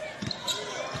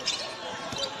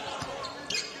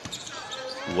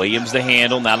 Williams the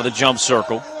handle, now to the jump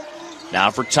circle.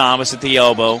 Now for Thomas at the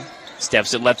elbow.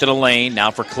 Steps it left of the lane. Now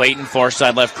for Clayton, far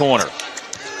side left corner.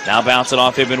 Now bounce it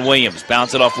off Ibn Williams.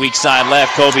 Bounce it off weak side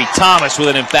left. Kobe Thomas with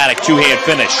an emphatic two-hand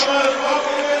finish.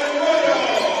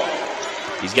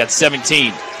 He's got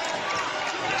 17.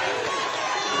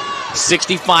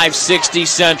 65-60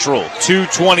 Central.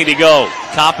 2:20 to go.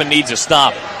 Coppin needs a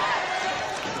stop.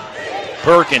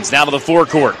 Perkins now to the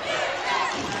forecourt.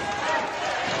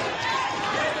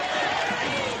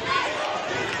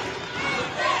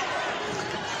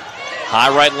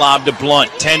 High right lob to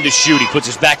Blunt. 10 to shoot. He puts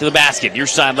his back to the basket. Near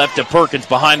side left to Perkins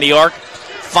behind the arc.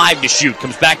 5 to shoot.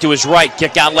 Comes back to his right.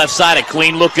 Kick out left side. A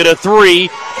clean look at a three.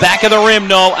 Back of the rim,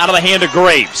 no. Out of the hand of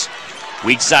Graves.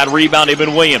 Weak side rebound,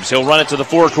 Ibn Williams. He'll run it to the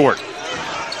forecourt.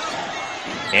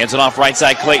 Hands it off right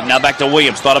side Clayton. Now back to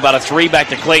Williams. Thought about a three. Back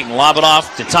to Clayton. Lob it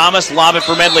off to Thomas. Lob it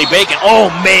for Medley Bacon. Oh,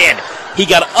 man. He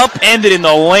got upended in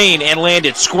the lane and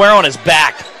landed square on his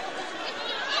back.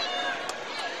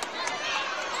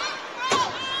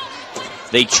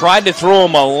 They tried to throw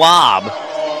him a lob.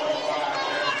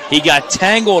 He got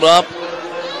tangled up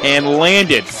and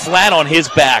landed flat on his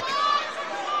back.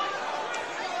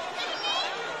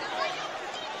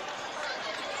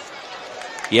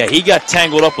 Yeah, he got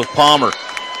tangled up with Palmer.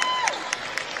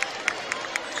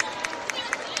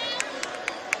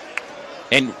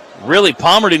 And really,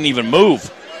 Palmer didn't even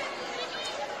move.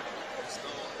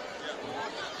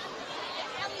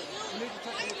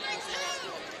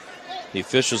 The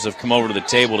officials have come over to the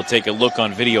table to take a look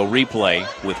on video replay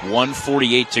with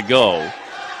 1:48 to go.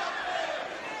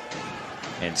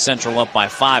 And Central up by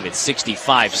 5 at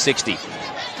 65-60.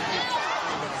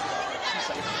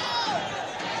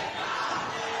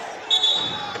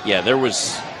 Yeah, there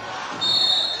was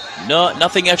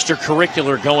nothing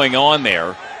extracurricular going on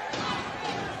there.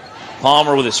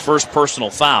 Palmer with his first personal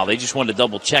foul. They just wanted to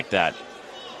double check that.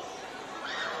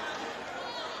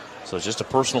 So it's just a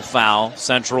personal foul.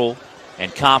 Central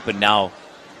and Coppin now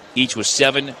each with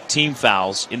 7 team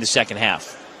fouls in the second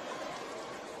half.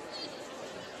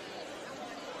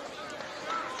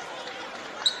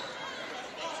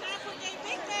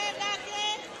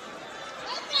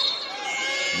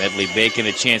 Medley Bacon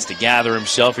a chance to gather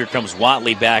himself. Here comes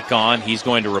Watley back on. He's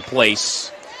going to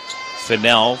replace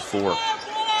Fennell for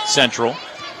Central.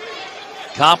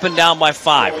 Coppin down by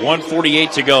 5.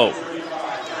 1:48 to go.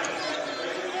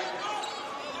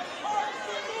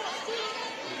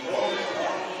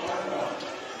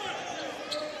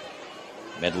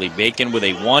 Medley Bacon with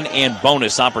a 1 and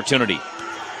bonus opportunity.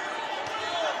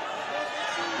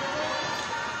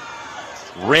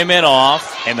 Rim it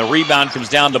off, and the rebound comes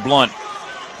down to Blunt.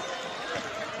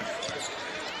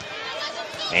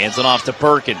 Hands it off to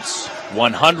Perkins.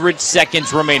 100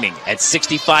 seconds remaining at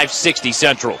 65-60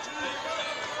 Central.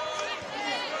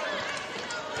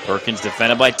 Perkins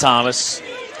defended by Thomas.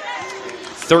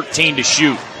 13 to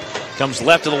shoot. Comes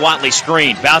left of the Watley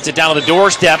screen. Bounce it down to the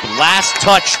doorstep. Last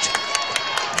touched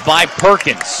by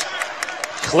Perkins.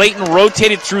 Clayton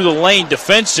rotated through the lane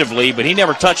defensively, but he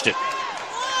never touched it.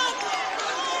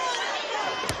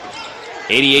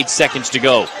 88 seconds to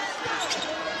go.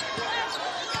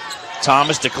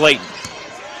 Thomas to Clayton.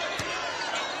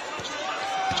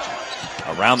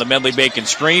 Around the Medley Bacon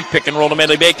screen. Pick and roll to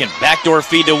Medley Bacon. Backdoor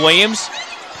feed to Williams.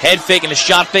 Head fake and a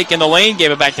shot fake in the lane.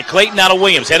 Gave it back to Clayton. Now to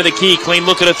Williams. Head of the key. Clean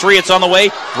look at a three. It's on the way.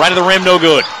 Right of the rim. No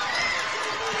good.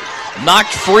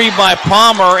 Knocked free by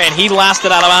Palmer, and he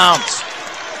lasted out of bounds.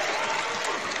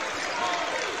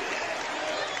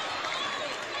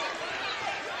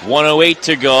 .108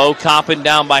 to go. Coppin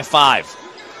down by 5.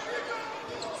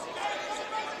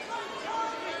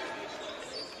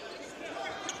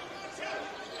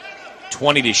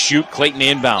 .20 to shoot. Clayton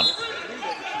inbound.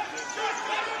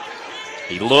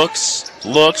 He looks.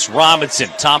 Robinson,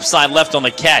 top side left on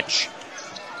the catch.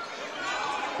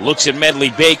 Looks at Medley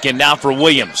Bacon, now for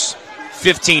Williams.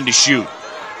 15 to shoot.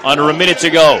 Under a minute to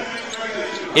go.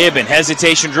 Ibn,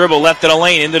 hesitation dribble, left of the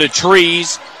lane, into the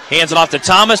trees. Hands it off to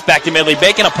Thomas, back to Medley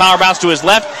Bacon. A power bounce to his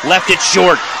left, left it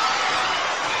short.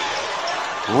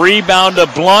 Rebound to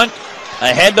Blunt,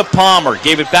 ahead to Palmer.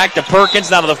 Gave it back to Perkins,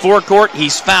 now to the forecourt.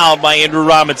 He's fouled by Andrew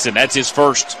Robinson. That's his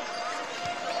first.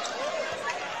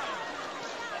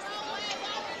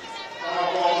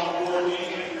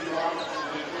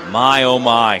 My, oh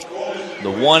my.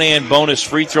 The one-hand bonus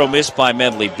free throw missed by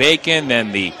Medley Bacon.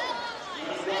 Then the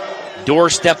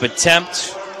doorstep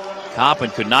attempt.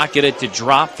 Coppin could not get it to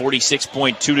drop.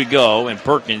 46.2 to go, and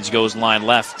Perkins goes line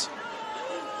left.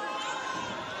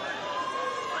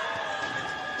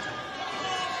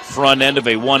 Front end of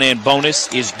a one-hand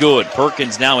bonus is good.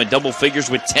 Perkins now in double figures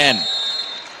with 10.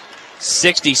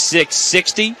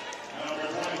 66-60.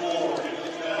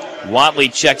 Watley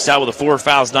checks out with a 4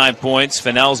 fouls, 9 points.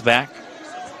 Fennell's back.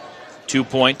 2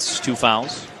 points, 2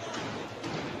 fouls.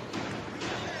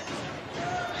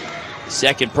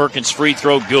 Second Perkins free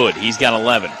throw, good. He's got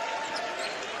 11.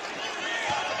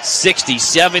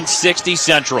 67-60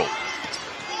 Central.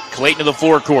 Clayton to the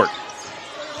forecourt.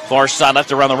 Far side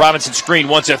left around the Robinson screen.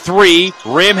 Wants a three.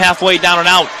 Rim halfway down and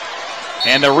out.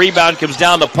 And the rebound comes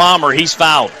down to Palmer. He's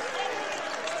fouled.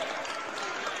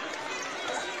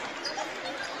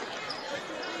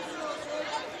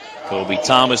 Kobe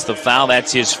Thomas the foul.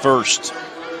 That's his first.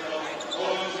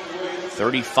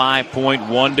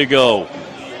 35.1 to go.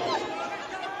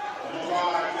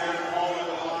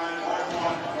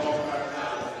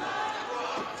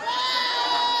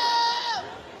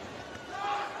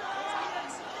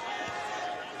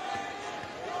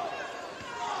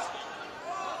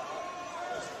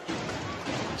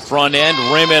 Front end,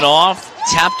 rim it off,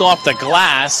 tapped off the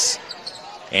glass,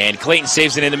 and Clayton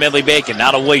saves it into Medley Bacon.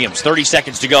 Now to Williams, 30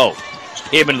 seconds to go.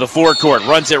 Ibn to the forecourt,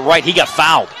 runs it right. He got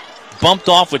fouled. Bumped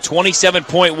off with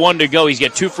 27.1 to go. He's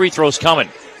got 2 free throws coming.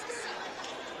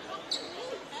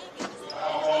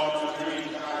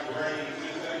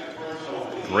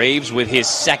 Graves with his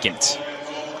second.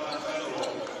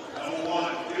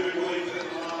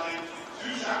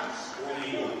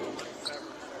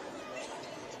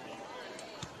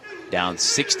 Down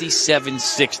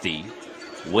 67-60.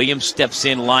 Williams steps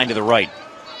in, line to the right.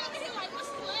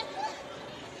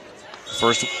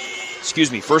 First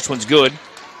one's good.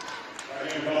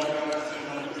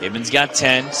 Gibbons got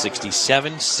 10,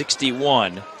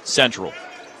 67-61 Central.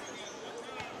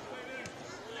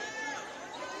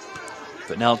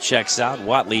 Fennell checks out.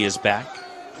 Watley is back.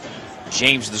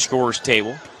 James to the scorer's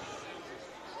table.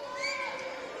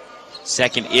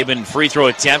 Second Ibn free throw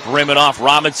attempt, rim it off.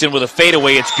 Robinson with a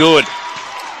fadeaway, it's good.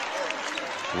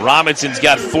 Robinson's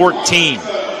got 14,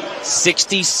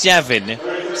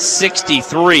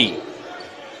 67-63.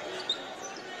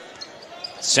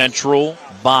 Central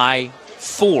by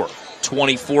 4,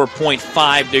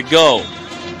 24.5 to go.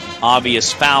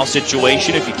 Obvious foul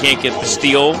situation if you can't get the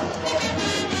steal.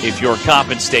 If you're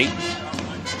Coppin State.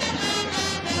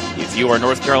 If you are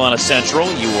North Carolina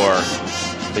Central, you are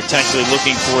potentially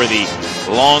looking for the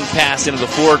long pass into the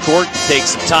forecourt. Take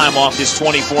some time off this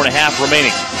 24.5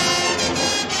 remaining.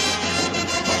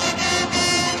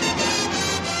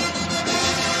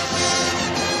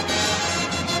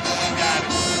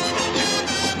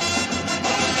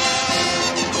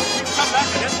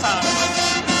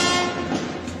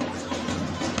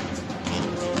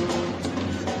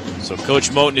 So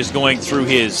Coach Moten is going through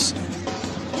his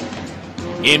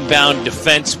inbound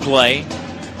defense play.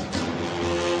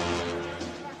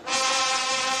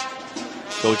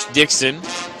 Coach Dixon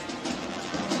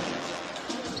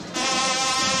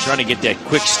trying to get that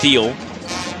quick steal.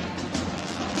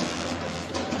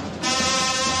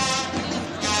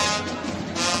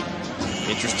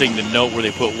 Interesting to note where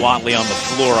they put Watley on the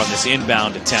floor on this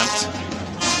inbound attempt.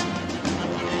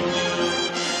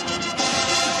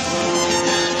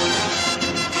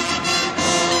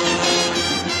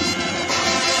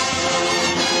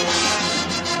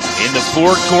 In the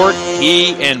forecourt,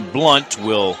 he and Blunt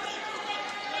will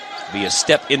be a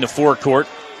step in the forecourt.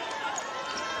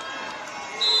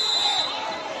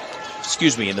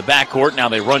 In the backcourt. Now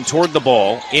they run toward the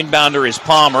ball. Inbounder is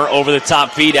Palmer over the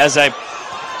top feed. As I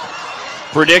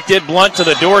predicted, Blunt to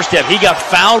the doorstep. He got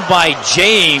fouled by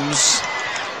James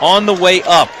on the way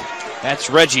up. That's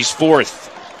Reggie's fourth.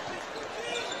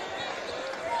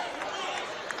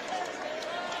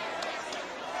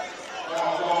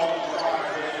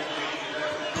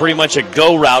 Pretty much a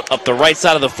go route up the right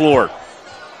side of the floor.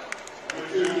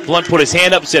 Blunt put his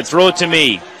hand up and said, throw it to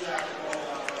me.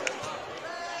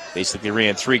 Basically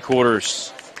ran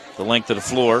 3/4 the length of the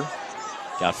floor.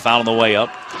 Got fouled on the way up.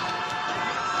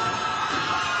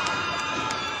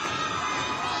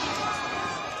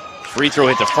 Free throw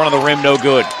hit the front of the rim, no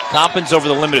good. Coppin's over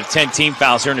the limit of 10 team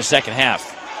fouls here in the second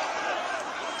half.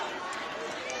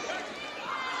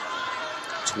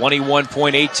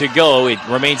 21.8 to go. It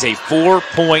remains a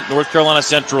 4-point North Carolina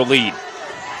Central lead.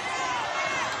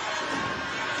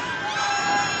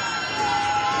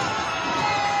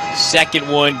 Second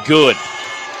one good.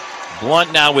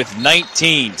 Blunt now with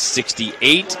 19,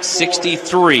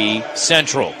 68-63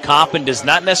 Central. Coppin does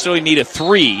not necessarily need a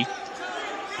 3.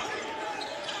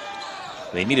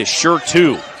 They need a sure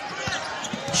 2.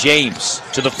 James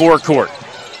to the forecourt.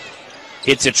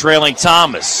 Hits a trailing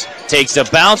Thomas. Takes a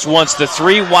bounce, wants the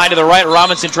 3, wide to the right.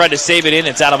 Robinson tried to save it in.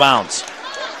 It's out of bounds.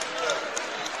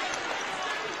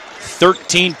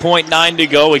 13.9 to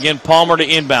go. Again, Palmer to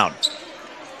inbound.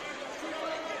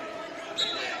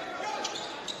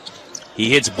 He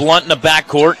hits Blunt in the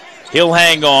backcourt. He'll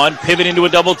hang on, pivot into a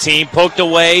double team, poked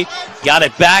away, got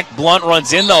it back. Blunt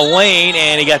runs in the lane,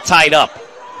 and he got tied up.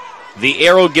 The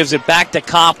arrow gives it back to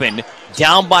Coppin,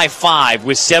 down by 5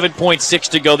 with 7.6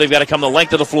 to go. They've got to come the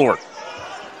length of the floor.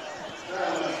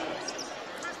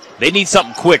 They need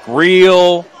something quick,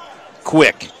 real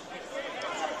quick.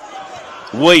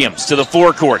 Williams to the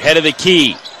forecourt, head of the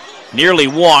key. Nearly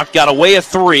walked, got away a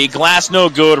 3. Glass no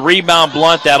good, rebound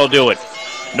Blunt, that'll do it.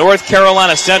 North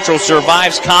Carolina Central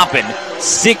survives Coppin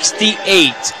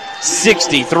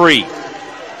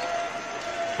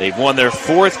 68-63. They've won their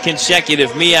 4th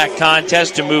consecutive MEAC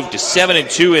contest to move to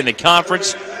 7-2 in the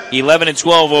conference,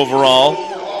 11-12 overall.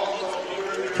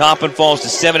 Coppin falls to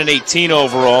 7-18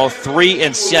 overall,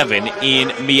 3-7 in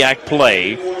MEAC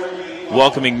play,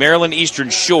 welcoming Maryland Eastern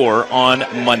Shore on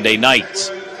Monday night.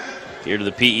 Here to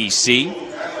the PEC.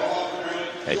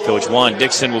 Head coach Juan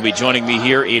Dixon will be joining me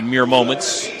here in mere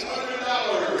moments,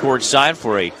 courtside,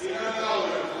 for a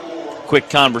quick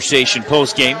conversation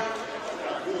post-game.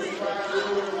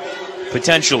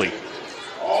 Potentially.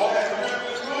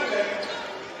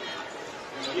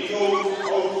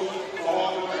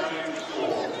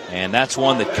 And that's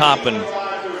one that Coppin,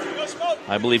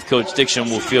 I believe Coach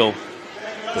Dixon will feel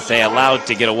that they allowed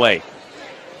to get away.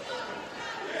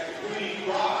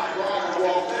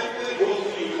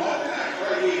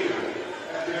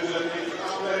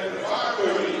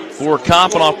 For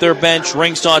Coppin off their bench,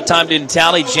 Ringsaw time didn't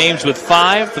tally. James with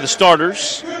 5 for the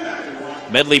starters.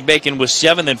 Medley Bacon with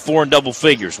 7, then 4 in double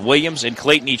figures. Williams and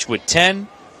Clayton each with 10.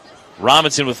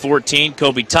 Robinson with 14.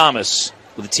 Kobe Thomas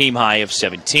with a team high of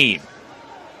 17.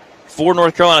 For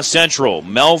North Carolina Central,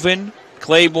 Melvin,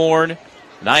 Claiborne,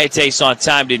 Niate saw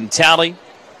time didn't tally.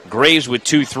 Graves with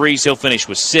 2 threes. He'll finish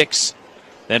with 6.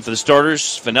 Then for the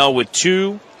starters, Fennell with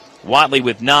 2. Watley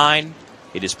with 9.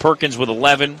 It is Perkins with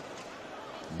 11.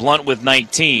 Blunt with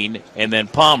 19, and then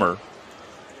Palmer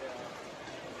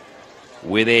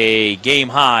with a game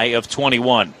high of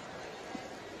 21.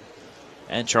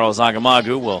 And Charles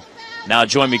Agamagu will now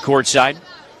join me courtside.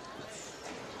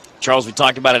 Charles, we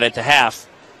talked about it at the half.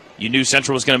 You knew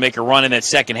Central was going to make a run in that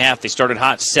second half. They started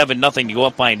hot 7-0 to go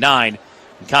up by 9,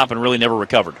 and Coppin really never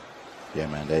recovered. Yeah,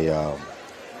 man, they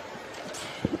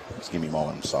just give me a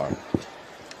moment, I'm sorry.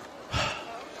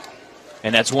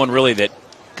 And that's one really that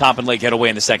Coppin Lake had away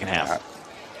in the second half.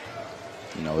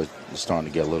 You know, it's starting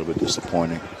to get a little bit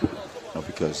disappointing,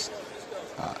 because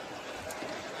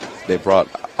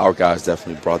our guys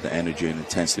definitely brought the energy and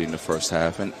intensity in the first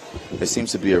half, and it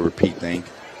seems to be a repeat thing.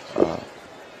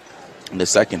 In the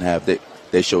second half,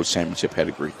 they showed championship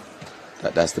pedigree.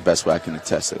 That's the best way I can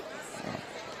attest it.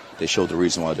 They showed the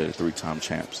reason why they're the 3-time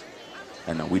champs,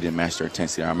 and we didn't match their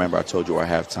intensity. I remember I told you at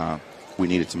halftime we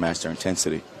needed to match their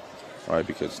intensity, right?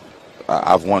 Because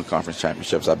I've won conference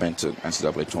championships. I've been to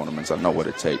NCAA tournaments. I know what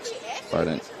it takes. Right?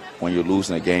 And when you're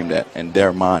losing a game that, in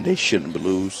their mind, they shouldn't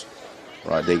lose,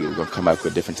 right? They're going to come back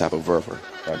with a different type of fervor,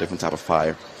 a different type of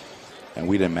fire. And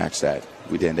we didn't match that.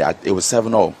 We didn't. It was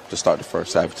 7-0 to start the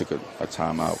first half. We took a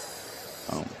timeout.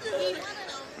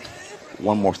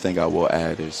 One more thing I will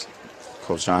add is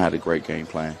Coach John had a great game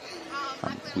plan.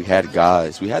 We had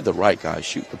the right guys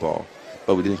shoot the ball,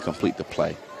 but we didn't complete the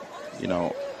play. You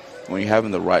know, when you're having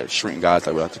the right shrink guys,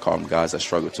 like we like to call them, guys that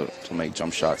struggle to make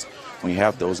jump shots, when you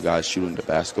have those guys shooting the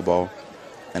basketball,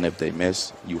 and if they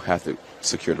miss, you have to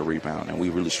secure the rebound. And we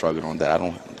really struggled on that.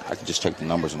 I can just check the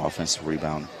numbers on offensive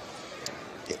rebound.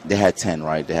 They had 10,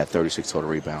 right? They had 36 total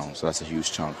rebounds, so that's a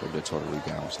huge chunk of their total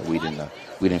rebounds. So we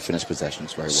didn't finish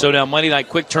possessions very well. So now Monday night,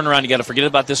 quick turnaround. You got to forget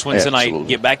about this one tonight. Absolutely.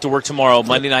 Get back to work tomorrow.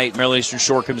 Monday night, Maryland Eastern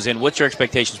Shore comes in. What's your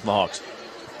expectations from the Hawks?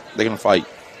 They're going to fight,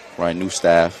 right? New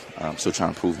staff, still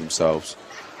trying to prove themselves.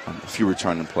 A few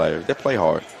returning players. They play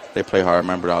hard. I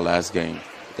remember our last game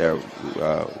there,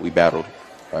 we battled,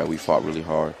 right? We fought really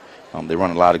hard. They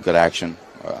run a lot of good action.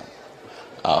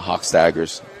 Hawk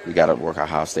staggers. We got to work our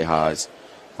house, stay highs.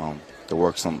 To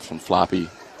work some floppy.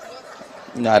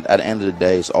 You know, at the end of the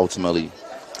day, it's ultimately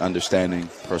understanding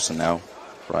personnel,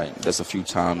 right? There's a few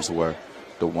times where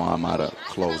DeJuan might have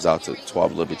closed out to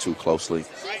 12 a little bit too closely.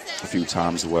 A few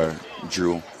times where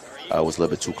Drew was a little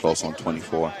bit too close on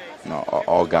 24. You know,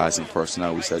 all guys in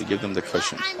personnel, we said give them the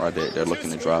cushion, right? They're looking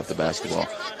to drive the basketball.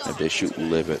 And if they shoot, we'll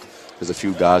live it. There's a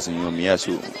few guys in UMES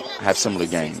who have similar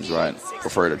games, right?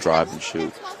 Prefer to drive and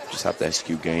shoot. Just have to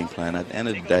execute game plan. At the end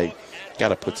of the day, got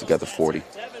to put together 40.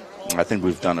 I think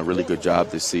we've done a really good job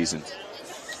this season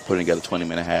putting together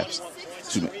 20-minute halves.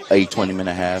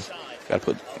 20-minute half. Got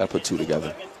to put two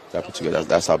together.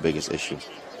 That's our biggest issue.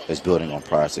 is building on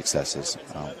prior successes.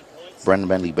 Brendan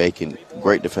Bentley Bacon,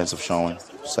 great defensive showing,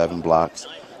 7 blocks,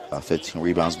 15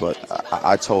 rebounds. But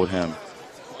I told him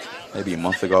maybe a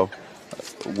month ago,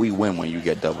 we win when you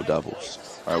get double-doubles.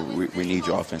 We need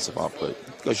your offensive output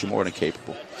because you're more than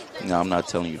capable. Now, I'm not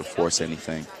telling you to force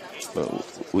anything,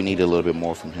 but we need a little bit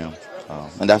more from him.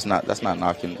 And that's not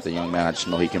knocking the young man. I just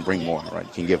know he can bring more, right?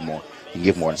 He can give more. He can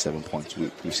give more than 7 points.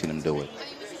 We've seen him do it.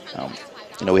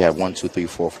 We have 1, 2, 3,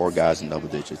 4 guys in double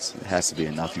digits. It has to be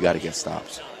enough. You got to get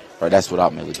stops. Right? That's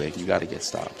without Millie Bacon. You got to get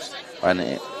stops. Right?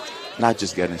 And not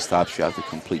just getting stops, you have to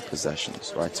complete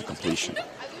possessions, right, to completion.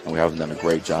 And we haven't done a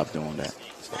great job doing that.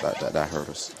 So that hurt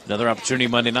us. Another opportunity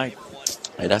Monday night.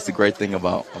 Hey, that's the great thing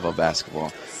about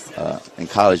basketball. In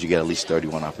college, you get at least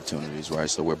 31 opportunities, right?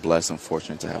 So we're blessed and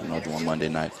fortunate to have another one Monday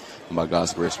night. And by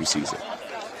God's grace, we seize it.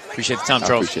 Appreciate the time,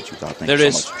 Charles. I appreciate you, Todd. Thank there you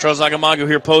it so is. much. Charles Agamago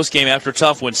here post-game after a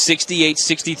tough one.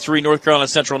 68-63, North Carolina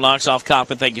Central knocks off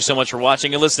Coppin. Thank you so much for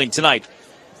watching and listening tonight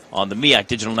on the MEAC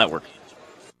Digital Network.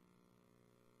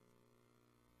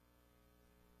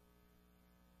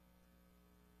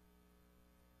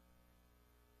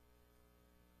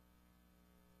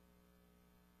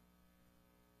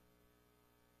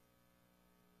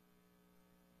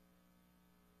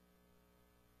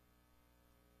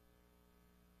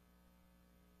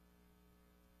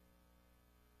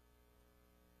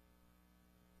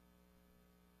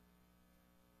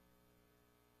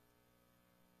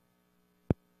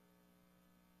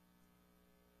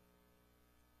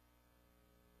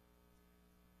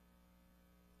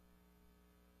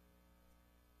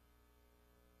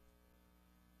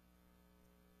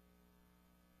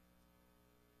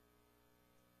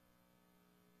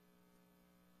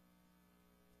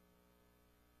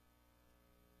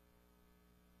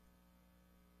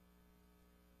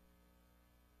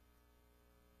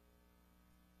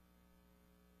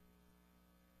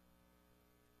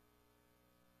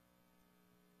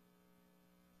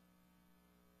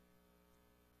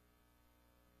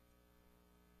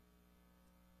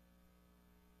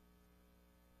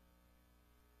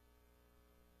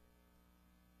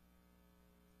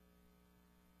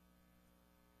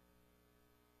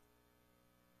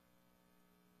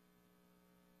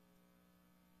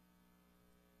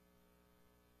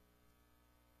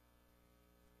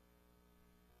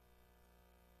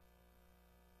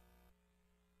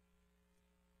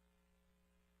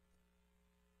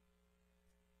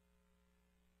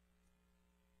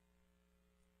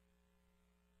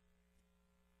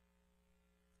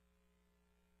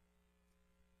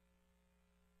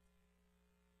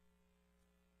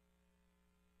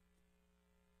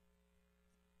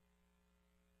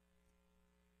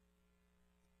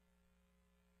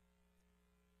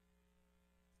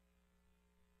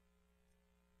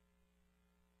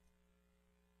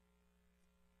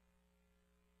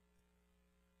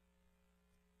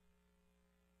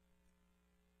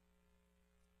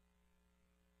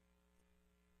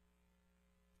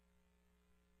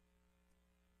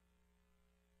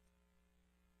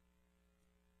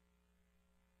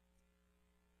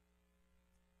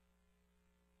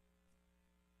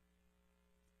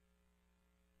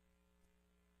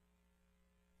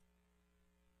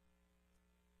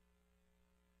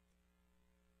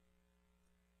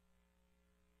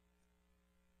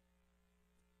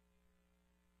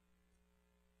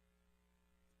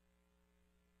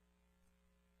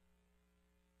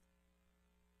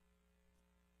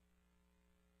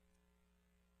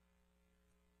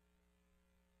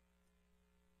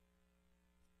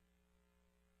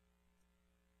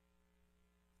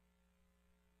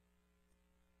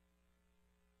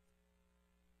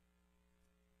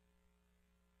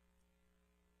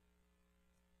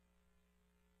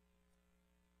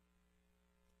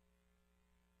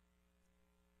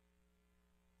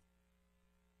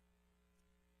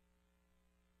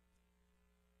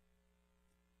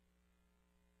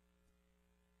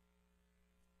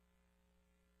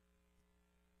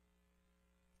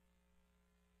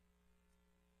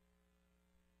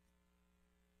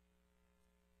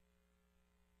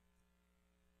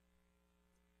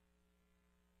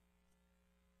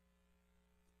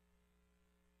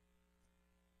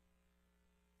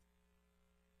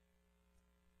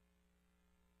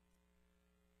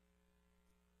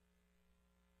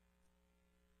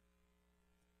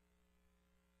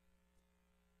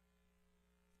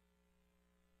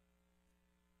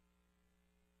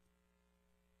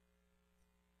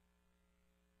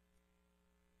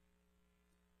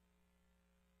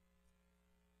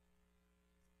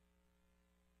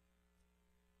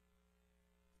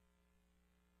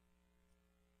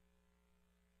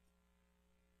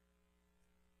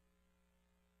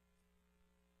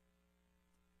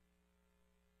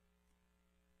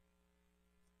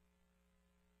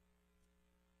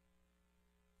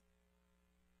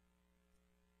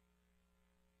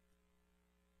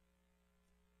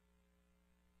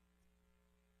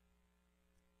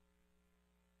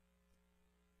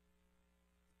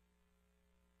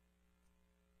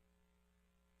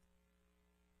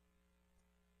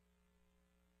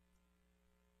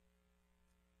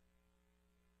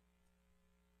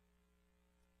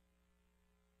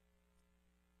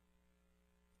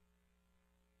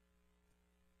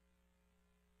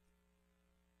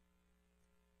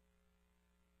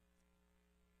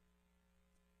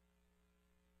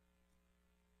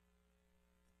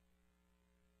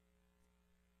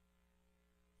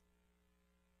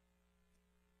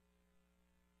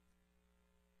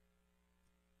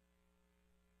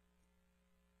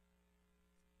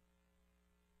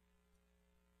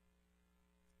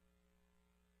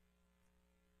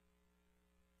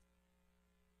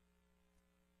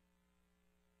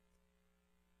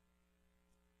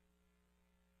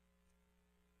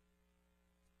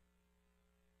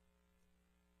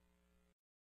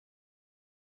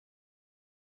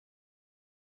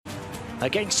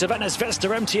 against Savannah's Vesta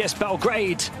MTS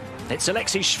Belgrade. It's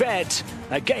Alexei Shved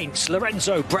against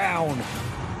Lorenzo Brown.